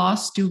following the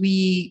laws, do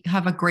we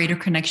have a greater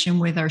connection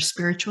with our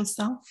spiritual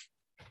self?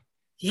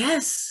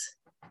 Yes.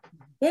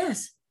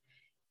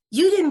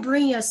 You didn't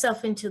bring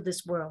yourself into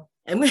this world.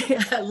 And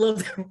I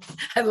love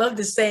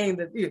the saying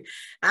that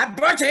I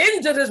brought you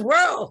into this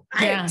world.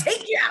 I didn't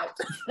take you out.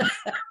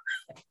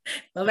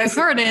 Well, I've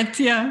heard it,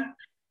 yeah.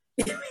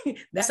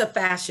 That's a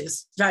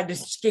fascist trying to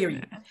scare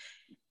you.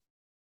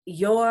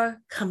 Your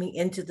coming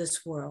into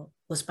this world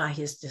was by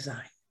his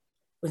design.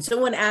 When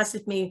someone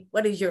asks me,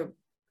 what is your,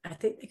 I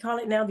think they call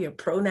it now, your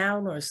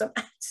pronoun or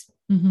something.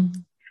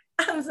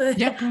 I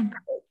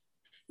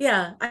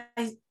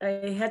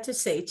had to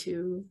say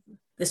to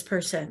this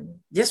person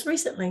just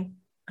recently,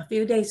 a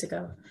few days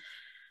ago,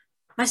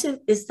 I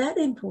said, is that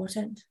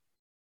important?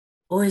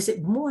 Or is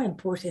it more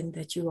important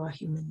that you are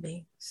human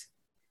beings?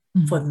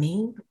 For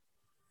me,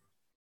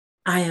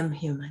 I am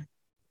human.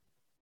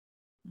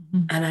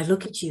 And I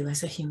look at you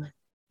as a human.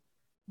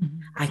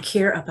 I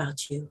care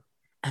about you.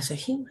 as a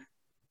human.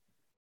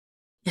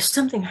 If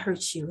something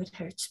hurts you, it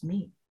hurts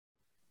me.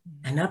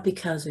 And not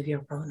because of your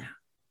pronoun,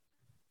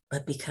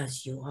 but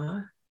because you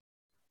are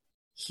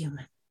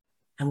human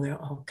and we're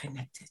all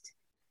connected.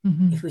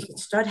 Mm-hmm. If we can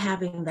start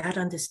having that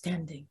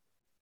understanding,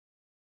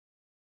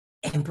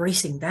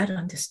 embracing that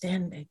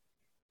understanding,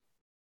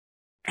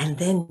 and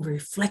then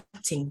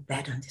reflecting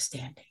that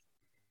understanding,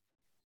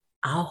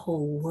 our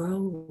whole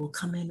world will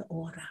come in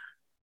order.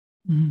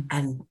 Mm-hmm.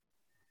 And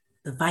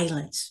the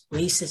violence,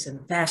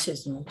 racism,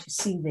 fascism, what you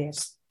see there,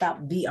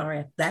 stop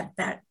VRF,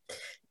 that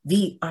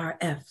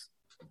VRF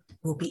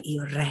will be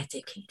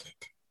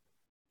eradicated.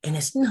 And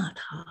it's not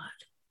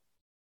hard.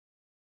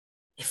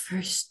 It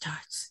first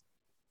starts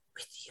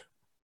with you.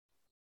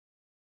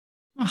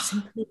 Oh,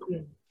 Simply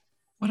you.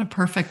 what a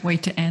perfect way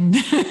to end.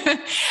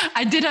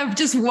 I did have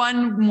just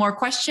one more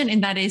question,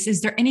 and that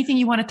is there anything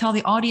you want to tell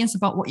the audience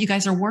about what you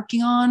guys are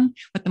working on,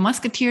 what the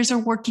Musketeers are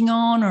working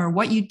on, or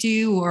what you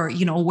do, or,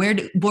 you know, where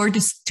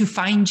to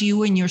find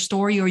you and your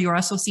story or your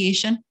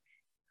association?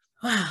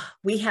 Wow,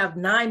 we have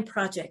 9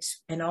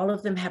 projects and all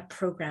of them have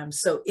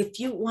programs. So if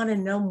you want to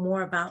know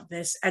more about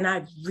this, and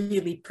I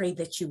really pray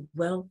that you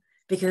will,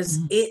 because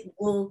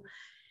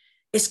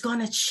it's going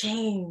to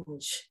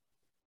change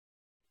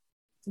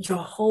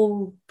your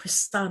whole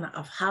persona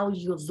of how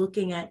you're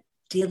looking at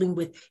dealing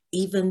with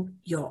even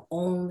your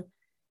own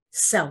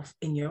self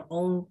in your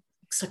own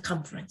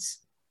circumference.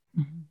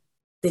 Mm-hmm.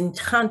 Then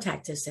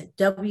contact us at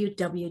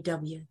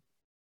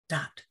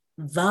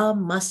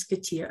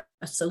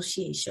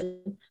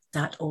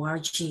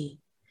www.themusketeerassociation.org.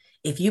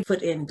 If you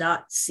put in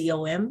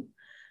 .com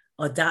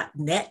or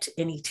 .net,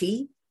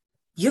 N-E-T,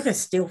 you can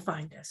still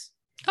find us.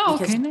 Oh,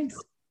 okay, nice.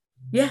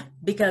 Yeah,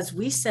 because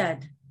we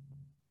said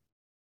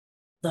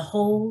the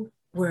whole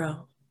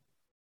world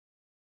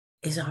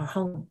is our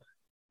home.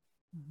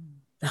 Mm-hmm.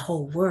 The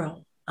whole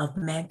world of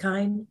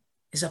mankind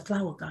is a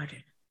flower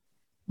garden.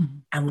 Mm-hmm.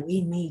 And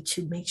we need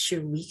to make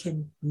sure we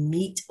can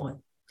meet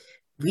or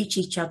reach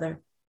each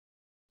other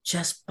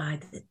just by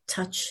the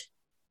touch.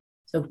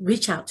 So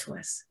reach out to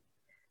us.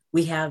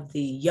 We have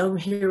the Young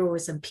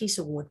Heroes and Peace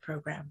Award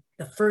program,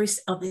 the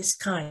first of its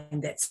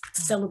kind that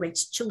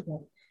celebrates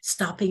children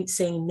stopping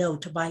saying no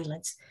to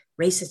violence,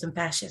 racism,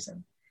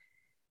 fascism.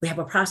 We have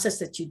a process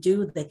that you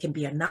do that can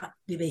be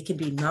they can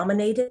be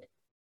nominated.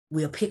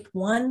 We'll pick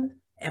one.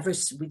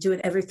 We do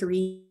it every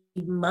 3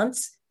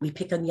 months. We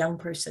pick a young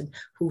person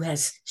who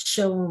has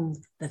shown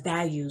the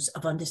values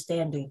of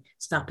understanding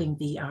stopping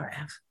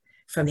VRF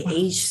from the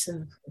age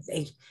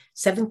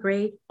 7th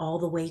grade all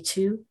the way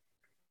to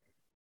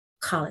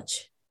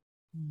college.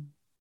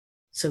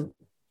 So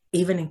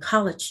even in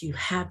college, you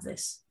have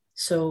this.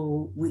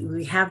 So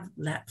we have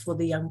that for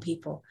the young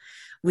people.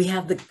 We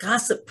have the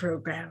Gossip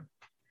program,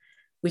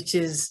 which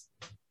is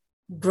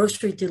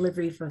grocery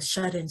delivery for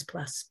shut-ins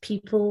plus.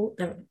 People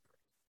that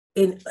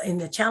in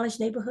the challenged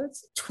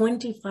neighborhoods,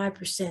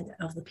 25%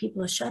 of the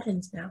people are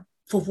shut-ins now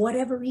for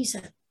whatever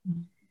reason.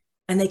 Mm-hmm.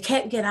 And they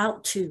can't get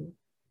out to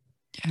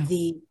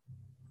the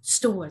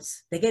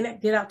stores. They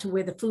can't get out to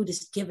where the food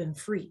is given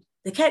free.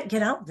 They can't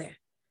get out there.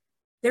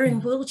 They're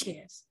in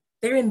wheelchairs.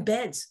 They're in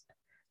beds.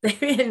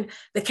 They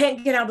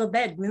can't get out of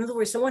bed. In other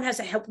words, someone has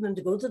to help them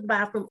to go to the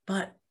bathroom,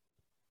 but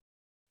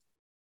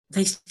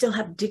they still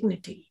have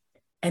dignity.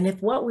 And if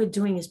what we're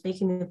doing is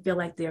making them feel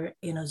like they're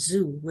in a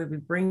zoo where we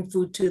bring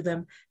food to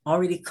them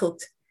already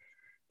cooked,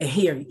 and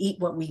here, eat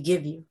what we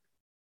give you,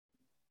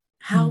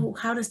 how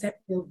does that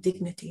build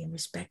dignity and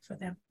respect for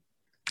them?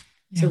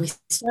 Yeah. So we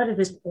started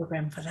this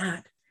program for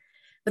that.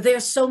 But there are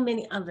so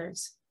many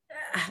others.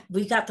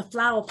 We got the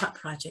Flower Pot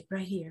Project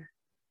right here,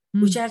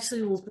 which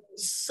actually was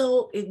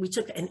we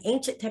took an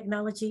ancient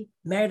technology,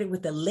 married it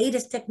with the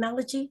latest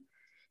technology,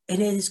 and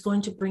it is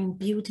going to bring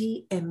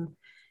beauty and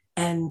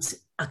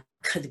a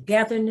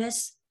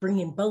togetherness,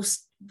 bringing both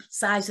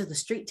sides of the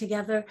street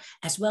together,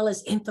 as well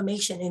as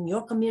information in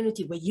your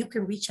community where you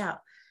can reach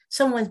out.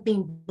 Someone's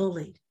being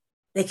bullied.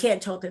 They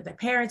can't talk to their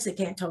parents. They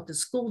can't talk to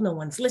school. No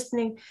one's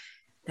listening.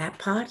 That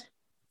pot,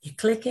 you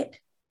click it.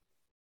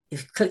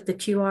 If you click the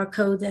QR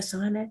code that's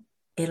on it,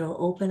 it'll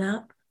open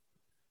up,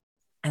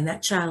 and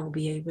that child will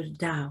be able to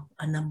dial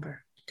a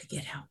number to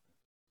get help.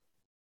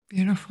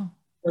 Beautiful.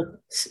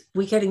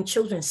 We're getting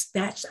children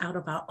snatched out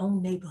of our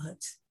own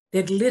neighborhoods.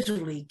 They're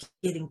literally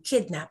getting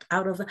kidnapped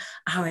out of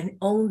our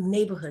own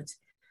neighborhoods.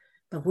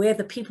 But where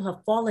the people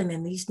have fallen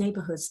in these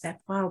neighborhoods,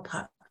 that flower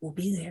pot will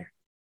be there.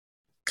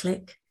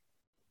 Click,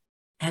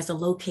 has a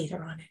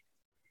locator on it.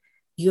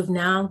 You have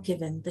now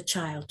given the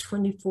child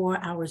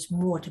 24 hours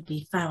more to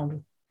be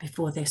found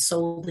before they're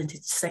sold into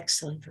sex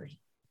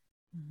slavery.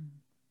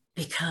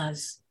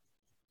 Because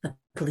the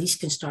police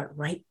can start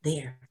right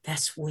there.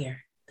 That's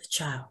where the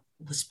child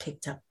was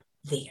picked up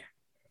there.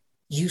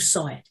 You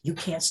saw it. You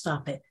can't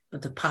stop it,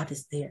 but the pot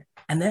is there.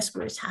 And that's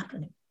where it's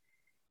happening.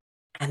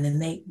 And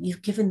then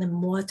you've given them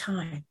more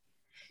time.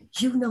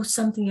 You know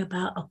something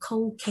about a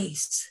cold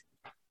case.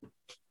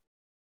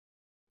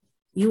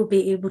 You will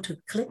be able to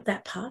click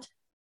that pot,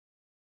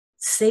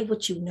 say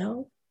what you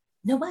know.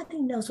 Nobody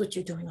knows what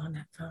you're doing on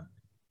that phone.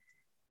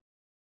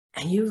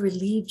 and you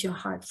relieved your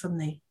heart from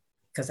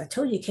because I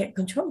told you can't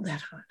control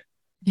that heart.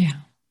 Yeah.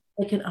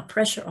 Taking a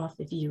pressure off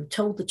of you,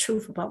 told the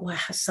truth about why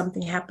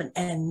something happened.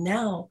 And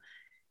now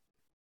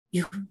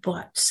you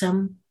brought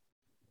some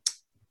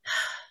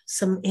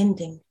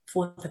ending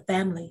for the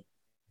family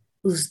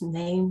whose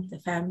name, the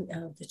family,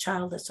 the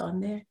child that's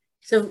on there.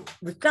 So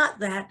we've got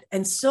that,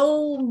 and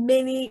so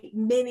many,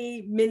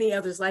 many, many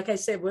others. Like I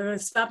said, we're going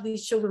to stop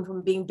these children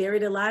from being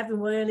buried alive, and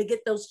we're going to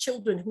get those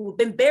children who have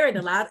been buried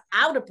alive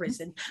out of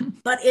prison,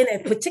 but in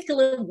a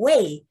particular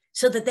way,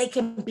 so that they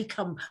can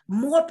become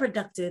more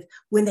productive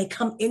when they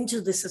come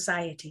into the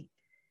society,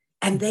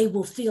 and they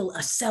will feel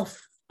a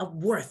self of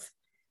worth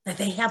that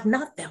they have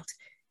not felt.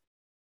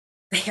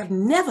 They have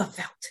never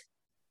felt.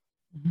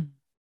 Mm-hmm.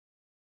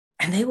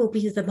 And they will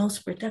be the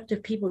most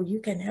productive people you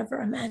can ever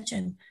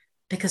imagine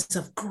because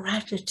of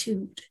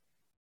gratitude.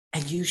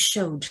 And you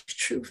showed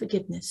true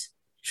forgiveness,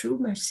 true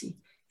mercy,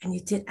 and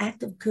you did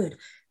act of good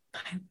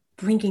by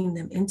bringing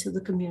them into the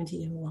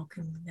community and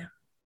welcoming them.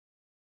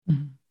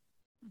 Mm-hmm.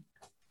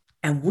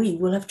 And we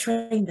will have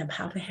trained them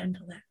how to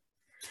handle that.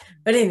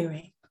 But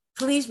anyway,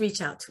 please reach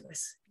out to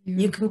us.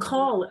 You can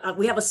call.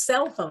 We have a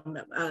cell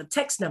phone,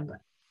 text number.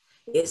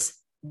 It's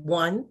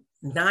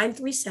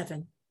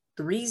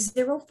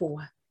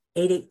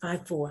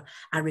 1-937-304-8854.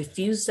 I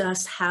refuse to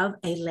us have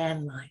a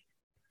landline,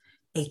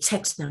 a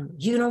text number.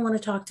 You don't want to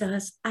talk to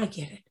us, I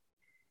get it.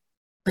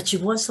 But you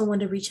want someone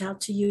to reach out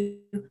to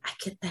you, I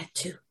get that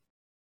too.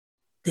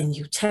 Then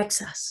you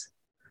text us.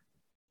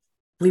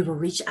 We will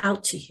reach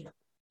out to you.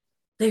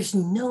 There's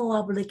no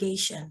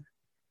obligation.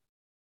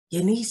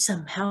 You need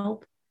some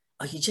help,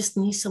 or you just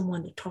need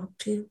someone to talk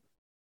to.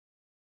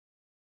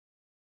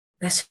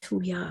 That's who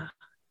we are.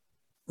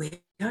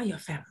 We are your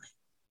family.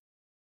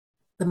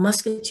 The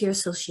Musketeer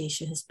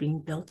Association is being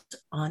built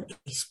on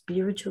a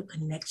spiritual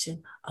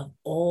connection of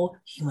all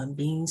human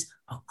beings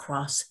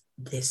across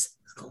this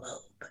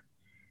globe.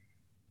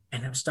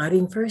 And I'm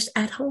starting first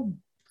at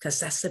home,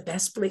 because that's the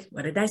best place.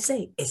 What did I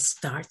say? It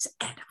starts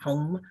at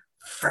home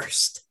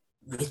first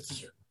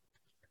with you.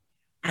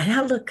 And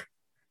now look,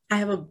 I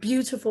have a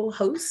beautiful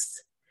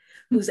host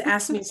who's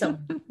asked me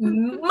some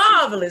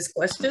marvelous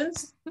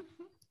questions,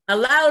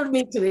 allowed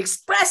me to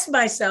express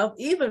myself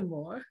even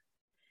more,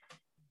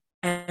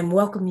 and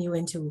welcome you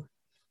into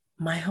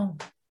my home.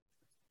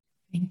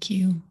 Thank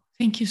you.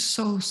 Thank you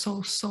so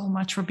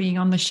much for being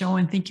on the show.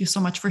 And thank you so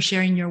much for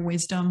sharing your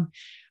wisdom.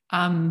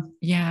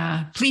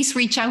 Please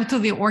reach out to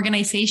the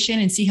organization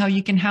and see how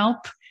you can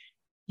help.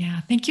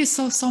 Yeah. Thank you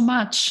so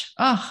much.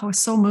 Oh, I was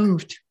so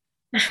moved.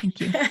 Thank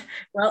you.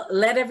 Well,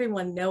 let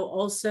everyone know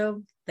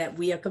also that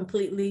we are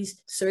completely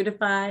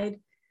certified.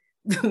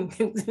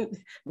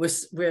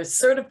 we're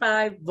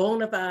certified,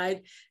 bona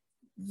fide,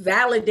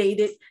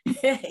 validated.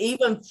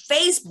 Even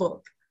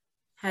Facebook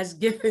has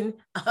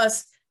given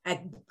us a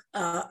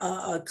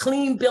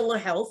clean bill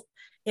of health,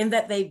 in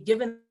that they've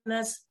given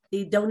us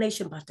the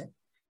donation button.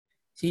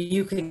 So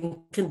you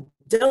can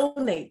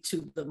donate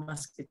to the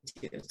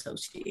Musketeer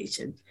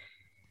Association.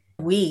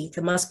 We,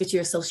 the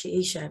Musketeer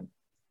Association,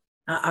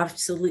 are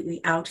absolutely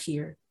out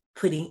here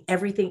putting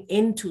everything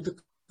into the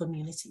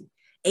community.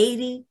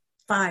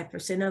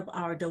 85% of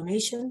our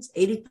donations,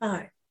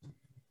 85,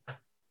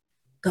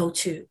 go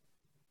to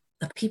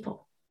the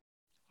people.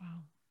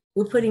 Wow.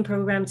 We're putting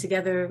programs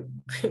together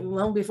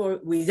long before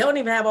we don't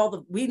even have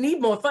we need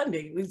more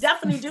funding. We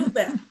definitely do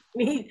that.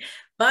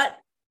 But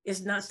it's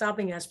not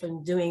stopping us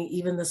from doing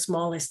even the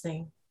smallest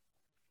thing.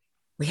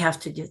 We have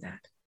to do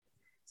that.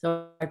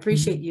 So I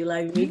appreciate you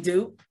letting me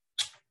do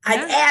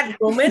an ad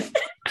woman.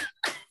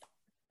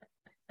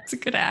 It's a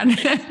good ad.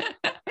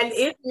 And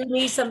if you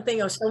need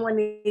something or someone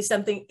needs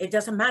something, it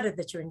doesn't matter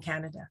that you're in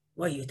Canada.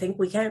 Well, you think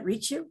we can't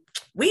reach you?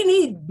 We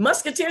need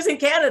Musketeers in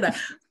Canada.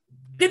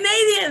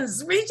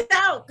 Canadians, reach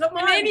out. Come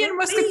on. Canadian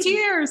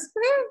Musketeers.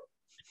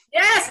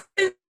 Yes,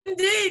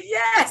 indeed.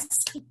 Yes.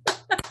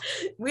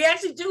 We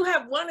actually do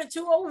have one or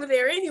two over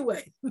there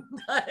anyway.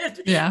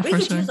 But yeah, we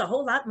could use a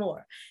whole lot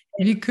more.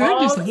 You could.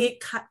 All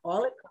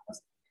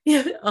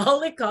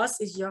it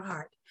costs is your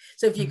heart.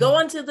 So if you go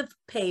onto the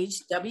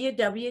page,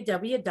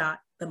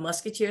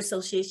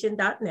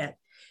 www.themusketeerassociation.net,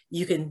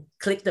 you can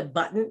click the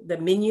button, the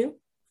menu,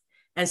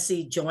 and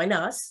see Join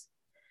Us.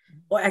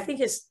 Or I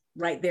think it's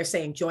right there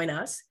saying Join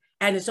Us.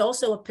 And it's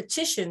also a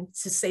petition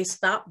to say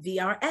Stop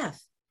VRF.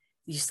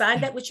 You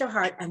sign that with your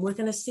heart, and we're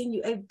going to send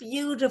you a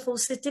beautiful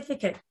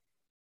certificate.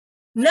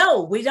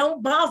 No, we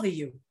don't bother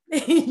you.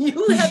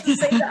 You have to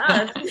say to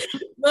us,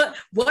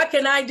 what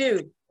can I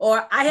do?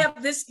 Or I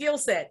have this skill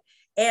set.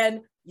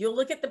 And you'll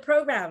look at the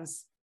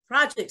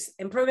projects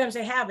and programs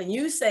they have, and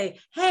you say,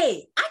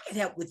 hey, I can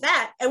help with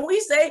that. And we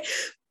say,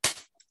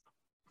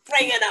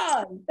 bring it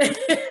on.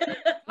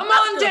 Come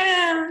on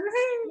down.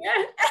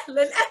 Yeah,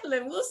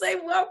 Ellen, we'll say,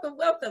 welcome.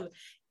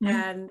 Mm-hmm.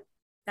 And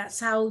that's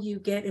how you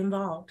get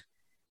involved.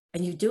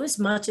 And you do as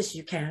much as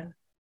you can.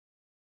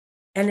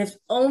 And if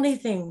only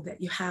thing that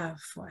you have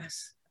for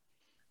us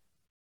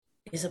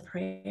is a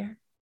prayer,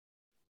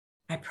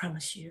 I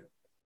promise you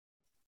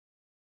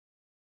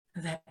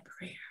that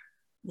prayer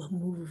will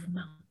move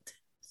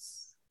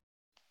mountains.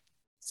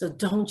 So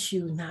don't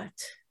you not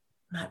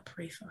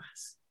pray for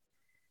us.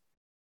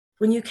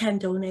 When you can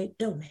donate,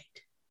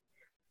 donate.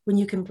 When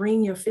you can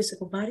bring your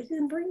physical body,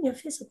 then bring your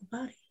physical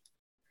body.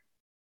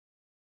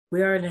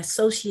 We are an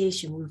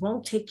association. We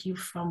won't take you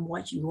from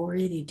what you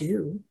already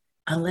do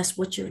unless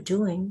what you're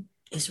doing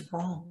is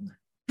wrong.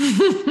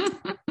 Then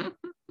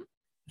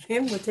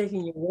we're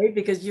taking you away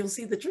because you'll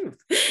see the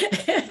truth.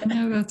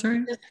 No, that's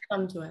right. Just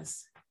come to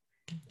us.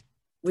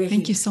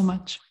 Thank you so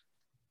much.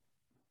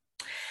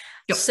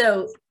 Yep.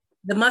 So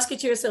the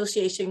Musketeer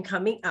Association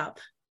coming up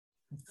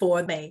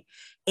for May.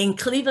 In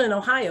Cleveland,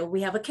 Ohio,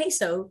 we have a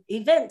CASO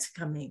event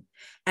coming.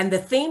 And the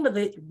theme of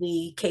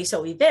the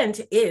CASO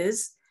event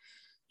is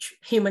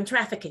human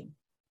trafficking.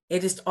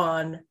 It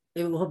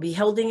will be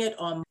holding it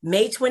on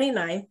May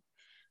 29th,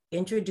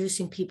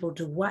 introducing people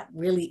to what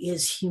really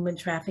is human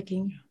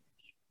trafficking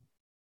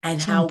and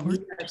so how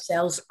important. We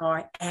ourselves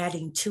are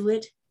adding to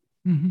it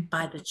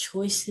by the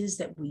choices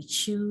that we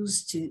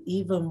choose to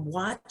even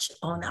watch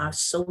on our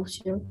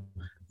social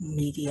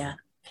media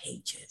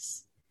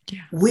pages.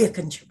 Yeah. We're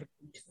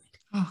contributing to it.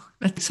 Oh,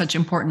 that's such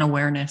important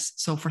awareness.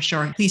 So for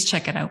sure, please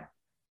check it out.